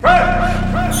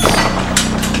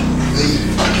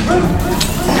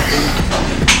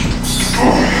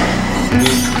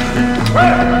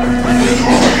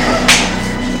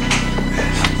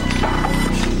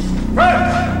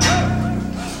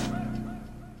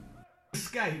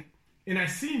Skype, and I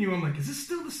seen you. I'm like, is this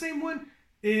still the same one?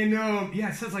 And yeah,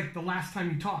 it says like the last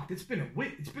time you talked. It's been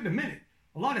a minute.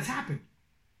 A lot has happened.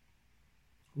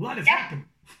 A lot has happened.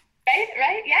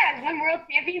 Right, yeah. I've won world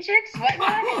championships,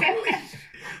 whatnot.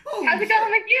 How's it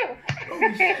going with you?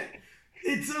 Holy shit.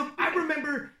 It's I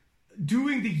remember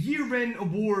doing the year-end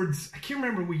awards. I can't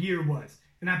remember what year it was,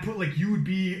 and I put like you would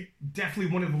be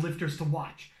definitely one of the lifters to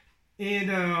watch, and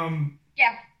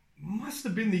must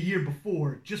have been the year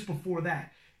before, just before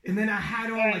that, and then I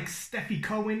had on like Steffi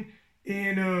Cohen,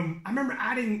 and I remember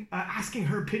asking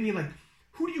her opinion, like,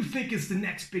 who do you think is the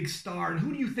next big star, and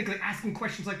who do you think, like asking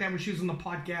questions like that when she was on the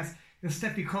podcast, and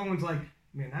Steffi Cohen's like,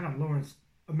 man,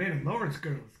 Amanda Lawrence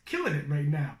girl is killing it right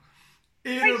now.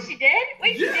 And, Wait, she did?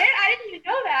 Wait, she did? I didn't even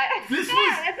know that.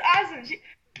 That's awesome.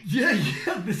 Yeah.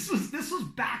 This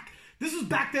was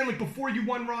back then, like before you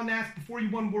won Raw Nats, before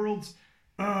you won Worlds,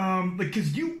 like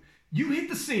because you hit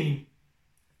the scene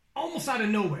almost out of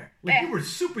nowhere. Like you were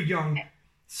super young,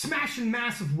 smashing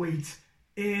massive weights,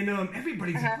 and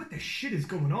everybody's like, what the shit is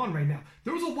going on right now?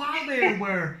 There was a while there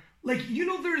where, like, you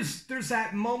know, there's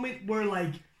that moment where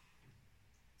like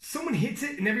someone hits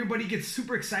it and everybody gets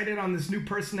super excited on this new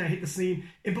person that hit the scene,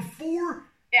 and before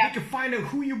they can find out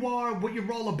who you are, what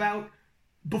you're all about,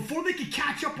 before they can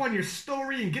catch up on your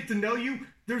story and get to know you,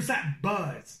 there's that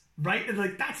buzz, right? And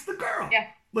like, that's the girl. Yeah.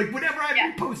 Like whenever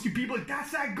I repost you, people like,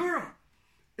 that's that girl.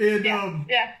 And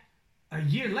a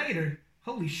year later,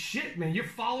 holy shit, man, your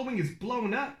following is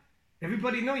blowing up.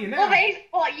 Everybody know you now.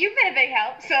 Well, you've been a big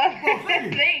help, so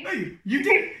thank you.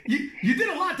 You did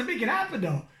a lot to make it happen,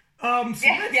 though. So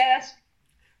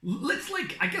let's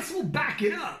like, I guess we'll back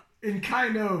it up and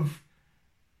kind of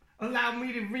allow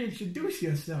me to reintroduce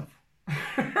yourself. Well,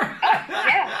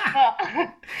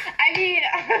 I mean,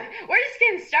 we're just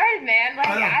getting started, man. Like,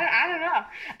 I don't know.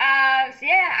 So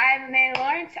yeah, I'm Amanda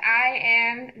Lawrence. I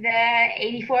am the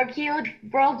 84 kilo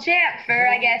world champ for,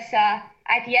 I guess,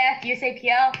 IPF,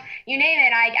 USAPL, you name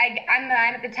it. I'm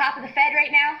at the top of the Fed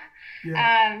right now.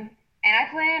 Yeah. And I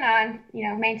plan on,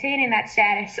 maintaining that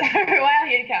status for a while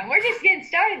here to come. We're just getting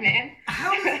started, man.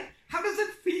 How does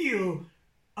it feel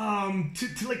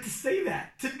to say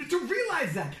that, to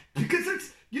realize that? Because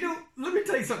it's, let me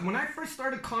tell you something. When I first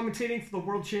started commentating for the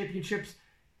World Championships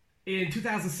in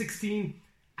 2016,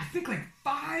 I think like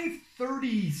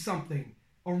 530 something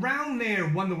around there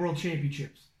won the World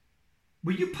Championships.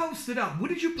 When you posted up, what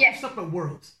did you post up at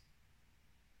Worlds?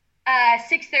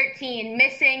 613,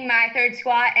 missing my third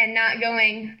squat and not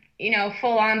going,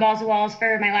 full on balls to walls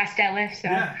for my last deadlift. So,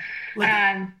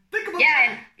 think about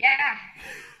that. Yeah.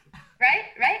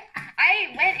 Right.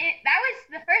 I went in. That was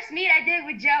the first meet I did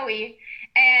with Joey,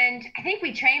 and I think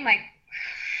we trained like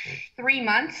 3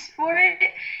 months for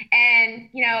it. And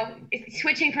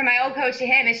switching from my old coach to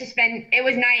him, it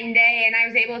was night and day, and I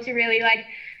was able to really like.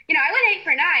 I went 8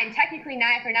 for 9, technically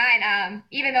 9 for 9,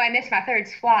 even though I missed my third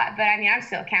squat, but I mean, I'm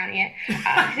still counting it,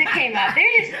 because it came up. They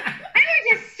were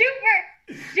just super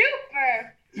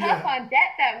tough on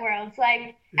depth at Worlds.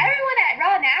 Like, everyone at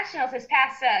Raw Nationals this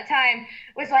past time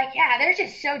was like, yeah, they're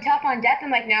just so tough on depth.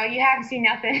 I'm like, no, you haven't seen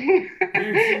nothing.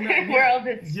 Worlds,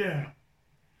 it's... Yeah.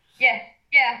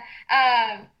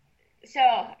 So,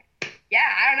 yeah,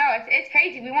 I don't know. It's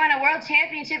crazy. We won a world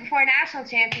championship before a national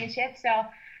championship, so...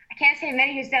 I can't say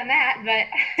many who's done that,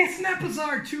 but isn't that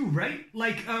bizarre too, right?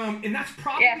 Like, and that's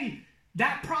probably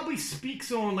that probably speaks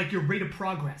on like your rate of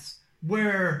progress.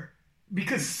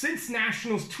 Because since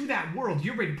nationals to that world,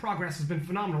 your rate of progress has been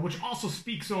phenomenal, which also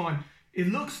speaks on. It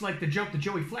looks like the jump to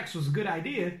Joey Flex was a good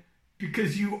idea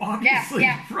because you obviously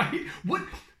right. What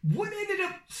ended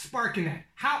up sparking that?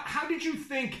 How did you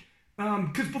think?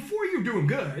 Because before you were doing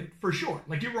good for sure,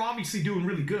 like you were obviously doing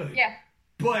really good. Yeah.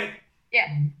 But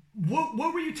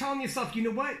What were you telling yourself? You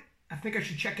know what? I think I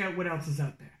should check out what else is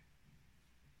out there.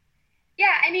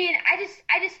 Yeah, I mean, I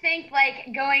just think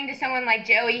like going to someone like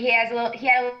Joey, he had a little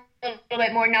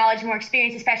bit more knowledge, more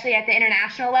experience, especially at the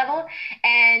international level.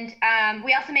 And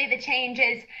we also made the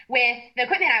changes with the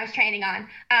equipment I was training on.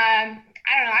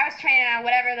 I don't know, I was training on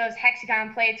whatever those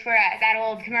hexagon plates were at that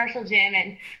old commercial gym,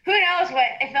 and who knows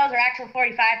if those are actual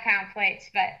 45-pound plates,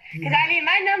 but because I mean,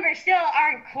 my numbers still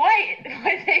aren't quite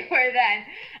what they were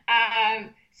then.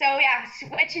 So yeah,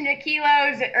 switching to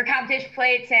kilos or competition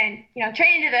plates and,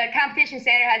 training to the competition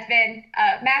standard has been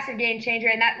a massive game changer,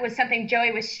 and that was something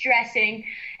Joey was stressing,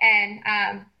 and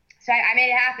so I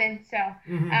made it happen. So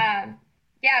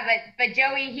yeah, but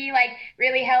Joey, he like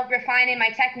really helped refining my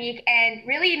technique and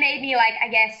really made me like, I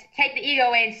guess, take the ego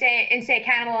away and stay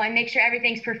accountable and make sure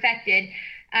everything's perfected.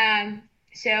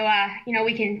 So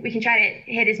we can try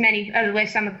to hit as many other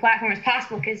lifts on the platform as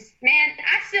possible. Because man,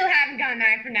 I still haven't gone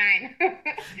 9 for 9.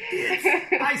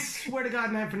 I swear to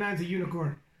God, 9 for 9 is a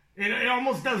unicorn. It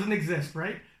almost doesn't exist,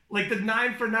 right? Like the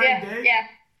 9 for 9 day. Yeah.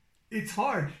 It's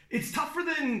hard. It's tougher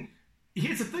than.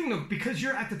 Here's the thing though, because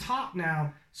you're at the top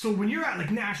now. So when you're at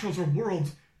like nationals or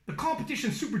worlds, the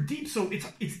competition's super deep. So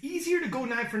it's easier to go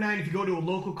 9 for 9 if you go to a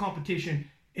local competition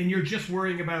and you're just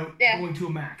worrying about going to a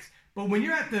max. But when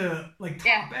you're at the like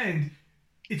top end,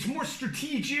 it's more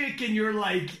strategic, and you're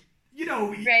like,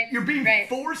 you're being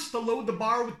forced to load the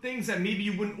bar with things that maybe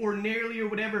you wouldn't ordinarily or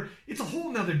whatever. It's a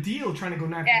whole nother deal trying to go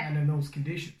 9 for 9 in those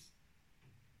conditions.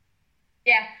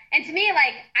 Yeah, and to me,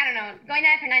 like, I don't know, going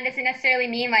 9 for 9 doesn't necessarily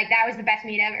mean like that was the best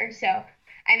meet ever. So,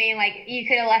 I mean, like, you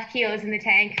could have left kilos in the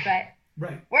tank, but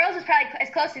Worlds was probably as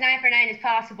close to 9 for 9 as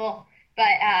possible.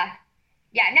 But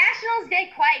Nationals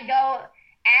didn't quite go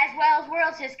as well as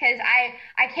Worlds, just because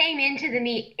I came into the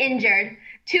meet injured.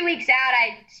 2 weeks out,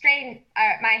 I strained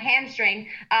my hamstring,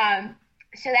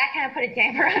 so that kind of put a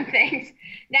damper on things.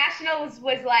 Nationals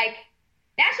was like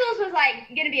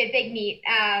going to be a big meet.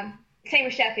 Same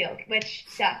with Sheffield, which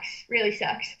sucks, really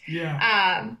sucks. Yeah.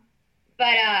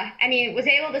 I mean, was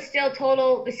able to still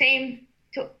total the same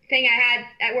thing I had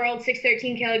at World,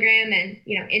 613 kilogram, and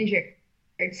injured.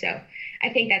 So I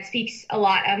think that speaks a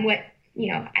lot on what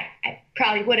I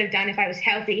probably would have done if I was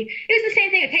healthy. It was the same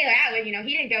thing with Taylor Atwood.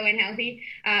 He didn't go in healthy.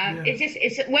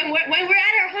 It's when we're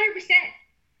at our 100%,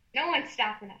 no one's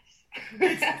stopping us.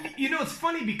 It's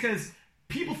funny because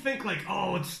people think like,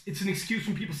 oh, it's an excuse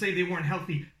when people say they weren't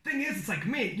healthy. Thing is, it's like,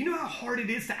 man, you know how hard it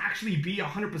is to actually be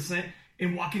 100%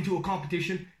 and walk into a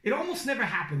competition? It almost never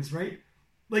happens, right?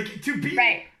 Like to be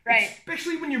right,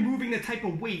 especially when you're moving the type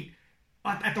of weight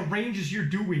at the ranges you're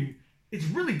doing. It's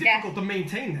really difficult to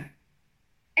maintain that.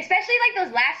 Especially like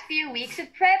those last few weeks of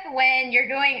prep when you're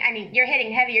you're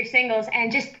hitting heavier singles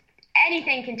and just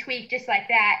anything can tweak just like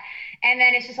that. And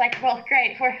then it's just like, well,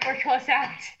 great, we're close out.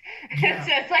 Yeah.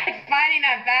 So it's like finding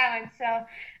that balance. So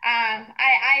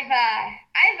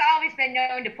I've always been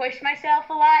known to push myself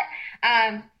a lot.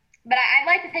 But I'd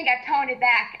like to think I've toned it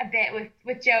back a bit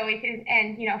with Joey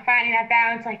and finding that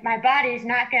balance. Like my body's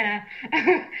not gonna,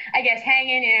 I guess, hang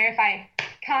in there if I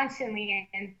constantly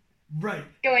am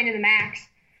going to the max.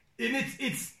 And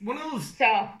it's one of those.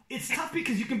 So it's tough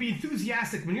because you can be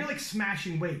enthusiastic when you're like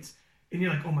smashing weights and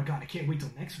you're like, oh my God, I can't wait till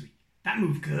next week. That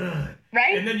moved good.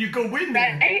 Right. And then you go in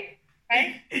there.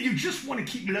 Right. And you just want to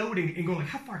keep loading and go like,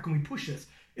 how far can we push this?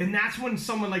 And that's when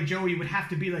someone like Joey would have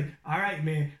to be like, all right,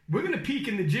 man, we're going to peak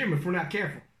in the gym if we're not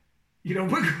careful. We're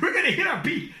going to hit our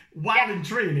peak while in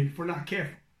training if we're not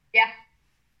careful. Yeah.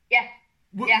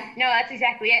 No, that's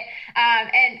exactly it.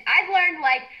 And I've learned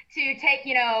like to take,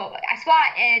 I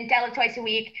squat and deadlift twice a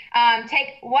week, take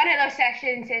one of those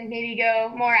sessions and maybe go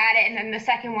more at it. And then the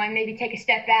second one, maybe take a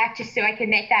step back just so I can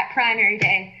make that primary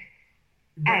day,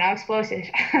 I don't know, explosive.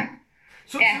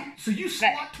 So you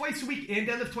squat twice a week and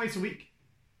deadlift twice a week?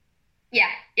 Yeah.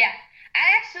 I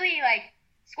actually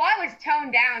squat was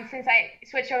toned down since I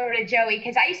switched over to Joey,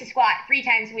 because I used to squat 3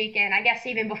 times a week, and I guess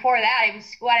even before that I would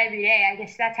squat every day. I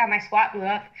guess that's how my squat blew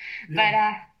up. Yeah. But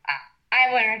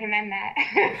I wouldn't recommend that.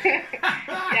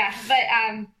 Yeah,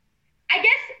 but I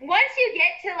guess once you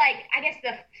get to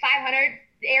the 500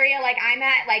 area like I'm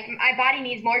at, my body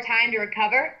needs more time to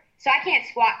recover, so I can't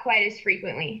squat quite as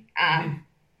frequently.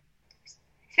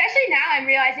 Especially now I'm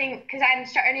realizing, because I'm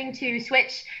starting to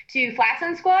switch to flats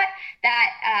on squat, that,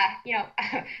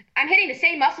 I'm hitting the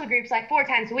same muscle groups 4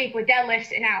 times a week with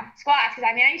deadlifts and now squats, because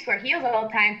I used to wear heels all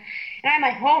the time. And I'm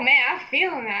like, oh man, I'm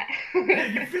feeling that. Yeah,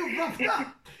 you feel roughed up.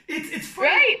 It's funny.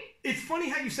 Right. It's funny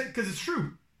how you said, because it's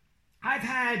true.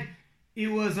 It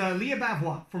was Leah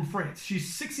Bavois from France.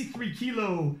 She's 63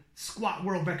 kilo squat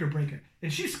world record breaker.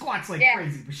 And she squats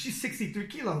crazy, but she's 63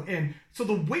 kilo. And so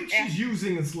the weight she's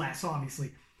using is less,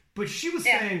 obviously. But she was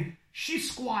saying she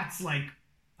squats like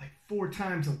 4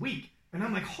 times a week. And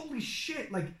I'm like, holy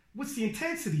shit, what's the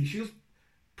intensity? She was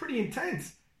pretty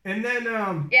intense. And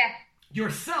then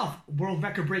yourself, world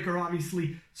record breaker,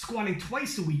 obviously, squatting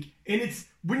twice a week. And it's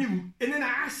and then I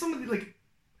asked somebody,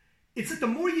 it's like the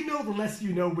more you know, the less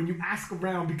you know when you ask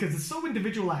around, because it's so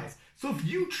individualized. So if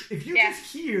you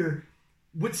just hear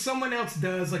what someone else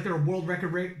does, like they're a world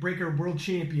record breaker, world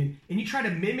champion, and you try to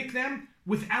mimic them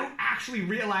without actually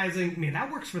realizing, man,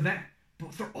 that works for them.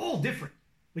 But they're all different.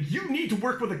 You need to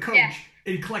work with a coach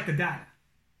and collect the data.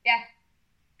 Yeah.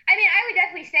 I would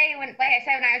definitely say when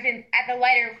I was at the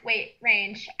lighter weight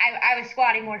range, I was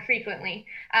squatting more frequently.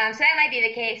 So that might be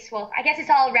the case. Well, I guess it's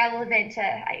all relevant to,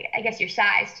 I guess, your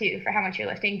size too, for how much you're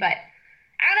lifting. But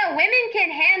I don't know. Women can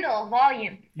handle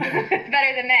volume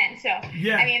better than men. So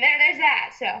yeah. I mean, there's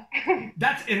that. So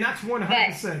that's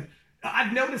 100%.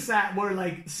 I've noticed that where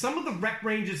like some of the rep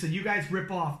ranges that you guys rip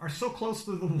off are so close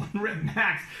to the 1 rep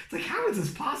max. It's like, how is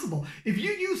this possible? If you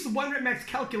use the 1 rep max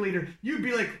calculator, you'd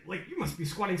be like you must be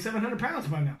squatting 700 pounds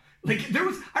by now. Like I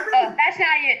remember. Oh, that's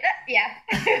not even.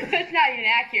 That's not even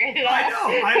accurate at all.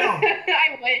 I know.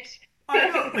 I wish. I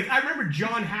know. Like I remember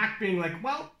John Hack being like,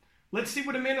 "Well, let's see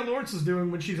what Amanda Lawrence is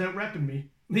doing when she's out repping me."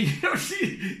 You know, this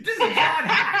is John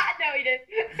Hack. No, he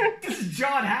didn't. This is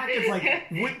John Hack. It's like,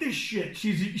 with this shit,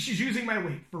 she's using my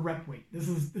weight for rep weight. This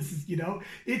is it's yeah.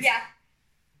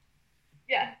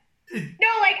 No,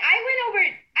 like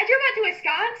I drove out to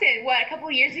Wisconsin a couple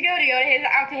of years ago to go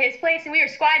out to his place, and we were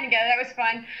squatting together. That was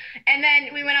fun. And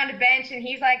then we went on the bench, and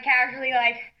he's like casually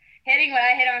like hitting what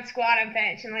I hit on squat on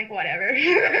bench. I'm like, whatever.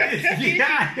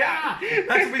 yeah.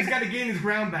 That's when he's got to gain his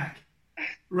ground back.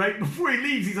 Right before he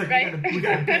leaves, he's like, we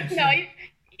got to bench. No, he's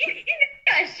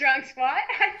got a strong squat.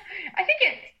 I think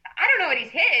I don't know what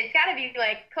he's hit. It's got to be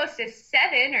like close to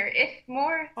 7 or if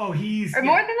more. Oh, more than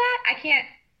that. I can't.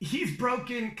 He's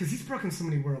broken so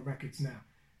many world records now.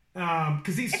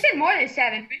 Because it's been more than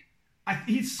 7.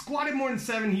 He's squatted more than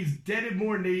 7. He's deaded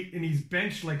more than 8, and he's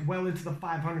benched like well into the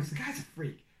 500s. The guy's a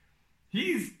freak.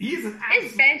 He's an absolute...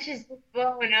 His bench is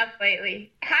blowing up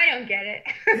lately. I don't get it.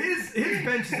 his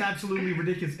bench is absolutely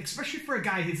ridiculous, especially for a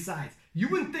guy his size. You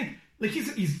wouldn't think like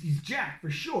he's jacked for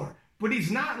sure, but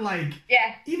he's not like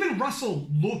Even Russell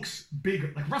looks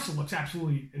bigger. Like Russell looks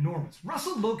absolutely enormous.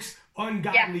 Russell looks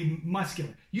ungodly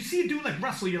muscular. You see a dude like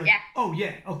Russell, you're like, oh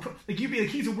yeah, like you'd be like,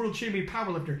 he's a world champion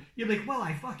powerlifter. You're like, well,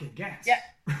 I fucking guess. Yeah.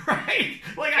 Right?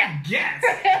 Like I guess.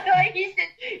 Like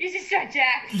he's just so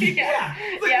jacked. Yeah.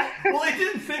 Like, well, I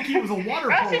didn't think he was a water polo.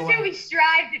 That's just who we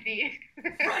strive to be.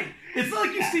 Right. It's not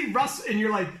like you see Russ and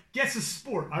you're like, guess a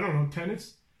sport. I don't know,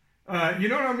 tennis. You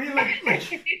know what I mean?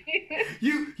 Like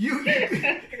you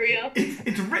real.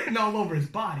 It's written all over his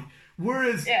body.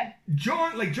 Whereas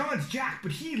John's jacked,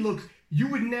 but you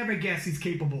would never guess he's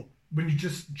capable when you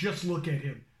just look at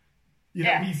him. You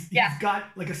know, he's got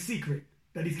like a secret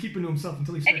that he's keeping to himself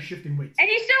until he starts shifting weights. And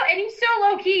he's so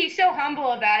low key, he's so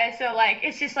humble about it. So like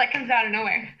it's just like comes out of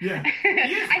nowhere. Yeah,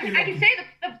 I can say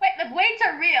the weights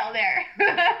are real there.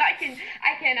 I can.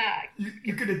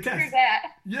 You could attest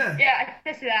that. Yeah. Yeah, I can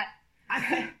attest to that. I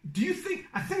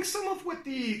think some of what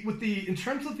the in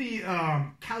terms of the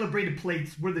calibrated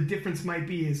plates, where the difference might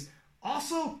be is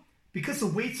also because the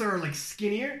weights are like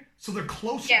skinnier, so they're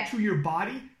closer to your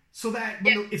body, so that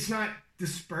it's not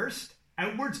dispersed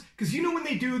outwards. Because you know when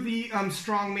they do the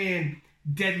strongman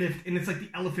deadlift and it's like the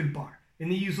elephant bar,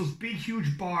 and they use those big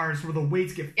huge bars where the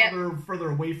weights get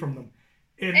further away from them.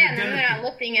 And they're not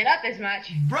lifting it up as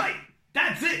much. Right.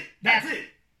 That's it.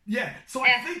 Yeah, so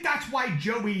I think that's why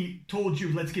Joey told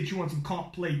you, let's get you on some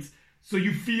comp plates, so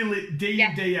you feel it day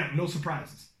in, day out, no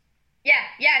surprises. Yeah,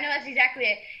 no, that's exactly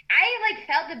it. I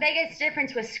felt the biggest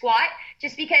difference with squat,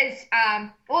 just because,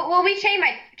 we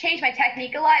changed my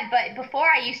technique a lot, but before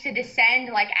I used to descend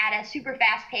at a super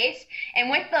fast pace,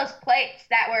 and with those plates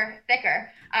that were thicker,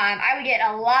 I would get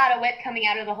a lot of whip coming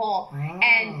out of the hole,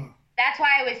 and that's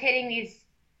why I was hitting these,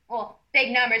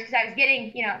 big numbers, because I was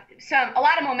getting, a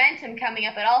lot of momentum coming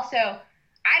up, but also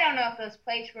I don't know if those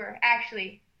plates were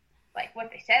actually like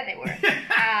what they said they were. Because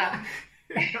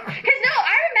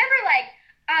I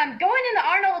remember going in the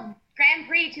Arnold Grand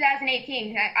Prix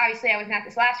 2018. Obviously, I was not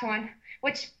this last one,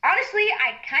 which honestly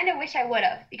I kind of wish I would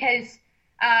have, because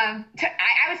I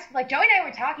was like, Joey and I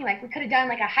were talking we could have done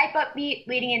a hype up meet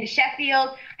leading into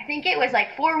Sheffield. I think it was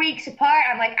 4 weeks apart.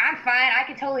 I'm like, I'm fine, I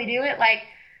could totally do it.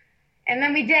 And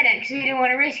then we didn't, because we didn't want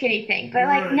to risk anything. But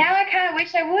now I kind of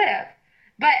wish I would have.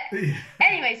 But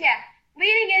anyways,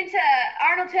 leading into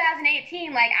Arnold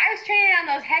 2018, I was training on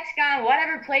those Hexagon,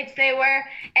 whatever plates they were,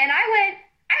 and I was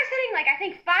hitting I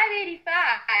think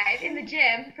 585 in the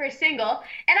gym for a single,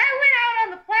 and I went out on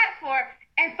the platform,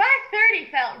 and 530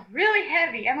 felt really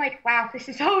heavy. I'm like, wow, this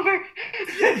is over.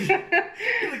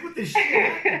 You're like, what the shit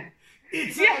happened?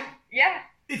 It's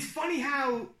It's funny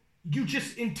how you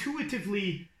just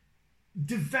intuitively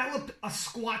developed a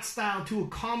squat style to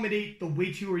accommodate the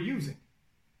weight you were using.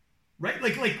 Right?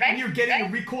 When you're getting a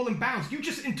recoil and bounce, you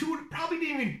just probably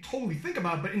didn't even totally think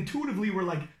about it, but intuitively were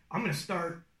like, I'm going to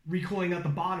start recoiling at the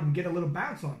bottom and get a little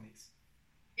bounce on these.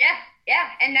 Yeah.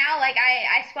 And now,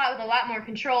 I squat with a lot more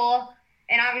control,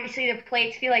 and obviously the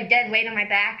plates feel like dead weight on my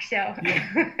back, so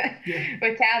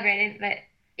we're calibrated, but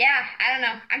yeah, I don't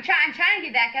know. I'm trying to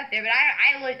get back up there, but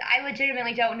I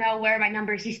legitimately don't know where my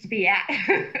numbers used to be at.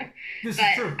 This is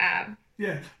true.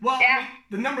 Yeah. Well, I mean,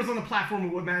 the numbers on the platform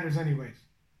are what matters anyways.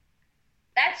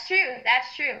 That's true.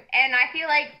 That's true. And I feel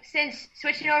like since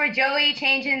switching over Joey,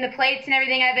 changing the plates and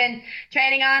everything I've been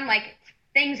training on, like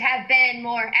things have been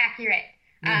more accurate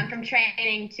from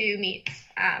training to meets.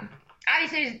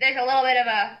 Obviously, there's a little bit of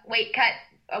a weight cut,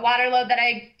 a water load that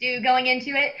I do going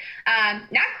into it.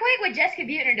 Not quite what Jessica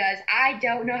Buettner does. I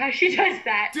don't know how she does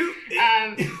that. Dude,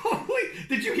 wait,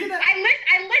 did you hear that? I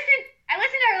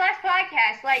listened to her last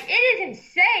podcast. Like, it is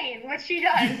insane what she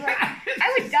does. Like,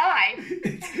 I would die.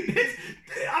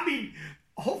 I mean,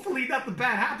 hopefully nothing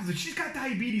bad happens. And she's got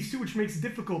diabetes too, which makes it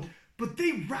difficult. But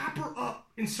they wrap her up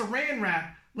in saran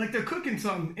wrap like they're cooking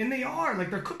something. And they are. Like,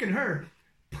 they're cooking her.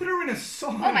 Put her in a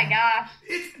sauna. Oh, my gosh.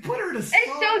 Put her in a sauna.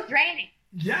 It's so draining.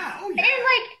 Yeah. Oh, yeah.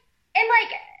 And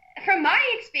from my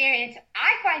experience,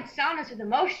 I find saunas are the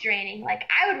most draining. Like,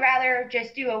 I would rather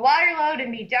just do a water load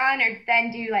and be done, or then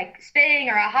do like spinning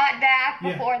or a hot bath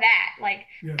before that. Like,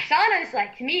 saunas,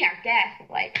 like, to me, are death.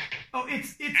 Like,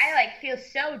 I like feel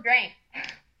so drained.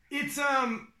 It's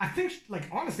I think, like,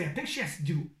 honestly, I think she has to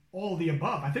do all the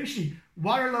above. I think she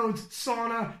water loads,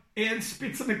 sauna, and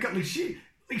spits in the gut.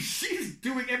 She's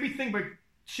doing everything but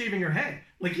shaving her head.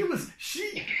 Like, the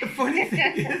funny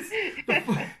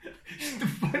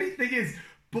thing is,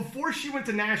 before she went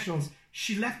to nationals,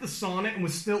 she left the sauna and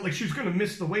was still, like, she was going to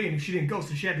miss the weigh-in if she didn't go,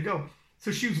 so she had to go.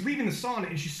 So she was leaving the sauna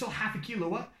and she's still half a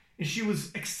kilo up, and she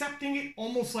was accepting it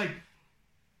almost like,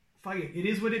 fuck it, it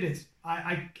is what it is.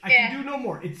 I can do no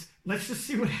more. Let's just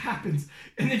see what happens.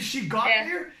 And then she got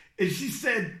there and she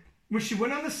said, when she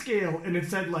went on the scale and it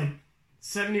said like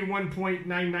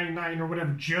 71.999 or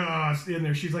whatever, just in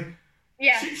there, she's like,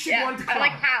 she wanted to cry. I'm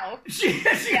like, how?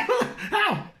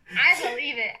 How? I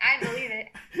believe it.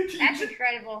 That's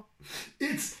incredible.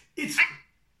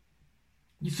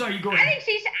 Sorry, you go ahead. I think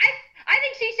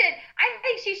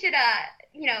she should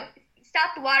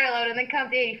stop the water load and then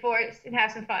come to 84s and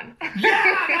have some fun.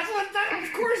 Yeah,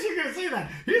 of course you're gonna say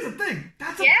that. Here's the thing.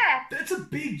 That's a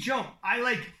big jump. I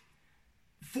like,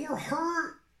 for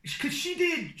her, because she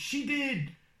did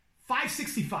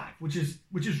 565, which is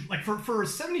like for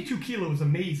 72 kilos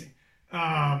amazing.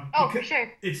 For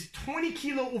sure. It's 20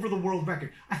 kilo over the world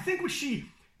record. I think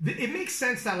it makes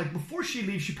sense that, like, before she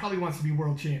leaves, she probably wants to be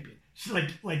world champion. She's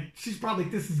she's probably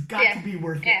like, this has got to be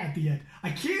worth it at the end. I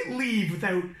can't leave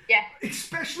without,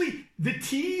 especially the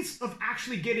tease of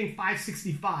actually getting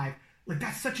 565. Like,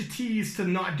 that's such a tease to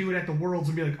not do it at the Worlds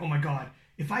and be like, oh my God,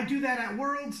 if I do that at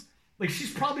Worlds, like,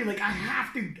 she's probably like, I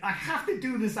have to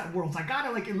do this at Worlds. I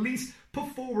gotta, like, at least put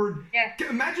forward. Yeah.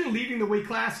 Imagine leaving the weight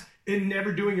class and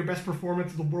never doing your best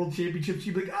performance at the World Championships.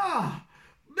 You'd be like,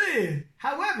 man.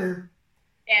 However,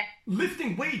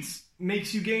 lifting weights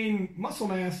makes you gain muscle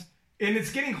mass, and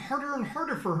it's getting harder and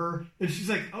harder for her. And she's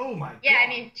like, oh my God. Yeah, I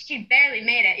mean, she barely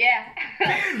made it,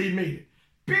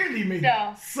 Barely made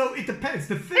it. So it depends.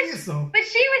 The thing is, though. But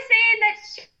she was saying that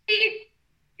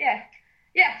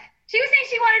she was saying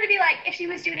she wanted to be like, if she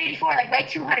was doing 84, like, weigh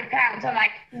 200 pounds. I'm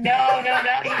like, no, you don't.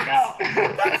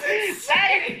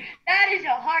 that is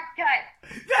a hard cut.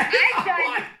 I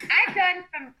have done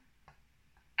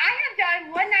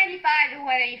 195 to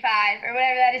 185 or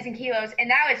whatever that is in kilos, and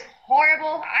that was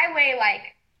horrible. I weigh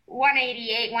like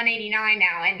 188, 189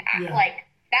 now, and like,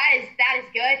 that is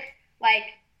good. Like,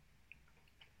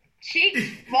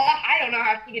 I don't know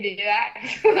how she could do that.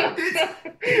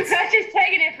 That's just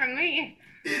taking it from me.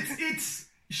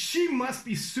 She must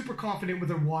be super confident with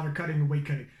her water cutting and weight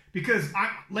cutting, because I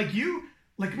weigh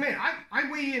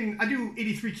in, I do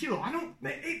 83 kilo. I don't,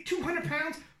 200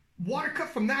 pounds, water cut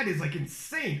from that is like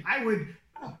insane. I would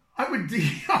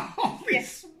holy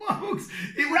smokes,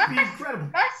 it would be incredible.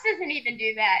 Russ doesn't even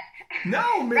do that.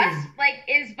 No, man. Russ, like,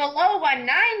 is below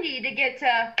 190 to get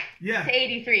to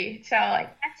 83. So,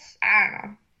 like, I don't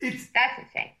know. That's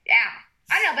insane. Yeah.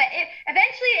 I know, but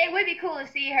eventually it would be cool to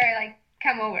see her, like,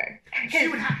 come over. I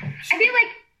feel like,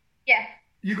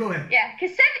 You go ahead. Yeah,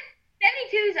 because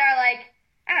 72s are like,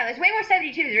 I don't know, there's way more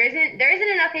 72s. There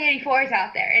isn't enough 84s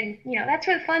out there, and, that's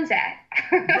where the fun's at.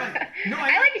 Right. No,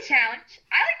 I like a challenge.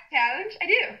 I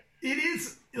do. It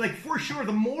is, like, for sure,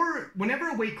 whenever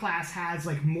a weight class has,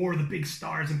 like, more of the big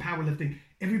stars in powerlifting,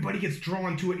 everybody gets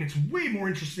drawn to it, and it's way more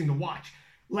interesting to watch.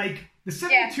 Like, the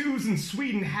 72s in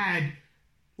Sweden had,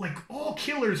 like, all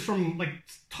killers from, like,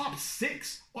 top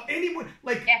 6. Or anyone,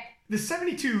 like, the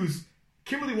 72s,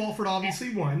 Kimberly Walford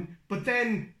obviously won, but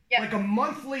then, like, a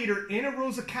month later, Anna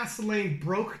Rosa Castellane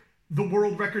broke the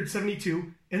world record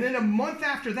 72, and then a month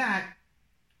after that,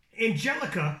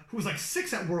 Angelica, who was, like,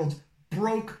 6 at Worlds,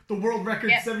 broke the world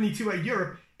record 72 at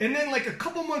Europe, and then, like, a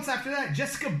couple months after that,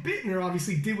 Jessica Bittner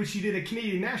obviously did what she did at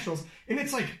Canadian Nationals, and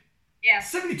it's like,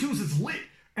 72s is lit.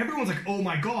 Everyone's like, oh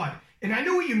my God. And I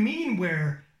know what you mean,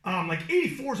 where Like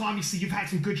 84s, obviously, you've had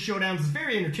some good showdowns. It's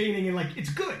very entertaining and like it's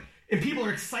good, and people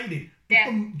are excited.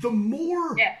 But the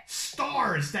more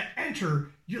stars that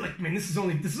enter, you're like, man, this is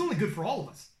only good for all of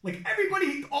us. Like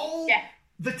everybody,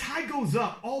 the tide goes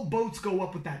up, all boats go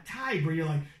up with that tide. Where you're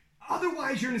like,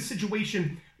 otherwise, you're in a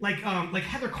situation like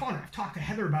Heather Connor. I've talked to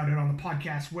Heather about it on the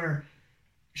podcast where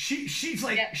she's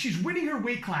like she's winning her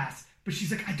weight class, but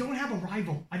she's like, I don't have a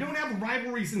rival. I don't have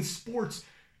rivalries in sports.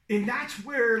 And that's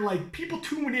where, like, people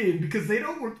tune in because they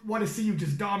don't want to see you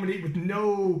just dominate with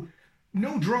no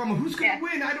drama. Who's going to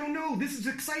win? I don't know. This is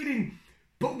exciting.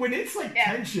 But when it's, like,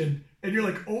 tension and you're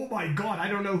like, oh, my God, I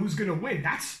don't know who's going to win,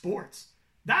 that's sports.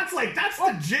 That's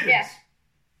the jitters. Yeah.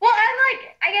 Well, and,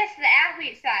 like, I guess the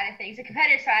athlete side of things, the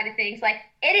competitor side of things, like,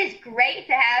 it is great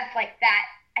to have, like,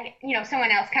 that, you know,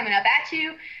 someone else coming up at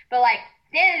you. But, like,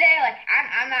 at the end of the day, like,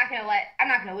 I'm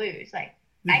not going to lose. Like,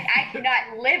 I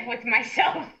cannot live with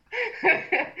myself.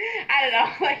 I don't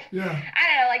know, like, I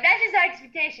don't know, like, that's just the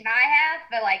expectation I have,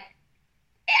 but, like,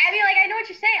 I mean, like, I know what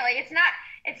you're saying, like,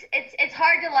 it's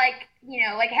hard to, like, you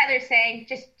know, like Heather's saying,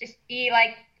 just be,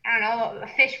 like, I don't know, a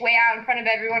fish way out in front of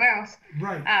everyone else.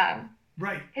 Right.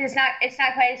 Right. Because it's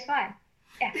not quite as fun.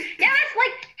 Yeah. Yeah, that's,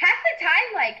 like, half the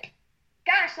time, like,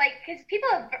 gosh, like, because people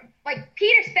have, like,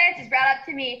 Peter Spence has brought up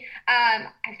to me, I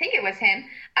think it was him,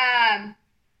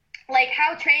 like,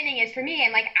 how training is for me,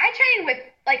 and, like, I train with,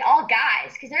 like, all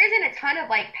guys, because there isn't a ton of,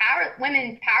 like,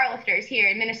 women powerlifters here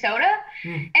in Minnesota,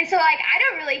 and so, like, I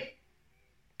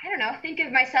don't know, think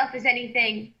of myself as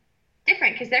anything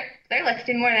different, because they're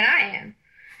lifting more than I am,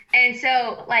 and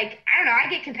so, like, I don't know, I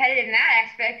get competitive in that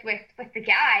aspect with the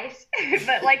guys,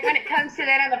 but, like, when it comes to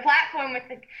that on the platform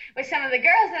with some of the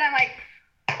girls, then I'm like,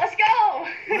 let's go!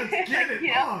 Let's get it,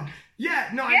 you know? On. Yeah,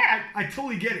 no, yeah. I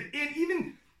totally get it,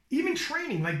 and even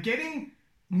training, like getting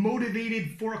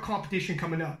motivated for a competition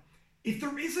coming up. If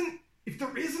there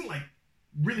isn't like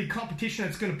really competition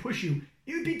that's going to push you,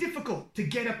 it would be difficult to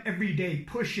get up every day,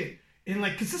 push it, and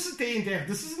like, because this is day in day out.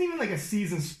 This isn't even like a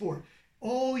season sport.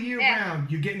 All year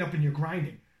round, you're getting up and you're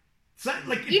grinding. So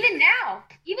like even now,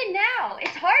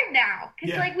 it's hard now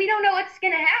because like we don't know what's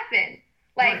going to happen.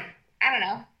 Like I don't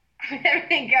know, with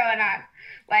everything going on.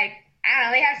 Like I don't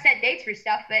know, they have set dates for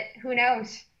stuff, but who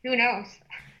knows? Who knows?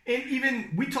 And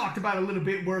even we talked about a little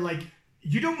bit where like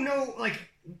you don't know like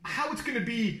how it's going to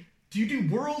be. Do you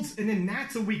do Worlds and then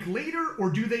Nats a week later, or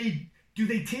do they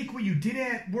take what you did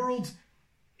at Worlds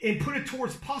and put it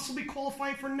towards possibly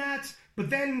qualifying for Nats? But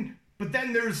then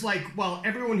there's like, well,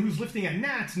 everyone who's lifting at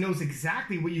Nats knows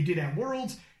exactly what you did at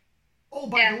Worlds. Oh,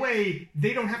 by the way,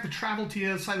 they don't have to travel to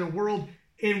the other side of the world.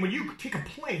 And when you take a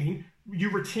plane,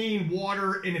 you retain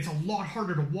water, and it's a lot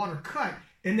harder to water cut.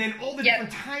 And then all the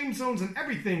different time zones and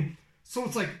everything. So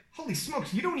it's like, holy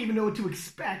smokes, you don't even know what to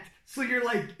expect. So you're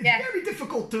like, it's very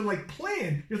difficult to like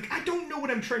plan. You're like, I don't know what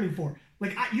I'm training for.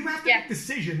 Like you have to make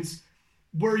decisions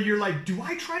where you're like, do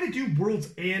I try to do Worlds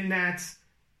and Nats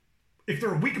if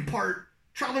they're a week apart,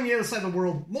 traveling the other side of the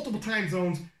world, multiple time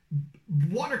zones,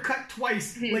 water cut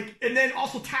twice, like, and then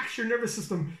also tax your nervous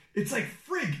system. It's like,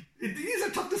 frig, these are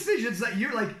tough decisions that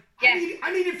you're like,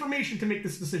 I need information to make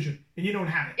this decision, and you don't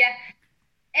have it. Yeah.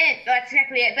 And that's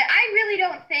exactly it. But I really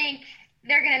don't think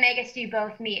they're going to make us do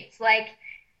both meets. Like,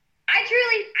 I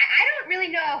don't really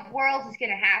know if Worlds is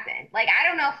going to happen. Like, I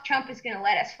don't know if Trump is going to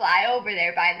let us fly over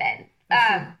there by then.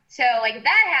 So, like, if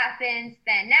that happens,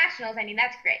 then Nationals, I mean,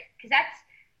 that's great. Because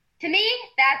to me,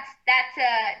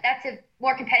 that's a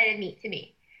more competitive meet to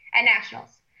me at Nationals.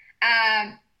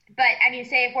 But, I mean,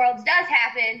 say if Worlds does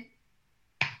happen,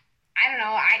 I don't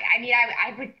know. I mean,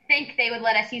 I would think they would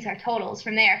let us use our totals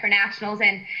from there for Nationals.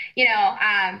 And, you know,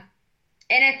 and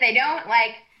if they don't,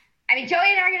 like, I mean,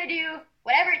 Joey and I are going to do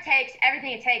whatever it takes,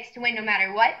 everything it takes to win no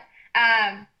matter what.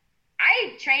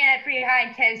 I train at pretty high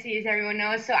intensity, as everyone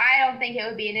knows, so I don't think it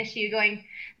would be an issue going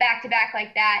back-to-back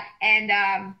like that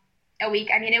and a week.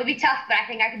 I mean, it would be tough, but I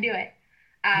think I could do it.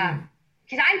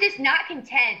 Because I'm just not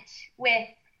content with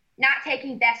not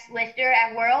taking best lifter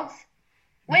at Worlds.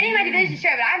 Winning my division,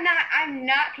 sure, but I'm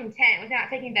not content with not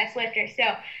taking best lifter. So,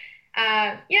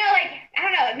 you know, like, I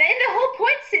don't know. And then the whole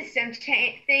point system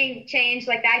thing changed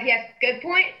like that. You have good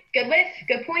point, good lift,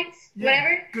 good points,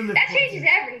 whatever. Good lift that points, changes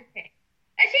everything.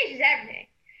 That changes everything.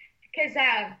 Because,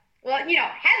 well, you know,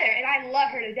 Heather, and I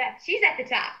love her to death. She's at the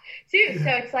top, too. Yeah. So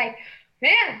it's like,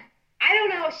 man, I don't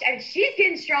know. I mean, she's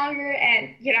getting stronger,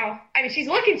 and, you know, I mean, she's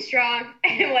looking strong.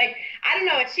 And, like, I don't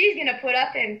know what she's going to put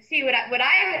up and see what I would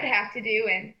have to do.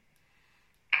 And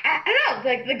I don't know.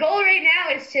 Like, the goal right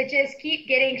now is to just keep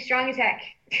getting strong as heck.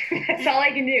 That's all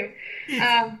I can do.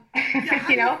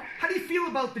 You know? How do you feel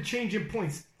about the change in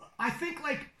points? I think,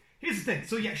 like, here's the thing.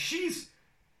 So, yeah, she's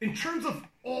in terms of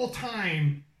all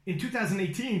time in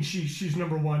 2018, she's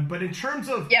number one. But in terms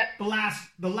of the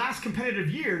last competitive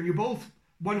year, you both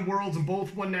won worlds and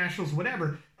both won nationals,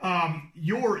 whatever.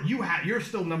 You're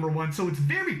still number one. So it's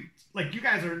very like you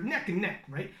guys are neck and neck,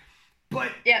 right?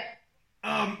 But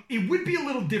it would be a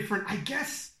little different, I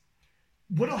guess.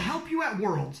 What'll help you at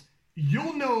Worlds,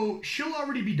 you'll know she'll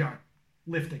already be done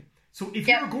lifting. So if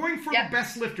you're going for the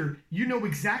best lifter, you know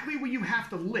exactly what you have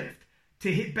to lift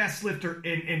to hit best lifter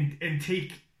and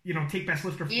take best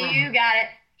lifter from her. You got it.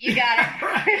 You got it.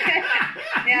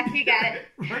 Yeah, you got it.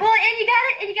 Right? Well, and you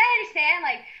gotta understand,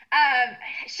 like,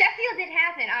 Sheffield didn't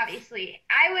happen, obviously.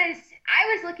 I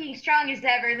was looking strong as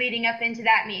ever leading up into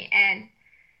that meet, and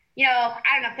I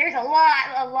don't know, there's a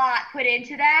lot put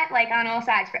into that, like, on all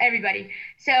sides for everybody.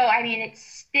 So, I mean, it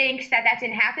stinks that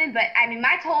didn't happen, but, I mean,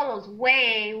 my total is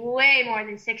way, way more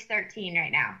than 613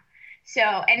 right now. So,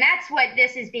 and that's what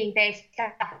this is being based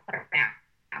off of now,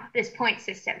 this point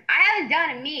system. I haven't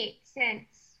done a meet since,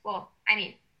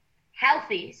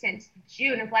 healthy since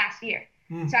June of last year.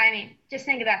 So, I mean, just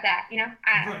think about that,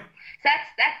 I don't know. So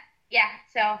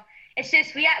so it's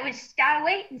just, we just gotta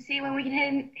wait and see when we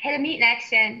can hit a meet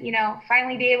next and,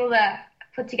 finally be able to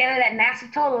put together that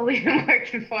massive total we've been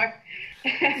working for.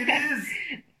 It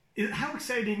is. How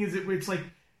exciting is it where it's like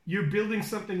you're building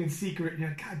something in secret and you're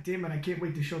like, God damn it, I can't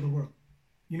wait to show the world.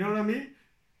 You know what I mean?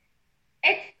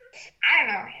 I don't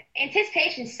know.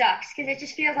 Anticipation sucks because it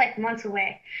just feels like months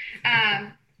away.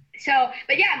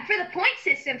 But yeah, for the point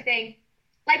system thing,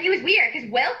 like, it was weird because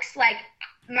Wilkes, like,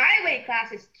 my weight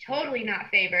class is totally not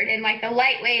favored, and like the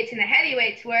lightweights and the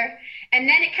heavyweights were, and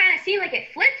then it kind of seemed like it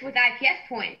flipped with IPF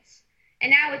points,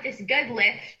 and now with this good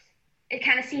lift, it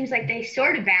kind of seems like they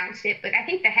sort of bounced it, but I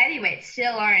think the heavyweights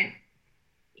still aren't,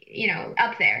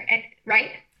 up there,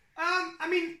 right? I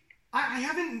mean, I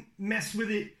haven't messed with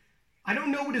it. I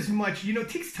don't know it as much. It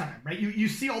takes time, right? You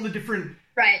see all the different.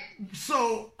 Right.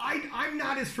 So I'm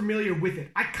not as familiar with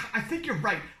it. I think you're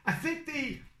right. I think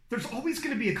there's always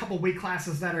going to be a couple weight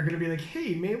classes that are going to be like,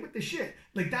 hey, man, what the shit?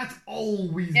 Like, that's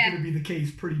always going to be the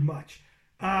case pretty much.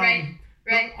 Right.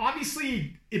 But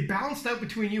obviously, it balanced out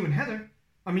between you and Heather.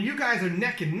 I mean, you guys are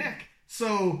neck and neck.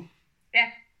 So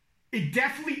it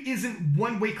definitely isn't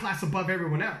one weight class above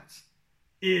everyone else.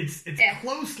 It's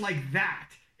close like that.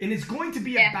 And it's going to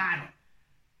be a battle.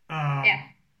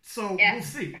 So we'll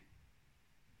see.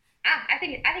 I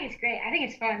think it's great. I think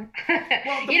it's fun.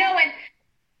 Well, when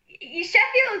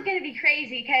Sheffield is going to be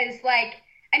crazy because, like,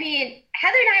 I mean,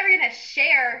 Heather and I were going to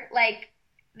share, like,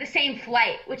 the same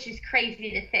flight, which is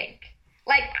crazy to think.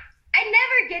 Like, I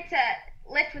never get to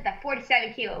lift with a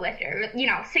 47-kilo lifter,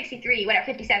 63, whatever,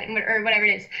 57, or whatever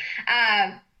it is.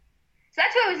 So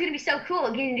that's what was going to be so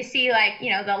cool, getting to see, like,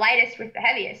 the lightest with the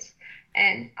heaviest,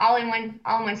 and all in one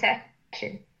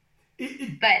session.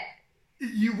 But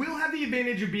you will have the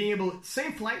advantage of being able,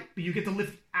 same flight, but you get to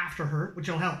lift after her, which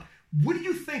will help. What do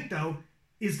you think, though,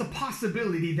 is the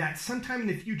possibility that sometime in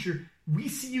the future we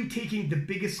see you taking the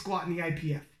biggest squat in the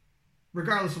IPF,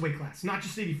 regardless of weight class, not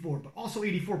just 84, but also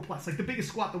 84 plus, like the biggest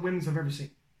squat the women's have ever seen?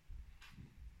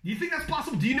 Do you think that's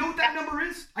possible? Do you know what that number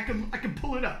is? I can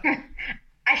pull it up.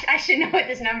 I should know what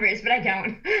this number is, but I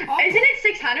don't. Isn't it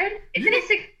 600? Isn't it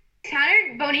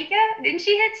 600? Bonica? Didn't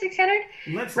she hit 600?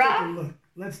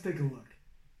 Let's take a look.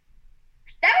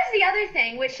 That was the other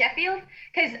thing with Sheffield,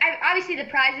 because obviously the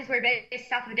prizes were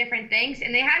based off of different things,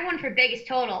 and they had one for biggest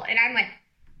total, and I'm like,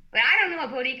 but I don't know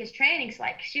what Bonica's training's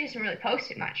like. She doesn't really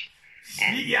post it much.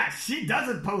 She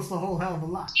doesn't post a whole hell of a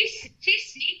lot. She's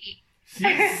sneaky.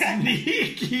 She's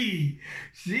sneaky.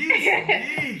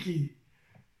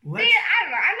 I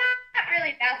don't know. I'm not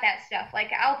really about that stuff.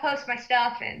 Like, I'll post my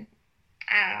stuff, and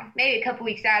I don't know, maybe a couple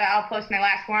weeks out, I'll post my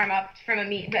last warm-up from a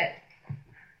meet, but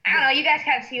I don't know. You guys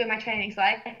kind of see what my training's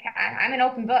like. I'm an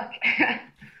open book.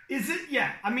 Is it?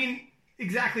 Yeah. I mean,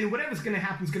 exactly. Whatever's going to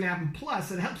happen is going to happen. Plus,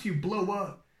 it helps you blow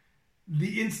up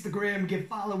the Instagram, get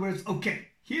followers. Okay,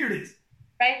 here it is.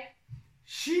 Right?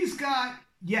 She's got,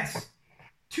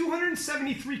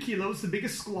 273 kilos, the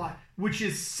biggest squat, which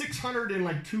is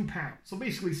 602 pounds. So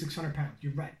basically 600 pounds.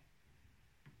 You're right.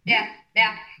 Yeah.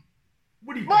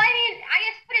 What do you think? Well, I mean, I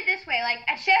guess put it this way. Like,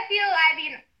 at Sheffield,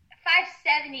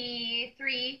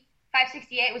 573,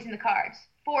 568 was in the cards,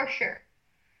 for sure,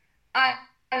 on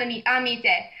meet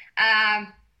day. I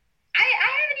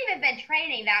haven't even been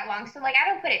training that long, so, like, I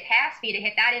don't put it past me to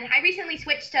hit that. And I recently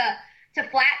switched to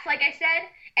flats, like I said,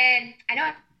 and I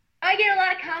know I get a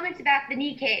lot of comments about the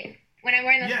knee cave when I'm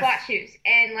wearing those squat shoes.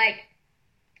 And, like,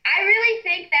 I really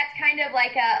think that's kind of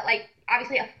like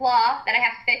obviously a flaw that I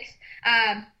have to fix.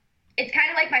 it's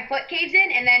kind of like my foot caves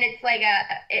in, and then it's like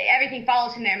everything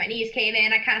follows from there. My knees cave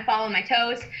in, I kind of follow my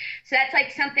toes. So that's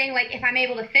like something like if I'm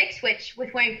able to fix, which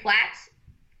with wearing flats,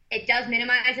 it does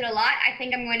minimize it a lot. I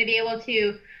think I'm going to be able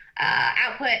to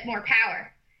output more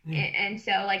power. And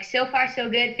so like so far so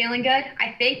good, feeling good.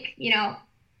 I think,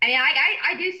 I mean,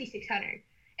 I do see 600.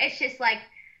 It's just like,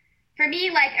 for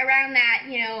me, like around that,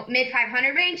 mid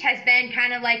 500 range has been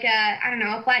kind of like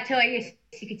a plateau, I guess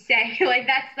you could say. Like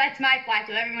that's my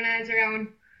plateau. Everyone has their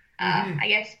own, I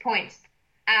guess, points.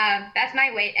 That's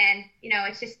my weight. And,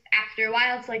 it's just after a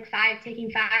while, it's like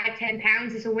taking 5-10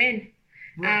 pounds is a win.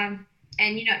 Right.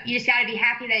 And, you just got to be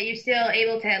happy that you're still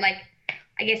able to, like,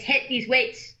 I guess, hit these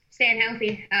weights, staying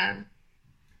healthy.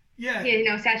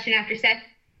 Session after session.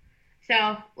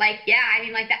 So, like, yeah, I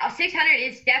mean, like, that 600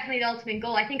 is definitely the ultimate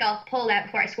goal. I think I'll pull that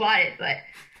before I squat it, but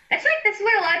that's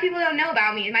what a lot of people don't know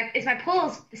about me. Is my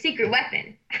pull's the secret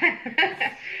weapon.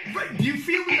 Right. Do you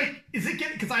feel like, is it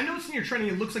getting, because I noticed in your training,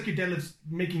 it looks like your deadlift's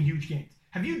making huge gains.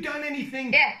 Have you done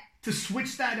anything to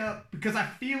switch that up? Because I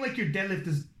feel like your deadlift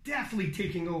is definitely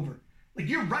taking over. Like,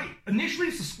 you're right. Initially,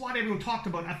 it's the squat everyone talked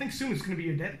about. I think soon it's going to be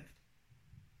your deadlift.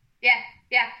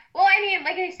 Yeah. Well, I mean,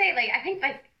 like I say, like, I think,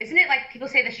 like, isn't it like people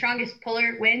say the strongest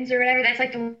puller wins or whatever? That's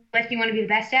like the lift you want to be the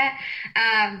best at.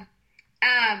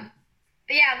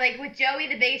 But yeah, like with Joey,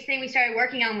 the biggest thing we started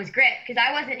working on was grip, because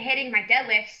I wasn't hitting my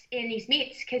deadlifts in these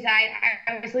meets because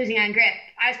I was losing on grip.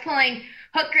 I was pulling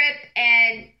hook grip,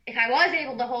 and if I was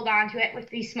able to hold on to it with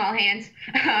these small hands,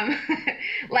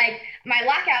 like my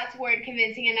lockouts weren't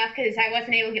convincing enough because I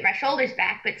wasn't able to get my shoulders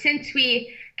back. But since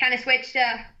we kind of switched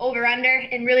to over-under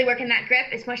and really working that grip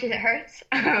as much as it hurts,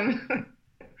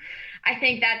 I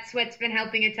think that's what's been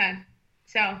helping a ton.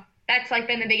 So that's like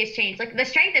been the biggest change. Like the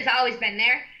strength has always been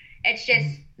there. It's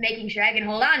just making sure I can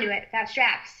hold on to it without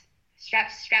straps.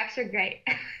 Straps are great.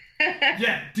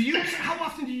 Yeah. How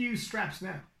often do you use straps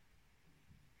now?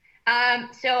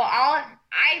 So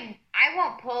I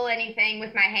won't pull anything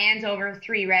with my hands over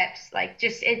 3 reps. Like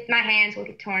my hands will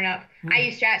get torn up. I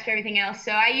use straps for everything else.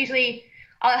 So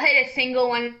I'll hit a single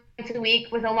once a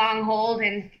week with a long hold,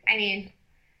 and I mean,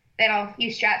 then I'll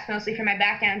use straps mostly for my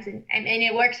back downs, and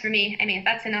it works for me. I mean,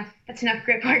 that's enough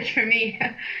grip work for me.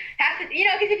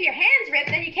 Because if your hands rip,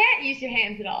 then you can't use your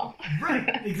hands at all.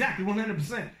 Right, exactly,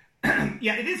 100%.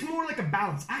 Yeah, it is more like a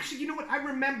balance. Actually, you know what? I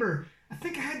remember, I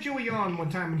think I had Joey on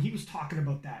one time, and he was talking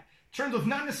about that. In terms of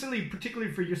not necessarily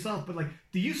particularly for yourself, but like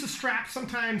the use of straps,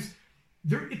 sometimes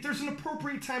if there's an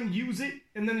appropriate time to use it,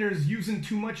 and then there's using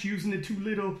too much, using it too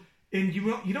little, and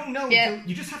you don't know. Yeah.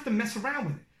 You just have to mess around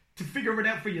with it to figure it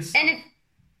out for yourself.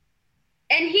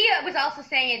 And he was also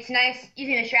saying it's nice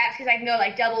using the straps because I can go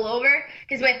like double over.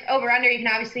 Because with over under, you can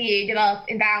obviously develop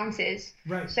imbalances.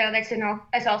 Right. So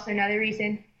that's also another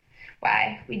reason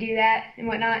why we do that and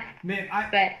whatnot. Man,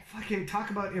 fucking talk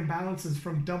about imbalances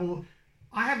from double.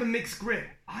 I have a mixed grip.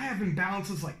 I have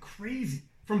imbalances like crazy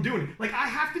from doing it. Like I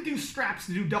have to do straps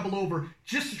to do double over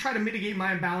just to try to mitigate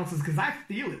my imbalances because I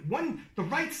feel it. The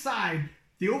right side.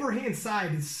 The overhand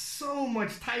side is so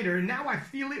much tighter, and now I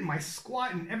feel it in my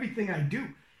squat and everything I do.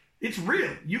 It's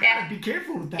real. You gotta be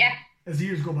careful with that as the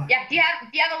years go by. Yeah. Do you have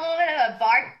a little bit of a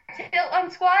bar tilt on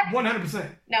squat? 100%.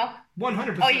 No.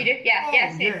 100%. Oh, you do? Yeah. Oh,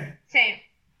 yeah. Same.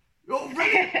 Oh,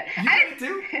 really? You got it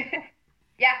too?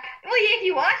 Yeah. Well, if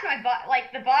you watch my bar,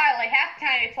 like the bar, like half the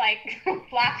time it's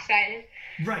like lopsided.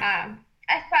 Right.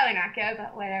 That's probably not good,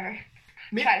 but whatever.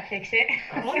 Try to fix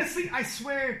it. Honestly, I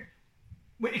swear.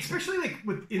 Especially like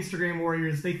with Instagram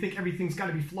warriors, they think everything's got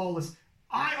to be flawless.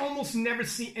 I almost never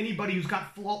see anybody who's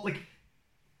got like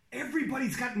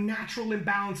everybody's got natural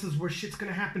imbalances where shit's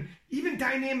gonna happen. Even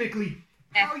dynamically,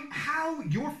 how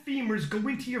your femurs go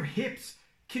into your hips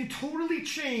can totally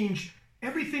change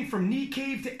everything from knee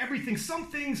cave to everything. Some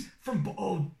things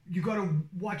you gotta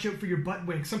watch out for your butt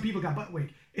wink. Some people got butt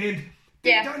wink, and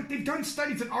they've done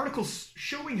studies and articles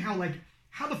showing how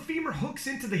the femur hooks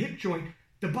into the hip joint.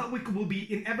 The butt wink will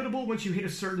be inevitable once you hit a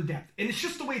certain depth. And it's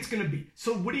just the way it's going to be.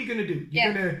 So what are you going to do?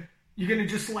 You're gonna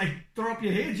just like throw up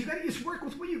your hands? You got to just work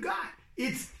with what you got.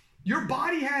 Your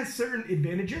body has certain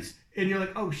advantages. And you're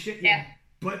like, oh, shit, yeah.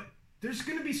 But there's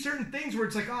going to be certain things where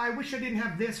it's like, oh, I wish I didn't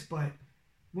have this, but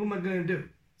what am I going to do?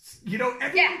 It's not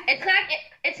going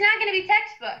to be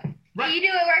textbook. Right. You do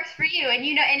what works for you. And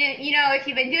if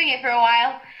you've been doing it for a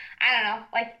while, I don't know,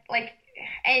 like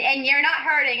and you're not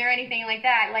hurting or anything like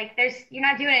that. Like you're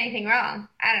not doing anything wrong.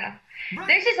 I don't know. Right.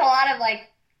 There's just a lot of like,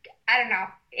 I don't know,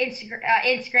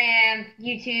 Instagram,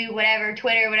 YouTube, whatever,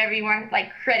 Twitter, whatever you want,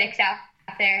 like critics out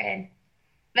there.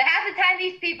 But half the time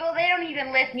these people, they don't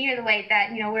even lift near the weight that,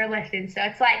 we're lifting. So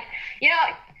it's like,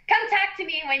 come talk to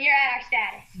me when you're at our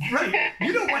status. Right.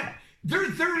 You know what?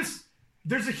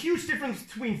 there's a huge difference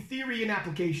between theory and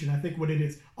application. I think what it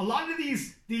is. A lot of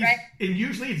these, right. And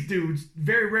usually it's dudes.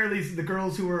 Very rarely is the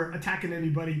girls who are attacking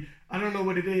anybody. I don't know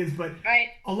what it is, but right.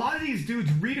 a lot of these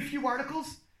dudes read a few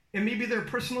articles, and maybe they're a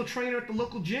personal trainer at the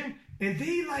local gym, and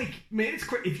they like, man, it's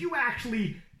crazy. If you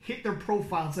actually hit their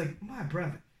profile, it's like, my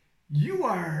brother, you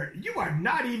are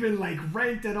not even like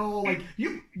ranked at all. Like,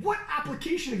 what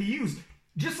application have you used?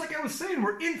 Just like I was saying,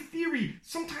 we're in theory.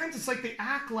 Sometimes it's like they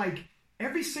act like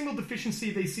every single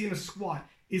deficiency they see in a squat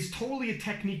is totally a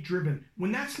technique driven,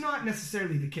 when that's not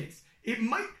necessarily the case.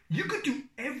 You could do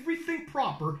everything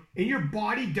proper and your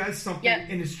body does something,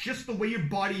 and it's just the way your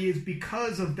body is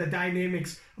because of the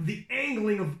dynamics of the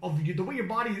angling of the way your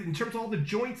body, in terms of all the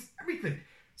joints, everything.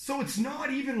 So it's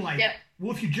not even like,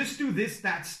 well, if you just do this,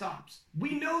 that stops.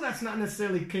 We know that's not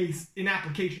necessarily the case in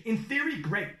application. In theory,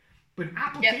 great. But in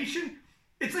application,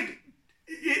 it's like,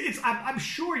 I'm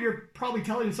sure you're probably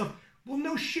telling yourself, well,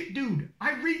 no shit, dude.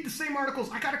 I read the same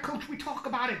articles. I got a coach. We talk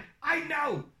about it. I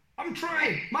know. I'm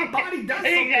trying. My body does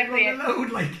something on the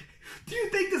load. Like, do you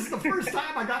think this is the first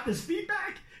time I got this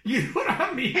feedback? You know what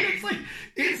I mean? It's like,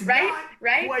 it's not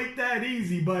quite that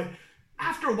easy. But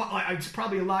after a while, it's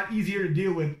probably a lot easier to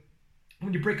deal with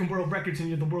when you're breaking world records and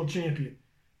you're the world champion.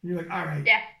 You're like, all right.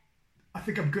 Yeah. I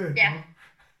think I'm good. Yeah. Huh?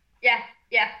 Yeah.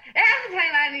 Yeah. Half the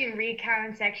time I don't even read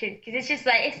comment section because it's just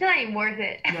like, it's not even worth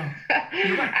it. No.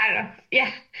 You're right. I don't know.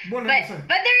 Yeah. 100%.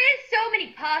 But there is so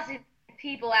many positive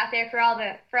people out there for all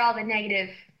the negative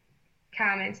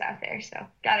comments out there. So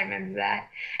gotta remember that.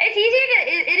 It's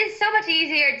easier it is so much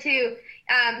easier to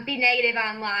be negative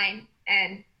online,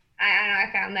 and I don't know,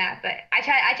 I found that, but I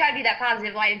try to be that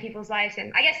positive light in people's lives,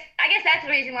 and I guess that's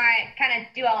the reason why I kind of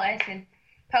do all this and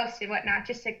post and whatnot,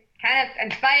 just to kind of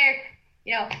inspire,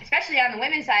 especially on the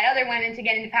women's side, other women to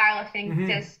get into powerlifting,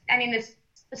 because I mean the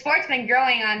sport's been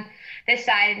growing on this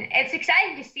side, and it's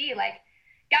exciting to see. Like,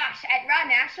 gosh, at Raw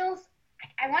Nationals,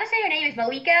 I want to say her name is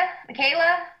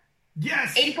Michaela.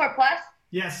 Yes. 84 plus.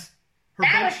 Yes.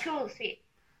 That was cool to see.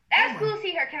 That was cool to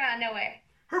see her come out of nowhere.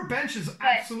 Her bench is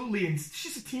absolutely,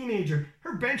 she's a teenager.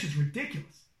 Her bench is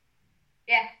ridiculous.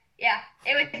 Yeah.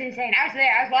 It was insane. I was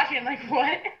there. I was watching. I'm like,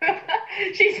 what?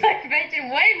 She's like benching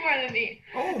way more than me.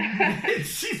 Oh, man.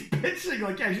 She's benching.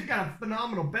 Like, she's got a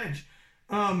phenomenal bench.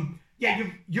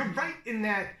 You're right in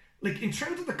that, like, in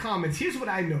terms of the comments, here's what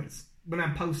I notice when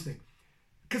I'm posting.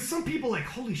 Because some people like,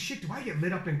 holy shit, do I get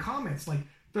lit up in comments? Like,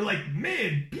 they're like,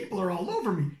 man, people are all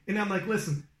over me. And I'm like,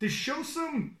 listen, to show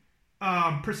some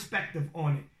perspective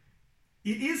on it,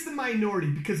 it is the minority.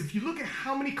 Because if you look at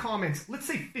how many comments, let's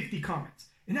say 50 comments,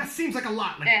 and that seems like a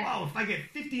lot. Like, wow, if I get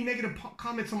 50 negative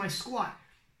comments on my squat.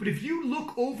 But if you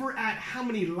look over at how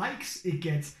many likes it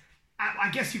gets, I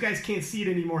guess you guys can't see it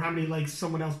anymore, how many likes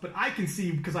someone else, but I can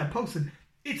see because I posted.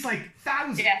 It's like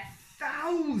thousands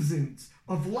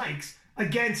of likes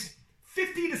against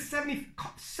 50 to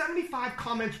 75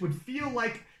 comments would feel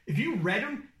like, if you read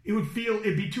them, it'd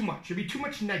be too much. It'd be too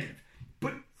much negative.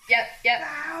 But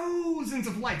thousands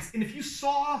of likes. And if you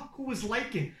saw who was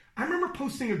liking, I remember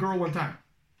posting a girl one time,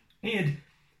 and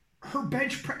her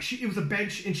bench, it was a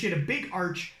bench, and she had a big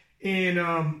arch,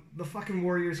 and the fucking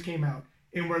Warriors came out,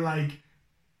 and were like,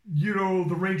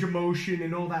 the range of motion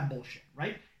and all that bullshit,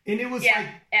 right? And it was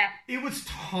it was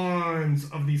tons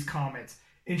of these comments.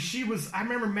 And I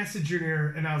remember messaging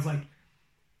her, and I was like,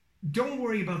 don't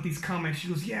worry about these comments. She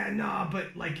goes,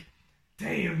 but like,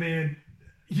 damn, man,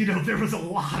 there was a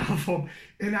lot of them.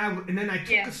 And then I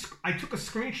took a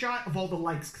screenshot of all the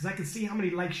likes, because I could see how many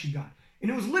likes she got. And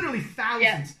it was literally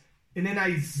thousands. And then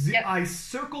I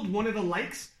circled one of the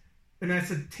likes, and I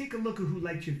said, take a look at who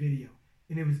liked your video.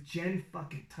 And it was Jen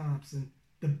fucking Thompson,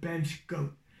 the bench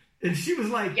goat. And she was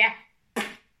like,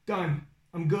 done.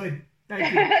 I'm good.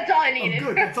 Thank you. That's all I needed. I'm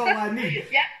good. That's all I need.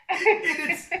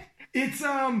 And it's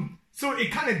so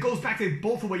it kind of goes back to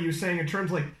both of what you were saying in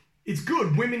terms like, it's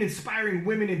good, women inspiring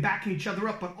women and backing each other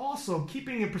up, but also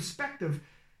keeping in perspective,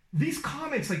 these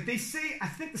comments, like they say, I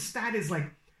think the stat is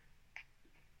like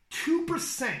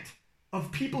 2%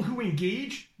 of people who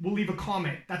engage will leave a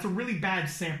comment. That's a really bad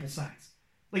sample size.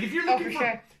 Like if you're looking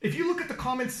if you look at the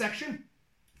comment section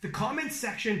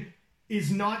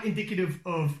is not indicative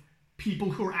of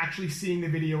people who are actually seeing the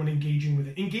video and engaging with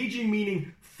it. Engaging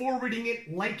meaning forwarding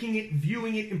it, liking it,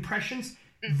 viewing it, impressions.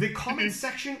 The comment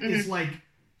section is like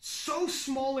so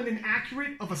small and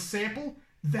inaccurate of a sample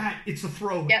that it's a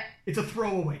throwaway. It's a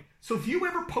throwaway. So if you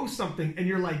ever post something and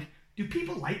you're like, do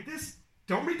people like this?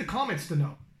 Don't read the comments to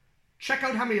know. Check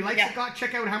out how many likes it got.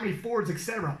 Check out how many forwards,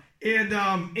 etc. And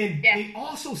they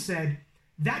also said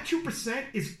that 2%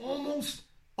 is almost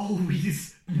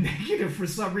always negative for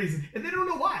some reason, and they don't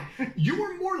know why. You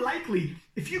are more likely,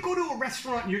 if you go to a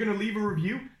restaurant and you're going to leave a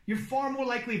review, you're far more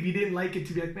likely if you didn't like it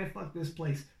to be like, man, fuck this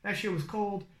place. That shit was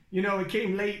cold. You know, it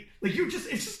came late. Like, it's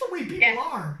just the way people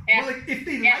are. Yeah. But like, if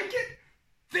they like it,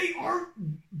 they aren't,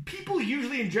 people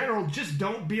usually in general just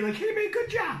don't be like, hey man, good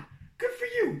job. Good for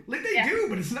you. Like they do,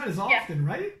 but it's not as often,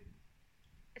 right?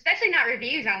 Especially not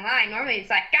reviews online. Normally it's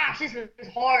like, gosh, this was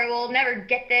horrible. Never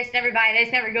get this, never buy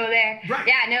this, never go there. Right.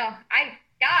 Yeah, no.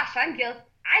 I'm guilty.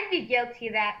 I'd be guilty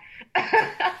of that.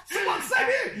 So I'm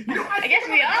saying, you know, I guess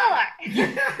we all are.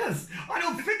 Yes. I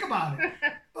don't think about it.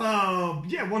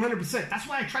 Yeah, 100%. That's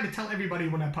why I try to tell everybody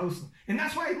when I post them. And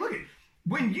that's why, look,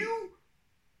 when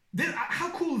how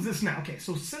cool is this now? Okay,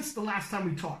 so since the last time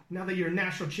we talked, now that you're a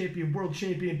national champion, world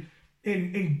champion,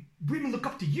 and women look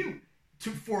up to you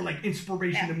for like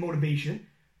inspiration and motivation.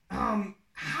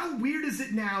 How weird is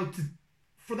it now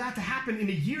for that to happen in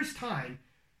a year's time?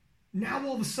 Now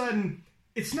all of a sudden,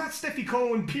 it's not Steffi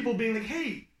Cohen, people being like,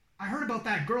 hey, I heard about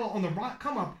that girl on the rock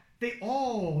come up. They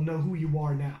all know who you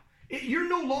are now. You're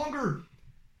no longer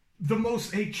the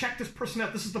most, hey, check this person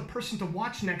out. This is the person to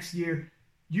watch next year.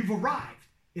 You've arrived,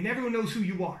 and everyone knows who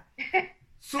you are.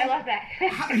 So, I love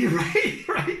that. You're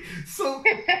right. So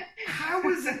how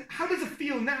does it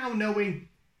feel now knowing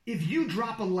if you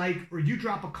drop a like or you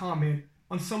drop a comment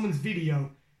on someone's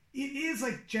video, it is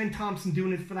like Jen Thompson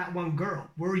doing it for that one girl,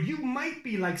 where you might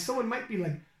be like, someone might be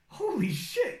like, holy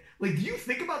shit. Like, do you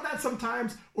think about that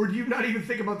sometimes, or do you not even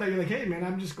think about that? You're like, hey man,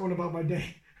 I'm just going about my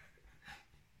day.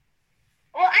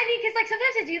 Well, I mean, because like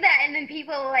sometimes I do that, and then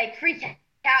people like freak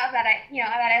out that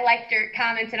I liked or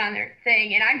commented on their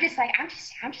thing, and I'm just like, I'm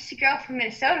just a girl from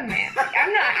Minnesota, man. Like,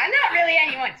 I'm not really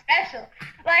anyone special.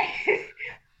 Like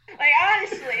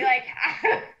honestly, like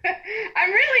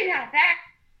I'm really not that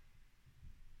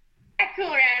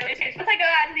cool around this. Once I go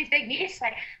out to these big meets,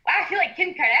 like, wow, I feel like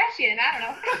Kim Kardashian. I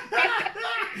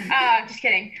don't know. Just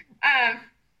kidding.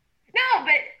 No,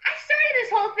 but I started this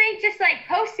whole thing just like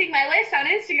posting my list on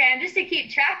Instagram just to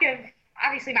keep track of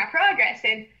obviously my progress,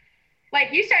 and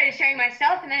like you started sharing my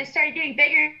stuff, and then it started getting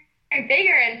bigger and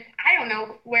bigger, and I don't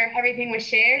know where everything was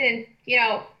shared, and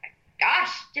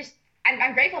gosh, just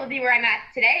I'm grateful to be where I'm at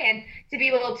today, and to be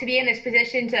able to be in this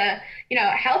position to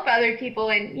help other people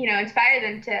and inspire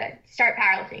them to start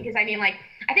powerlifting, because I mean, like,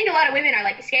 I think a lot of women are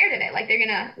like scared of it, like they're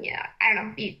gonna I don't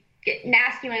know, get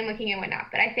masculine looking and whatnot,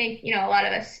 but I think a lot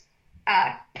of us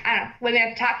I don't know, women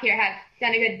at the top here have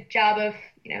done a good job of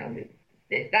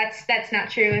that's not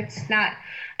true. It's not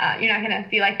you're not gonna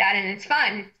be like that, and it's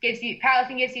fun.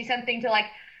 Powerlifting gives you something to like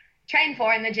train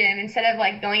for in the gym instead of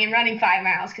like going and running 5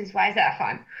 miles, because why is that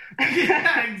fun?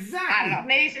 Yeah, exactly. I don't know.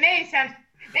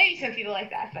 Maybe some people like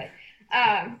that, but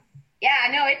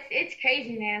yeah, no, it's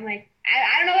crazy, man. Like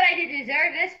I don't know what I did to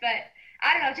deserve this, but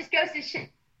I don't know. It just goes to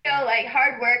show like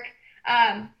hard work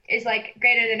is like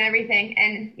greater than everything,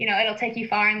 and it'll take you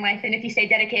far in life. And if you stay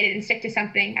dedicated and stick to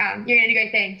something, you're gonna do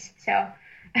great things. So,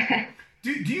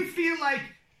 do you feel like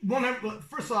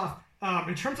first off,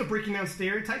 in terms of breaking down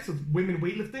stereotypes with women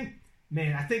weightlifting,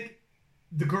 man, I think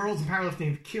the girls in powerlifting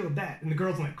have killed that, and the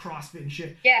girls in like CrossFit and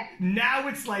shit. Yeah. Now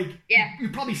it's like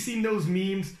you've probably seen those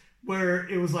memes where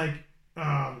it was like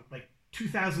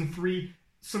 2003,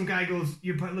 some guy goes,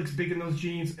 "Your butt looks big in those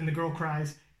jeans," and the girl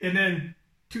cries, and then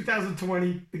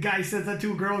 2020, the guy says that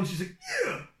to a girl, and she's like,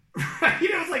 "Yeah." Right?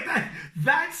 It's like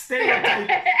that stereotype.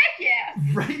 Yeah.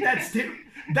 Right?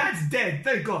 That's dead.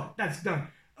 Thank God. That's done.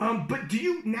 But do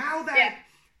you, now that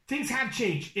things have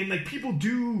changed and like people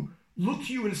do look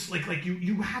to you and it's like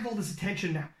you have all this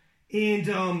attention now, and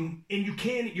you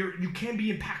can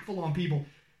be impactful on people.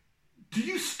 Do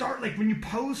you start like when you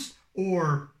post,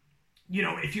 or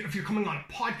if you're coming on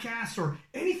a podcast or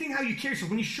anything, how you carry yourself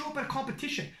when you show up at a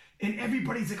competition and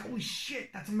everybody's like, holy shit,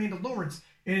 that's Amanda Lawrence,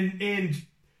 and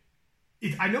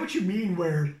I know what you mean,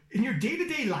 where in your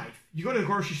day-to-day life, you go to the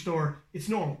grocery store, it's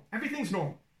normal. Everything's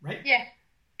normal, right? Yeah.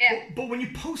 Yeah. But when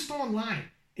you post online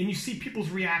and you see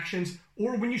people's reactions,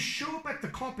 or when you show up at the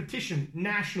competition,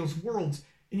 nationals, worlds,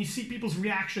 and you see people's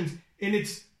reactions, and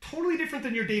it's totally different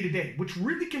than your day-to-day, which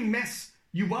really can mess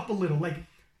you up a little.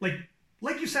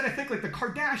 Like you said, I think like the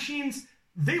Kardashians,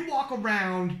 they walk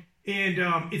around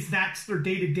and that's their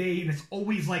day-to-day, and it's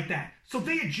always like that. So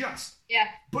they adjust. Yeah.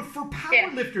 But for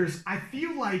powerlifters, I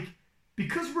feel like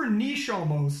because we're niche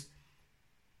almost,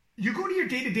 you go to your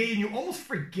day-to-day and you almost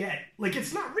forget. Like,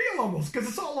 it's not real almost, because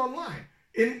it's all online.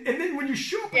 And then when you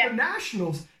show up at the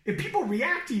nationals and people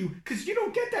react to you, because you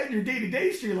don't get that in your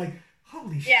day-to-day, so you're like,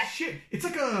 holy shit. It's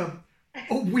like a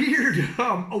weird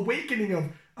awakening of,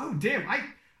 oh, damn, I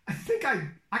think I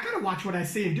got to watch what I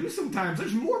say and do sometimes.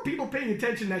 There's more people paying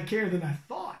attention that care than I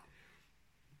thought.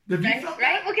 Have you right, felt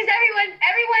right? that? Well, because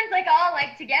everyone's like all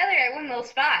like together at one little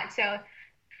spot. So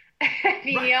I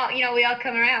mean, Right. we all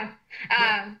come around.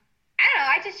 Right. I don't know.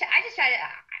 I just try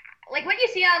to like what you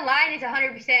see online is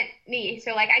 100% me.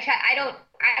 So like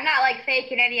I'm not like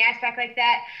fake in any aspect like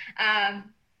that.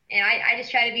 And I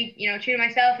just try to be true to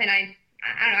myself, and I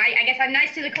don't know. I guess I'm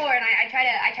nice to the core, and I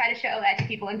try to show that to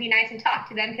people and be nice and talk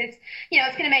to them because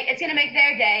it's gonna make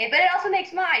their day, but it also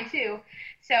makes mine too.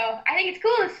 So I think it's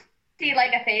cool to see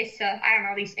like a face to I don't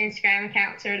know these Instagram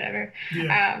accounts or whatever,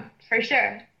 Yeah. for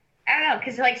sure. I don't know,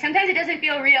 because like sometimes it doesn't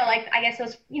feel real. Like I guess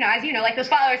those, as you know, like those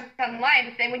followers online.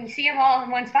 But then when you see them all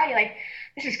in one spot, you're like,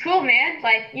 this is cool, man.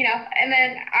 Like and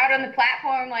then out on the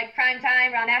platform, like prime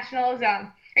time, around nationals,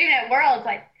 or even at Worlds,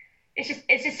 like it's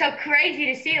just so crazy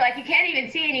to see. Like you can't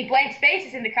even see any blank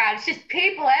spaces in the crowd. It's just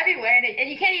people everywhere, and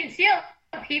you can't even see all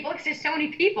the people because there's so many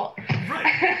people.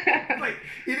 Right. Right.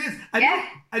 It is. Yeah.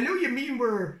 I know you mean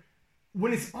where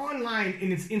when it's online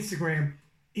and it's Instagram,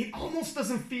 it almost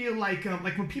doesn't feel like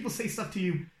when people say stuff to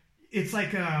you, it's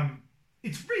like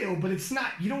it's real, but it's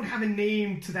not. You don't have a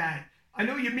name to that. I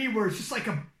know you mean where it's just like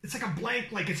it's like a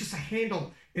blank, like it's just a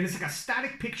handle, and it's like a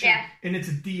static picture, Yeah. and it's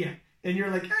a DM, and you're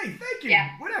like, hey, thank you, Yeah.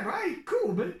 whatever, hey,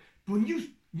 cool. But when you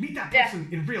meet that Yeah. person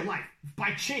in real life,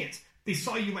 by chance, they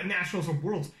saw you at nationals or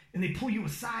worlds, and they pull you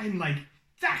aside, and like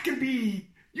that can be.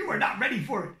 You are not ready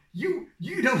for it. You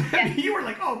know what I mean? You were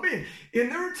like, oh man. And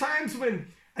there are times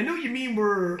when I know you mean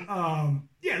where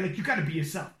like you got to be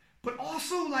yourself, but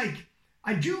also like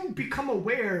I do become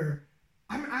aware.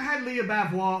 I had Leah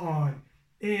Bavois on,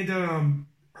 and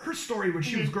her story when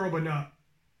she was growing up,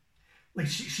 like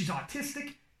she's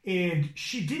autistic, and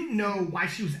she didn't know why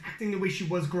she was acting the way she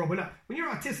was growing up. When you're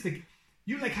autistic,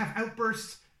 you like have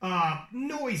outbursts,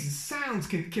 noises, sounds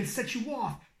can set you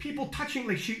off. People touching,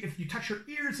 like if you touch her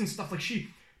ears and stuff, but she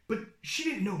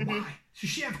didn't know why. So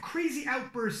she have crazy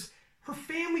outbursts. Her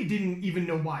family didn't even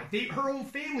know why. Her whole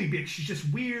family bitch. She's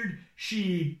just weird.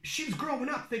 She was growing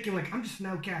up thinking like, I'm just an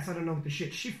outcast. I don't know what the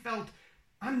shit. She felt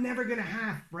I'm never gonna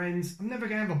have friends. I'm never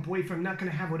gonna have a boyfriend. I'm not gonna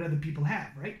have what other people have,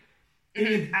 right?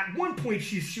 And at one point,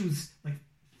 she was like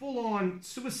full on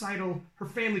suicidal. Her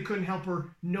family couldn't help her.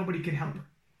 Nobody could help her.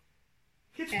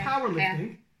 Hits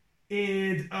powerlifting,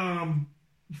 and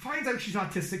finds out she's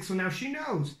autistic. So now she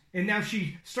knows, and now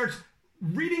she starts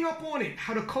reading up on it,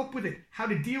 how to cope with it, how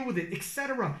to deal with it,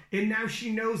 etc. And now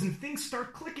she knows, and things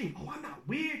start clicking. Oh, I'm not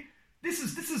weird. This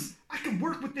is. I can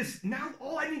work with this. Now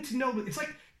all I need to know. It's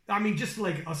like, I mean, just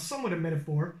like a somewhat a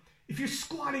metaphor. If you're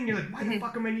squatting, you're like, why the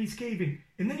fuck are my knees caving?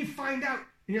 And then you find out,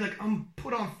 and you're like, I'm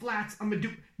put on flats. I'm gonna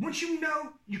do. Once you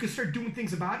know, you can start doing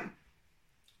things about it.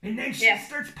 And then she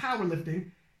starts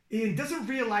powerlifting and doesn't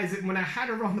realize it when I had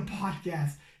her on the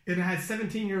podcast, and I had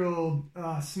 17-year-old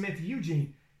Samantha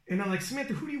Eugene. And I'm like,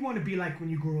 Samantha, who do you want to be like when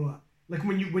you grow up? Like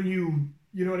when you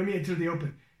know what I mean, into the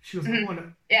open. She goes, I want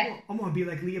to be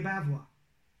like Leah Bavois.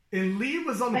 And Leah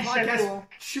was on the podcast. So cool.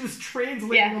 She was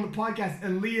translating on the podcast,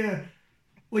 and Leah,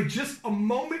 like, just a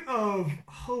moment of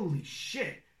holy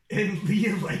shit. And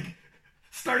Leah like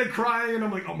started crying, and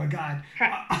I'm like, oh my god.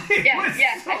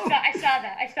 I saw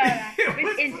that. It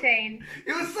was insane.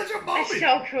 It was such a moment. It's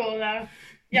so cool though.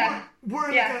 Yeah. We're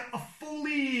like a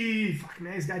fully fuck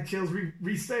man, he's got chills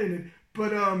re-saying it.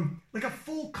 But like a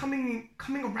full coming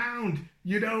around,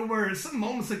 where some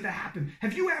moments like that happen.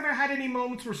 Have you ever had any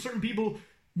moments where certain people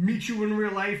meet you in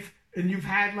real life and you've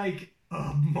had like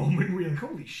a moment where you're like,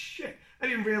 holy shit, I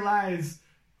didn't realize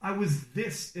I was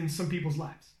this in some people's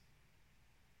lives?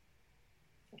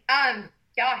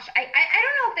 Gosh, I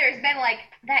don't know if there's been like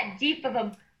that deep of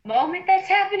a moment that's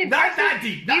happened in Not person. that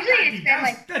deep.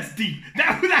 That's deep.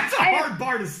 That's a hard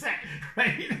bar to set, right?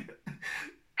 I don't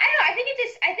know. I think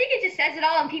it just says it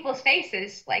all in people's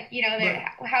faces, like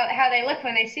how they look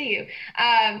when they see you.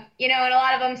 And a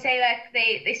lot of them say that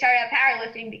they started out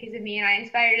powerlifting because of me, and I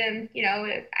inspired them.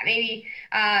 Maybe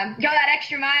go that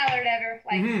extra mile or whatever.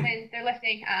 Like when they're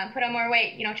lifting, put on more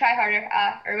weight. Try harder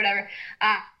or whatever.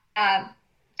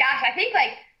 Gosh, I think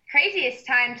like craziest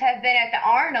times have been at the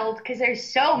Arnold because there's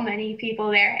so many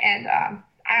people there, and I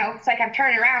don't know, it's like I'm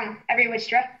turning around every which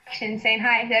direction saying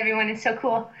hi to everyone. It's so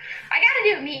cool. I gotta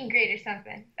do a meet and greet or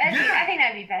something. I think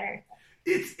that'd be better.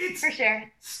 It's for sure.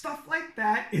 Stuff like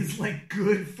that is like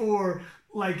good for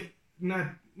like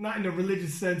not in a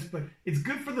religious sense, but it's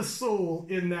good for the soul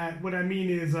in that what I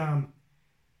mean is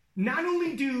not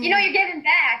only do you're giving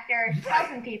back or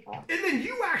helping people. And then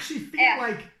you actually feel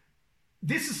like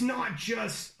this is not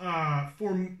just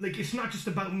it's not just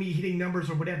about me hitting numbers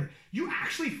or whatever. You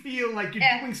actually feel like you're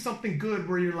doing something good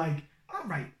where you're like, all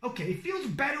right, okay, it feels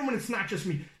better when it's not just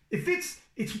me. If it's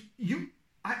you,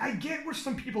 I get where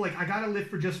some people like, I gotta live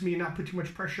for just me and not put too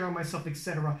much pressure on myself,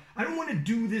 etc. I don't want to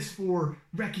do this for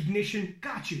recognition.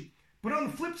 Got you. But on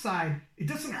the flip side, it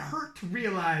doesn't hurt to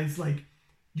realize like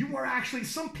you are actually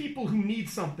some people who need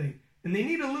something and they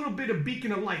need a little bit of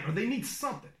beacon of light or they need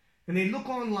something and they look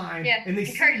online and they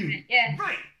see you. Yeah.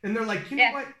 Right. And they're like, you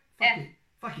know what?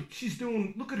 Fuck it. She's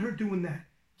doing, look at her doing that.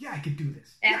 Yeah, I could do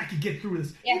this. Yeah, I could get through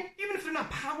this. Yeah. Even if they're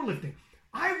not powerlifting.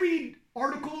 I read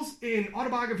articles in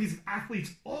autobiographies of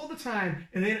athletes all the time,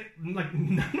 and then like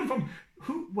none of them.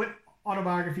 What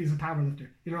autobiography is a powerlifter?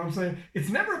 You know what I'm saying? It's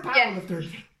never a powerlifter,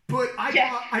 but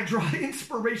I draw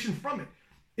inspiration from it,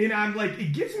 and I'm like,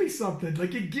 it gives me something.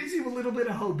 Like it gives you a little bit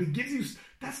of hope. It gives you.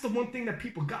 That's the one thing that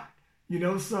people got. You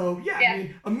know. So I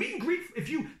mean, a meet and greet. If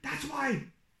you, that's why.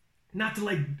 Not to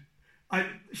like,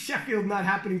 Sheffield not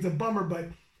happening is a bummer, but.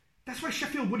 That's why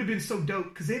Sheffield would have been so dope,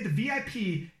 because they had the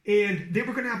VIP, and they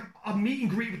were going to have a meet and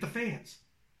greet with the fans,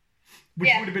 which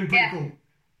would have been pretty cool.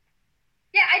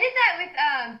 Yeah, I did that with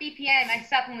BPN, my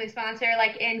supplement sponsor,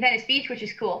 like in Venice Beach, which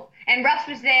is cool. And Russ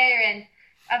was there, and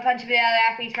a bunch of the other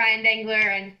athletes, Ryan Dengler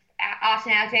and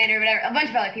Austin Alexander, whatever, a bunch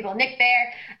of other people, Nick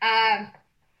Bear.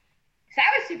 So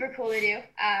that was super cool to do.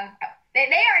 They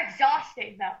are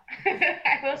exhausting, though.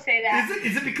 I will say that.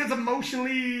 Is it because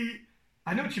emotionally...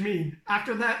 I know what you mean.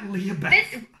 After that Leah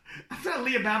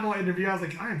Babel interview, I was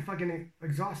like, I am fucking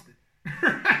exhausted.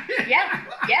 yeah,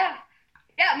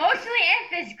 emotionally and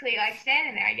physically, like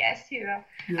standing there, I guess too.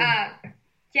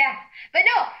 But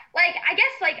no, like I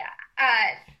guess like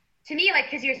to me, like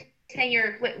because you're saying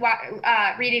you're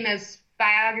reading those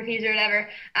biographies or whatever,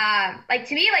 like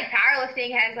to me, like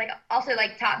powerlifting has like also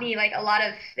like taught me like a lot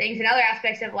of things in other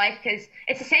aspects of life, because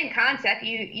it's the same concept.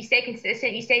 You stay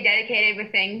consistent, you stay dedicated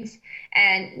with things,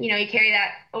 and you carry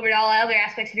that over to all other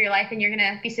aspects of your life, and you're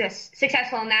gonna be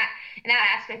successful in that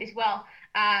aspect as well.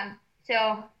 So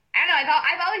I don't know,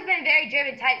 I've always been a very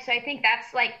driven type, so I think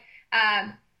that's like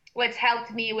what's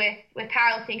helped me with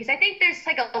powerlifting, because I think there's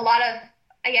like a lot of,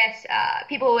 I guess,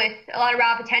 people with a lot of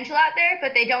raw potential out there,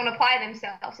 but they don't apply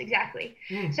themselves exactly.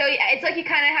 So it's like you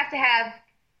kind of have to have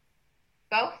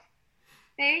both,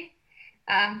 maybe.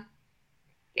 I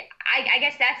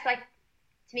guess that's like,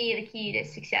 to me, the key to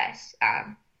success.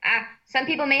 Some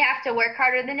people may have to work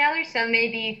harder than others. Some may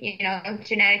be,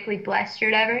 genetically blessed or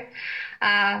whatever.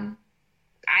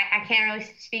 I can't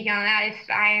really speak on that. If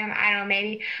I am, I don't know,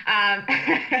 maybe.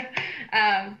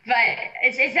 But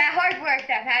it's that hard work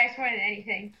that matters more than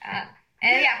anything.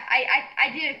 I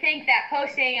do think that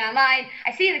posting online,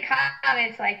 I see the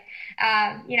comments like,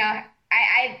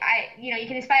 you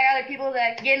can inspire other people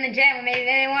to get in the gym when maybe they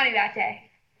didn't want to that day.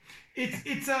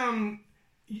 It's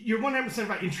you're 100%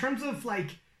 right. In terms of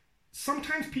like,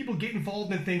 sometimes people get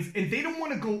involved in things and they don't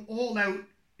want to go all out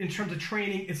in terms of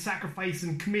training and sacrifice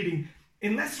and committing,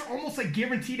 unless they're almost like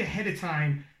guaranteed ahead of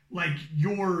time, like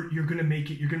you're going to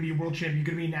make it, you're going to be a world champion, you're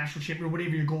going to be a national champion, or whatever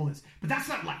your goal is. But that's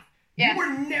not life. You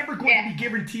are never going to be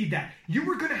guaranteed that.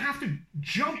 You are going to have to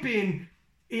jump in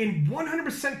and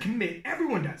 100% commit.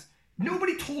 Everyone does.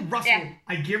 Nobody told Russell,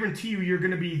 I guarantee you're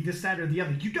going to be this, that, or the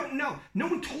other. You don't know. No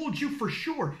one told you for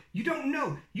sure. You don't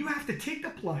know. You have to take the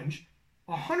plunge,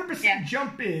 100%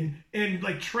 jump in, and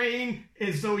like train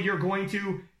as though you're going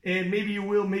to, and maybe you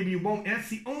will, maybe you won't. And that's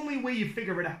the only way you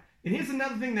figure it out. And here's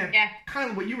another thing that kind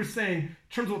of what you were saying in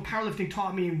terms of what powerlifting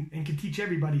taught me and can teach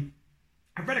everybody.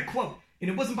 I read a quote, and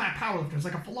it wasn't by a powerlifter. It was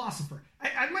like a philosopher.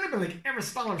 I might have been like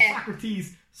Aristotle or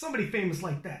Socrates, somebody famous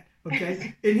like that.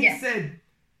 Okay? And he said,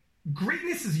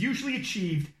 greatness is usually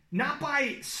achieved not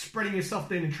by spreading yourself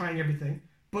thin and trying everything,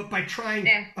 but by trying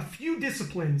a few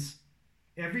disciplines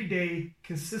every day,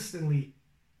 consistently,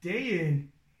 day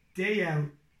in, day out,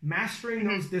 mastering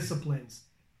those disciplines,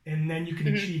 and then you can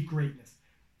achieve greatness.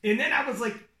 And then I was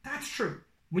like, that's true.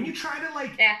 When you try to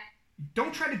like,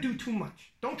 don't try to do too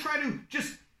much. Don't try to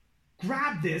just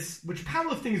grab this, which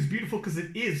powerlifting is beautiful because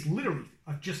it is literally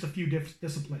just a few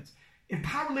disciplines. And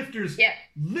powerlifters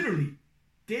literally,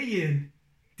 day in,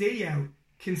 day out,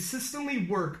 consistently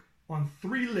work on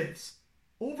 3 lifts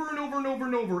over and over and over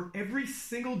and over every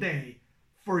single day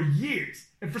for years.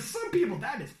 And for some people,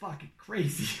 that is fucking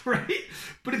crazy, right?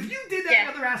 But if you did that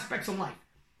in other aspects of life,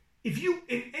 if you,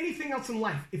 in anything else in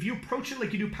life, if you approach it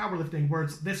like you do powerlifting, where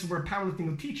this is where powerlifting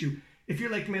will teach you, if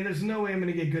you're like, man, there's no way I'm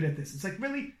going to get good at this. It's like,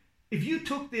 really? If you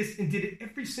took this and did it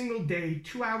every single day,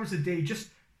 2 hours a day, just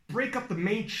break up the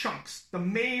main chunks, the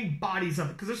main bodies of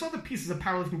it. Because there's other pieces of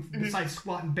powerlifting besides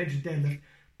squat and bench and deadlift.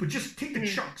 But just take the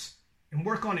chunks and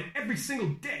work on it every single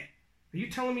day. Are you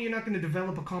telling me you're not going to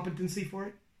develop a competency for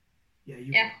it? Yeah,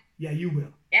 you will. Yeah, you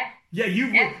will. Yeah,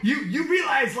 you will. You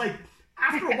realize, like,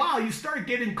 after a while, you start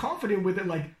getting confident with it,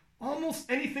 like, almost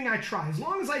anything I try, as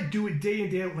long as I do it day in,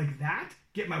 day out like that,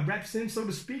 get my reps in, so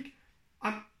to speak,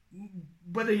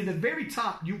 whether you're the very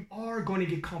top, you are going to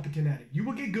get competent at it. You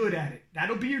will get good at it.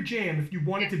 That'll be your jam if you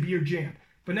want it to be your jam.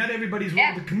 But not everybody's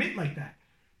willing to commit like that,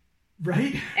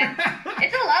 right? Yeah.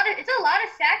 It's a lot of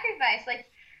sacrifice. Like,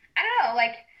 I don't know.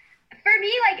 Like, for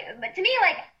me, like, to me,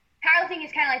 like, powerlifting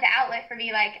is kind of like the outlet for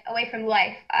me, like, away from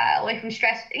life, away from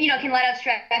stress. You know, can let out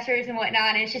stressors and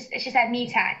whatnot, and it's just that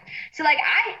me time. So, like,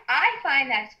 I find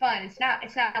that it's fun. It's not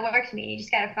work to me. You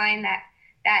just gotta find that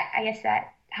I guess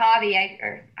that hobby. I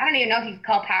don't even know if you could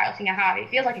call powerlifting a hobby. It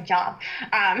feels like a job.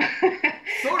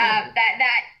 Sort of.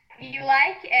 That you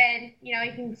like, and you know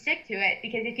you can stick to it,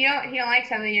 because if you don't like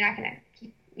something, you're not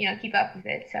gonna keep up with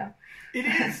it. So it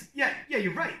is. Yeah,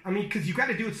 you're right. I mean, because you got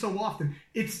to do it so often.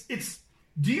 It's.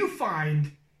 Do you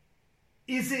find,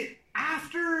 is it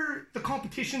after the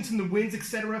competitions and the wins,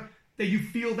 etc., that you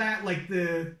feel that, like,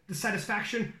 the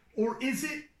satisfaction, or is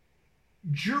it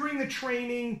during the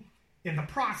training, in the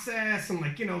process, and,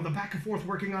 like, you know, the back and forth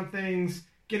working on things,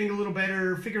 getting a little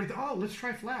better, figuring out, let's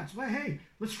try flats. Well, hey,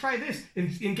 let's try this,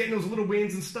 and getting those little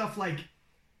wins and stuff. Like,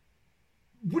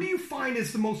 what do you find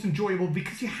is the most enjoyable?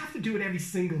 Because you have to do it every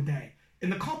single day,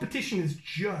 and the competition is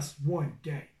just one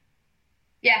day.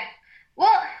 Yeah. Well,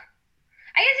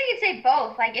 I guess you could say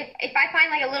both. Like, if I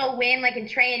find, like, a little win, like, in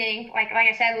training, like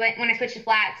I said, when I switched to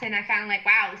flats and I found, like,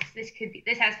 wow, this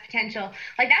has potential,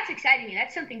 like, that's exciting me.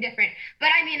 That's something different. But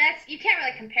I mean, you can't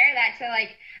really compare that to,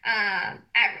 like,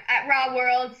 at Raw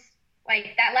Worlds,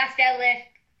 like, that last deadlift,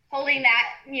 holding that,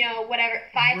 you know, whatever,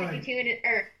 552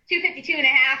 or 252 and a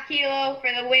half kilo for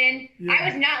the win. Yeah. I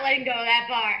was not letting go of that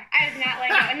bar. I was not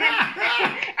letting go. And then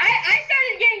I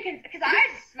started getting, because I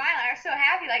was smiling. I was so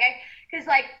happy. Because,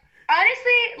 like,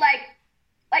 honestly,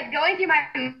 like going through my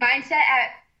mindset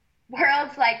at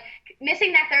Worlds, like,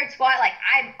 missing that third squat, like,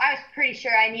 I was pretty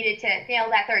sure I needed to nail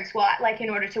that third squat, like, in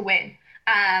order to win.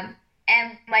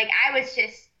 And, like, I was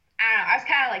just, I don't know, I was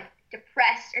kind of, like,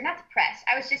 depressed, or not depressed.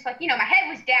 I was just, like, you know, my head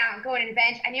was down going to the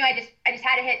bench. I knew I just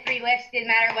had to hit 3 lifts. Didn't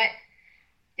matter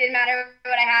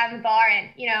what I had in the bar. And,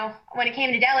 you know, when it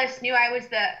came to deadlifts, I knew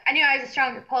I was a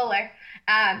stronger puller.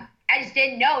 I just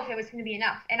didn't know if it was going to be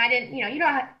enough. And I didn't, you know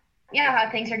how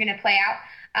things are going to play out.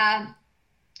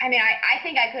 I mean, I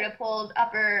think I could have pulled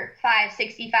upper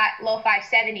 560, low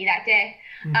 570 that day.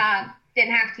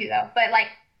 Didn't have to, though. But, like,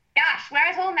 gosh, when I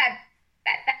was holding that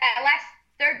last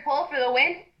third pull for the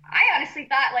win, I honestly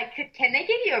thought, like, can they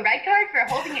give you a red card for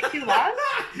holding it too long?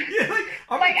 Yeah,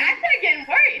 I started getting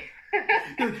worried.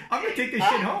 I'm gonna take this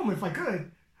shit home if I could.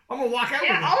 I'm gonna walk out with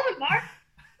it.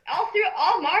 Yeah,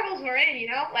 all marbles were in, you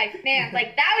know? Like, man,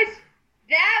 like, that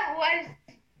was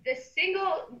the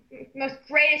single most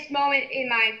greatest moment in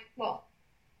my, well,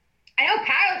 I know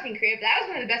powerlifting career, but that was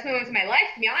one of the best moments of my life,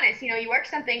 to be honest. You know, you work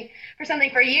for something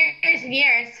for years and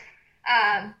years,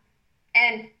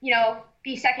 and, you know,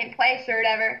 be second place or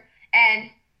whatever, and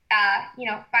you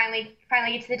know, finally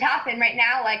get to the top. And right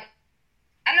now, like,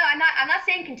 I don't know, I'm not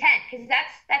saying content, because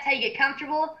that's how you get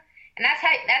comfortable, and that's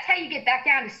how you get back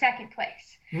down to second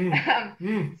place,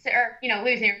 so, or, you know,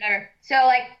 losing or whatever. So,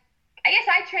 like, I guess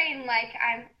I train like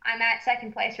I'm at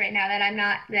second place right now, that I'm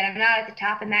not at the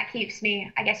top, and that keeps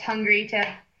me, I guess, hungry to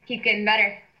keep getting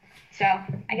better. So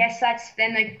I guess that's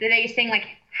then the biggest thing, like,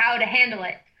 how to handle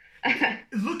it.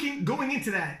 Going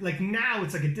into that, like, now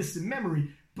it's like a distant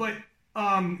memory, but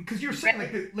because you're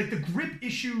saying, like the grip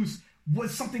issues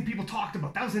was something people talked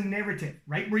about. That was a narrative,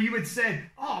 right? Where you had said,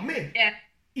 oh man, yeah,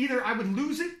 either I would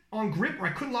lose it on grip, or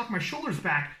I couldn't lock my shoulders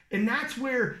back. And that's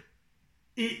where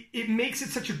it makes it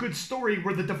such a good story,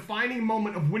 where the defining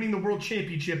moment of winning the world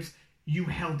championships, you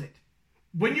held it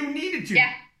when you needed to.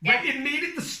 Yeah. Right? It made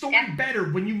it the story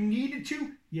better. When you needed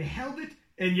to, you held it.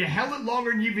 And you held it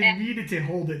longer than you even needed to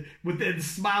hold it, with the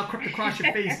smile crept across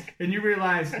your face, and you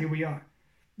realize, here we are.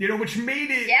 You know, which made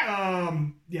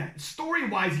it,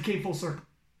 story-wise, you came full circle.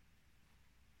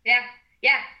 Yeah.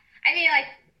 I mean, like,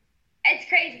 it's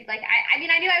crazy. Like, I mean,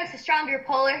 I knew I was the stronger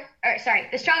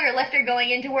lifter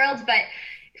going into Worlds, but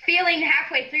feeling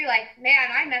halfway through, like, man,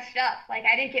 I messed up. Like,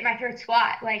 I didn't get my third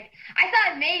squat. Like, I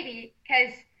thought maybe,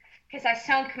 because I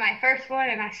sunk my first one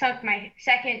and I sunk my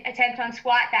second attempt on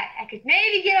squat, that I could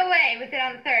maybe get away with it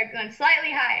on the third, going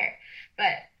slightly higher.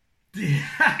 But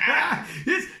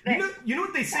you know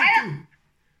what they say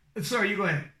too. Sorry, you go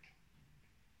ahead.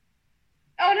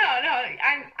 Oh no,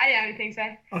 I didn't have anything to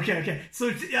say. Okay.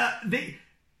 So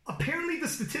apparently the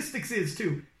statistics is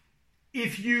too,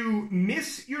 if you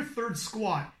miss your third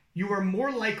squat, you are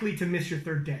more likely to miss your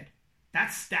third dead.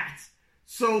 That's stats.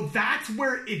 So that's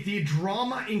where the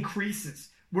drama increases,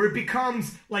 where it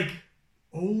becomes like,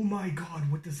 oh my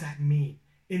God, what does that mean?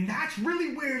 And that's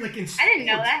really where, like, in sports, I didn't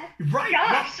know that. Right.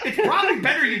 Gosh. Well, it's probably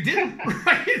better you didn't.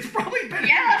 Right? It's probably better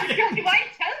yeah, you didn't. why are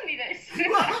you telling me this?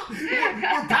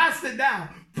 Well, we're past it now.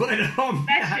 But,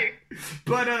 That's true.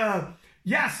 But,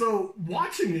 yeah, so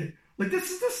watching it, like,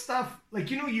 this is the stuff, like,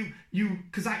 you know,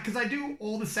 because I do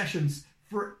all the sessions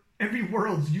for every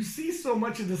Worlds. You see so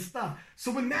much of this stuff. So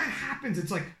when that happens,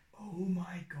 it's like, oh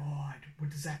my God, what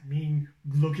does that mean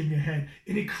looking ahead?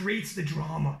 And it creates the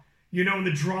drama. You know, and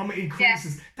the drama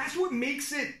increases. Yeah. That's what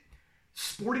makes it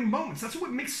sporting moments. That's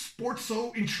what makes sports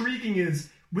so intriguing is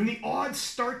when the odds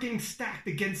start getting stacked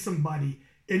against somebody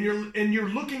and you're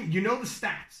looking, you know the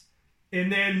stats,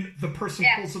 and then the person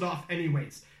pulls it off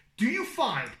anyways. Do you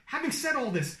find, having said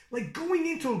all this, like going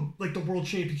into like the World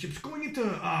Championships, going into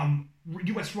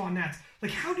US Raw Nats,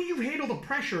 like how do you handle the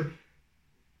pressure?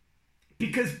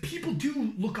 Because people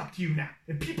do look up to you now,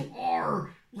 and people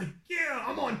are like, yeah,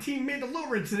 I'm on Team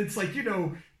Mandalorians, and it's like, you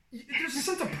know, there's a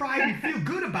sense of pride and you feel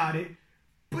good about it,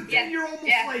 but then you're almost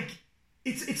like,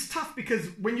 it's tough because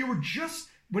when it was just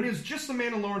the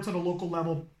Mandalorians at a local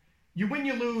level, you win,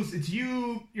 you lose, it's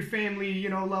you, your family, you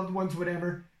know, loved ones,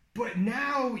 whatever. But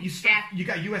now you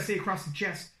got USA across the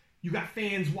chest, you got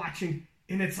fans watching,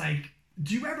 and it's like,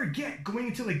 do you ever get going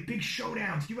into like big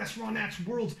showdowns, US Raw Nats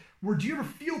Worlds, where do you ever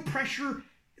feel pressure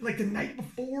like the night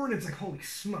before, and it's like, holy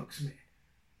smokes, man?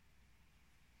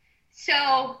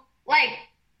 So, like,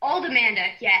 old Amanda,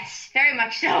 yes, very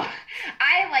much so.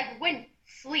 I, like, wouldn't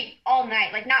sleep all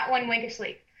night, like, not one wink of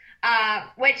sleep,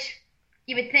 which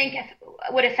you would think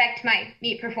would affect my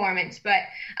meet performance. But,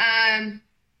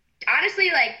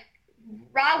 honestly, like,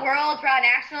 Raw Worlds, Raw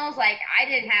Nationals, like, I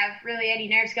didn't have really any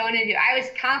nerves going into it. I was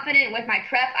confident with my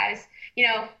prep. I was, you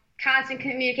know, constant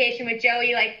communication with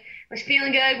Joey, like, was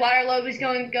feeling good, water load was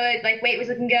going good, like weight was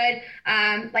looking good.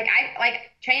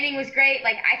 Training was great.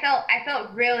 Like I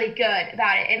felt really good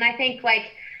about it. And I think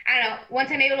like, I don't know,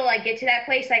 once I'm able to like get to that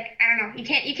place, like, I don't know, you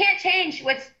can't change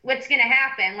what's going to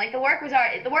happen. Like the work is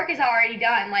already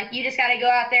done. Like you just got to go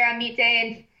out there on meet day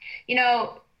and, you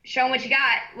know, show them what you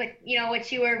got with, you know,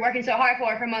 what you were working so hard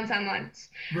for months on months.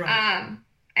 Right.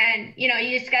 And you know,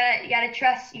 you gotta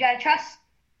trust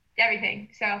everything.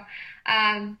 So,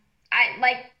 I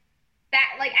like,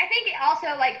 that, like, I think it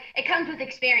also, like, it comes with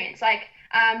experience. Like,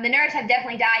 the nerves have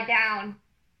definitely died down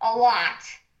a lot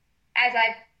as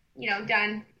I've, you know,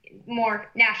 done more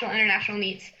national, international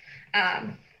meets.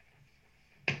 And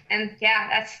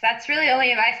yeah, that's really the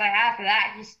only advice I have for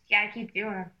that. You just gotta keep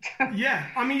doing it. Yeah,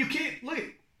 I mean, you can't, look,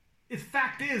 the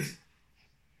fact is,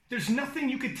 there's nothing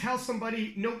you could tell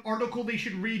somebody, no article they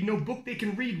should read, no book they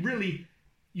can read, really.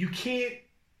 You can't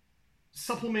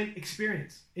supplement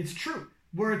experience. It's true.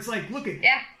 Where it's like, look,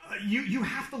 you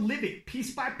have to live it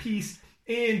piece by piece,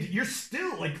 and you're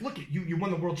still like, look, you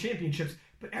won the World Championships,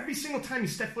 but every single time you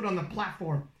step foot on the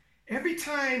platform, every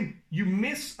time you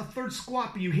miss a third squat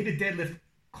but you hit a deadlift,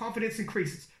 confidence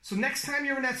increases. So next time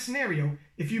you're in that scenario,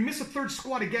 if you miss a third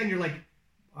squat again, you're like,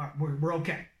 all right, we're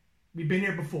okay. We've been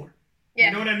here before. Yeah.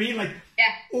 You know what I mean? Like,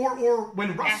 or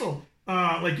when Russell,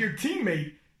 like your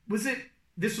teammate,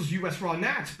 this was US Raw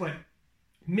Nats, but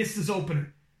missed his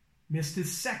opener. Missed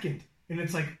his second, and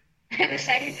it's like, the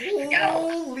second,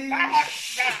 holy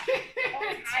shit!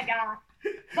 Oh my God!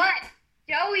 But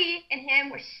Joey and him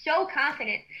were so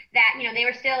confident that, you know, they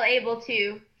were still able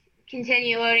to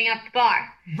continue loading up the bar.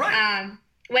 Right.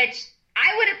 Which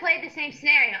I would have played the same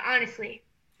scenario, honestly.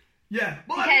 Yeah.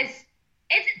 Well, because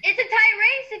it's a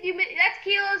tight race. That's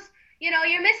kilos, you know,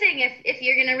 you're missing if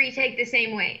you're gonna retake the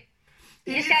same weight.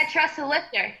 You just gotta trust the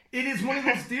lifter. It is one of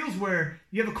those deals where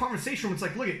you have a conversation where it's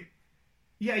like, look at.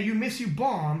 Yeah, you miss, you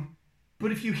bomb,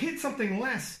 but if you hit something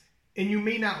less and you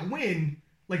may not win,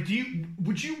 like,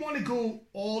 would you want to go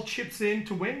all chips in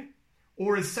to win?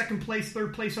 Or is second place,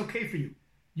 third place okay for you?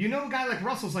 You know, a guy like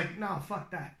Russell's like, no, fuck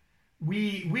that.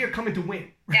 We are coming to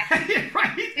win. Yeah.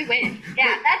 Right? We win.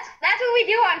 Yeah, that's what we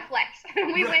do on Flex.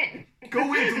 We win.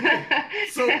 Go in to win.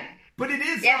 So, but it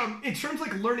is, in terms of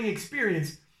like learning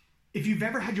experience, if you've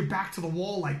ever had your back to the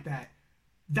wall like that,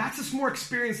 that's just more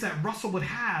experience that Russell would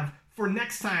have for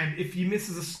next time. If he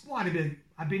misses a squat, he'd be like,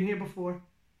 I've been here before.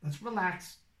 Let's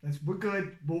relax. We're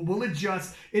good. We'll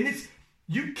adjust. And it's,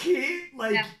 you can't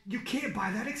buy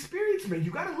that experience, man.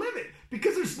 You got to live it.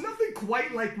 Because there's nothing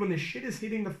quite like when the shit is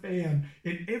hitting the fan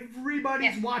and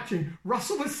everybody's watching.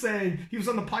 Russell was saying, he was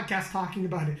on the podcast talking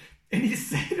about it, and he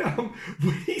said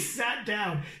when he sat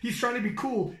down, he's trying to be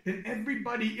cool, and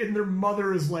everybody and their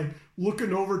mother is like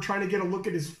looking over, trying to get a look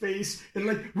at his face. And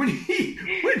like when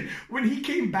he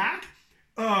came back,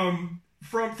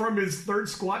 from his third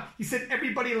squat. He said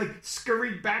everybody like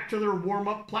scurried back to their warm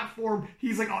up platform.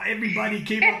 He's like, oh, everybody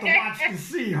came out to watch to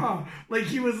see, huh? Like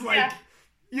he was like,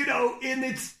 and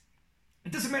it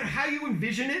doesn't matter how you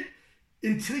envision it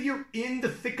until you're in the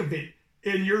thick of it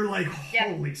and you're like,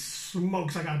 holy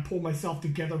smokes, I gotta pull myself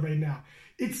together right now.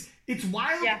 It's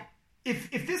wild. Yeah.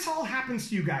 If this all happens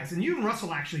to you guys, and you and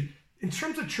Russell actually, in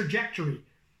terms of trajectory,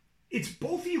 it's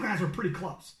both of you guys are pretty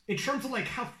close in terms of like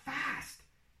how fast.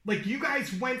 Like you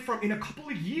guys went from in a couple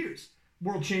of years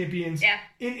world champions,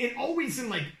 and always in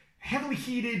like heavily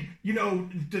heated,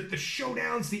 the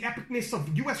showdowns, the epicness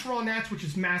of US Raw Nats, which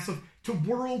is massive, to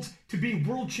worlds, to being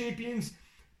world champions.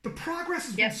 The progress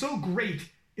has been so great.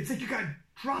 It's like you got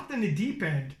dropped in the deep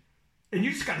end, and you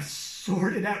just got to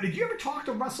sort it out. Did you ever talk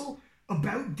to Russell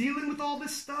about dealing with all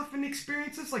this stuff and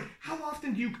experiences? Like how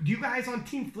often do you guys on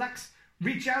Team Flex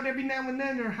reach out every now and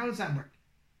then, or how does that work?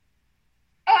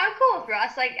 Oh, I'm cool with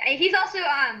Russ. Like he's also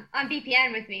on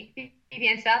BPN with me,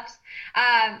 BPN Stuffs.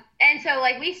 And so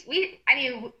like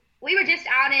we were just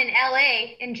out in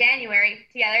LA in January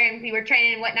together, and we were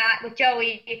training and whatnot with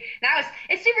Joey. And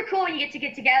it's super cool when you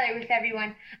get together with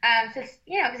everyone. So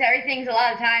because everything's a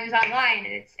lot of times online,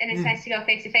 and it's nice to go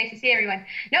face to face and see everyone.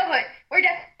 No, but we're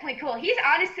definitely cool. He's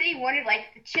honestly one of like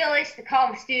the chillest, the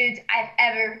calmest dudes I've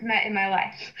ever met in my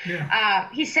life. Yeah.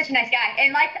 He's such a nice guy,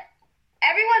 and like.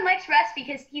 Everyone likes Russ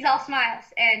because he's all smiles,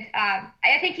 and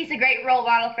I think he's a great role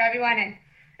model for everyone. And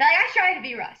like I try to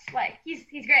be Russ, like he's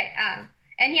great,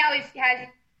 and he always has,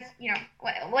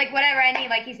 like whatever I need,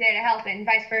 like he's there to help, and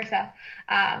vice versa.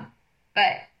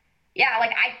 But yeah,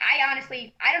 like I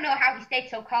honestly I don't know how he stayed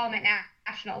so calm at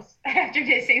nationals after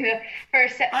missing the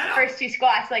first two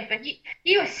squats. Like, but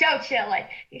he was so chill, like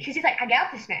because he's like, I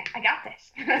got this, man, I got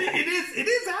this. it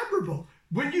is admirable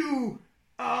when you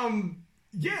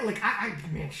Yeah, like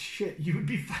man, shit, you would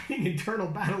be fighting internal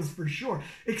battles for sure.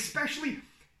 Especially,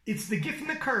 it's the gift and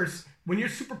the curse when you're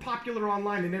super popular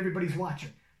online and everybody's watching.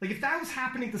 Like if that was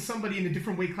happening to somebody in a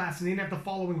different weight class and they didn't have the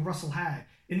following Russell had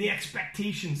and the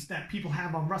expectations that people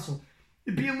have on Russell,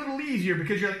 it'd be a little easier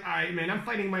because you're like, all right, man, I'm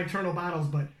fighting my internal battles,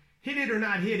 but hit it or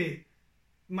not hit it,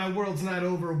 my world's not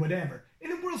over or whatever.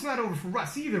 And the world's not over for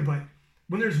Russ either, but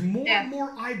when there's more and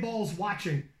more eyeballs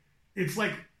watching, it's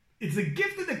like, it's a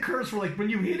gift and a curse where, like, when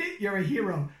you hit it, you're a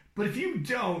hero. But if you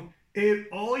don't,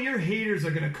 all your haters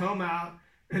are going to come out,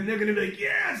 and they're going to be like,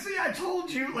 yeah, see, I told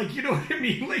you. Like, you know what I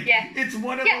mean? Like, it's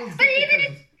one of those. But even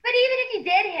if you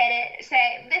did hit it,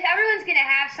 say, if everyone's going to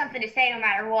have something to say no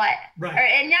matter what. Right.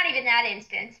 And not even that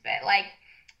instance, but, like,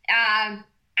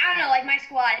 I don't know, like my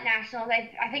squat at nationals, I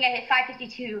think I hit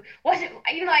 552.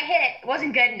 Even though I hit it,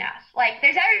 wasn't good enough. Like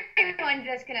there's everyone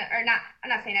that's gonna, or not. I'm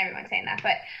not saying everyone's saying that,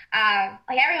 but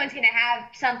like everyone's gonna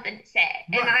have something to say.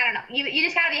 And I don't know, you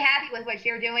just gotta be happy with what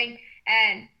you're doing.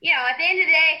 And at the end of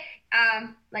the day,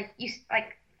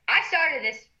 I started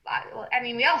this. I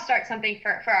mean, we all start something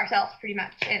for ourselves, pretty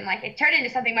much, and like it turned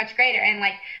into something much greater. And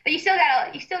like, but you still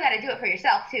gotta do it for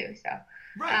yourself too. So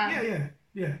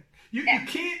yeah. You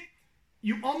can't.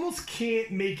 You almost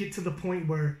can't make it to the point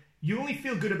where you only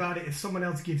feel good about it if someone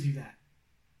else gives you that.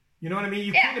 You know what I mean?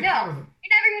 You can't empower them.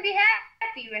 You're never going to be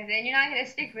happy with it, and you're not going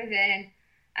to stick with it. And,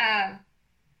 I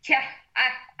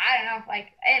don't know.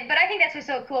 But I think that's what's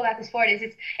so cool about the sport is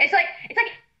it's like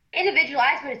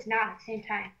individualized, but it's not at the same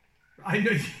time. I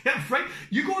know. Yeah, right?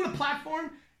 You go on the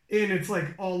platform, and it's like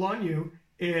all on you,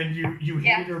 and you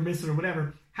hit it or miss it or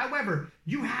whatever. However,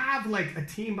 you have like a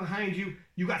team behind you.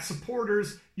 You got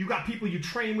supporters. You got people you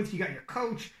train with. You got your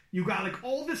coach. You got like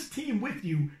all this team with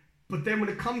you. But then when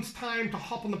it comes time to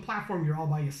hop on the platform, you're all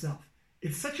by yourself.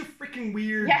 It's such a freaking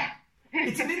weird. Yeah.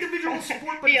 It's an individual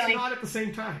sport, but it's not at the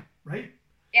same time, right?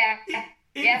 Yeah.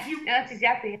 That's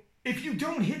exactly it. If you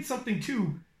don't hit something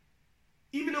too,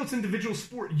 even though it's individual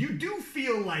sport, you do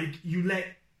feel like you let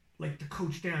like the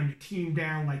coach down, your team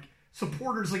down, like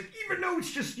supporters, like even though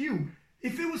it's just you.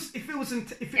 If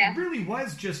it really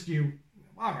was just you,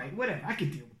 all right, whatever, I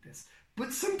could deal with this.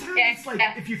 But sometimes it's like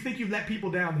if you think you let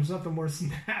people down, there's nothing worse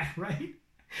than that, right? And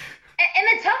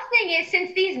the tough thing is,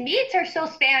 since these meets are so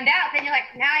spanned out, then you're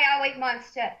like, now I gotta wait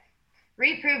months to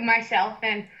reprove myself,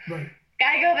 and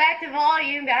gotta go back to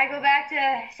volume, gotta go back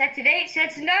to sets of 8,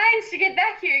 sets of 9s to get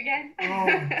back here again. Oh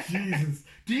Jesus!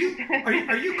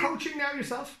 Are you coaching now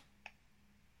yourself?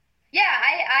 Yeah,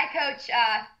 I coach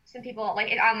some people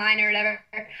like online or whatever,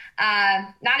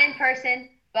 not in person,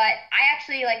 but I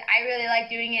really like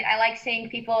doing it. I like seeing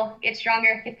people get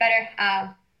stronger, get better,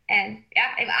 and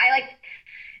I like.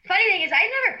 Funny thing is, I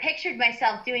never pictured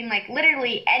myself doing like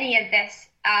literally any of this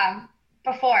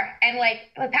before, and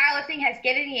like what powerlifting has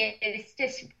given me is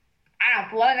just I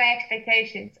don't know, blow my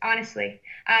expectations, honestly.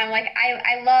 Like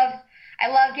I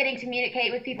love getting to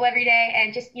communicate with people every day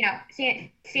and just,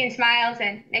 seeing smiles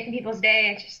and making people's day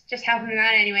and just helping them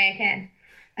out any way I can.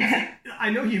 I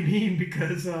know you mean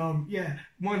because,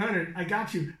 100, I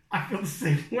got you. I feel the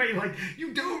same way. Like,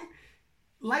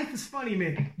 life is funny,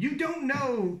 man. You don't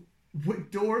know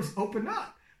what doors open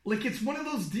up. Like, it's one of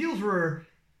those deals where,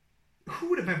 who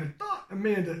would have ever thought,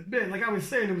 Amanda, man, like I was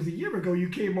saying, it was a year ago you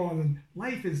came on and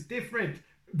life is different.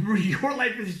 Your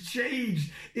life has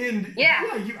changed. And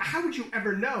how would you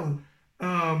ever know?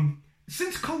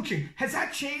 Since coaching, has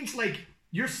that changed, like,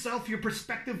 yourself, your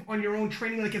perspective on your own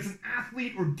training, like as an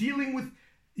athlete or dealing with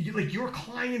like your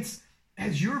clients,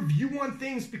 as your view on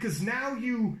things? Because now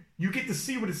you get to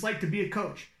see what it's like to be a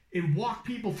coach and walk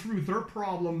people through their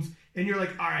problems, and you're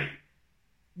like, all right,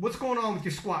 what's going on with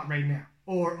your squat right now?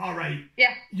 Or, all right,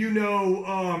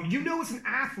 as an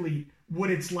athlete what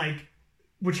it's like,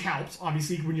 which helps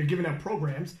obviously when you're giving out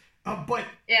programs, but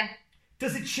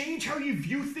does it change how you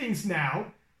view things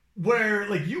now, where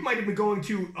like you might have been going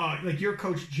to like your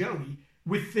coach Joey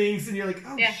with things and you're like,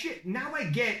 oh shit, now I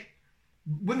get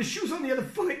when the shoe's on the other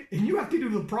foot and you have to do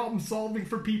the problem solving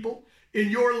for people, and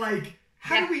you're like,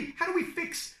 how do we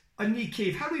fix a knee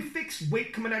cave? How do we fix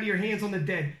weight coming out of your hands on the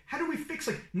dead? How do we fix,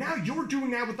 like, now you're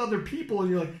doing that with other people, and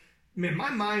you're like, man, my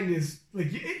mind is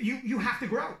like, you have to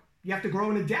grow. You have to grow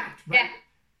and adapt, right?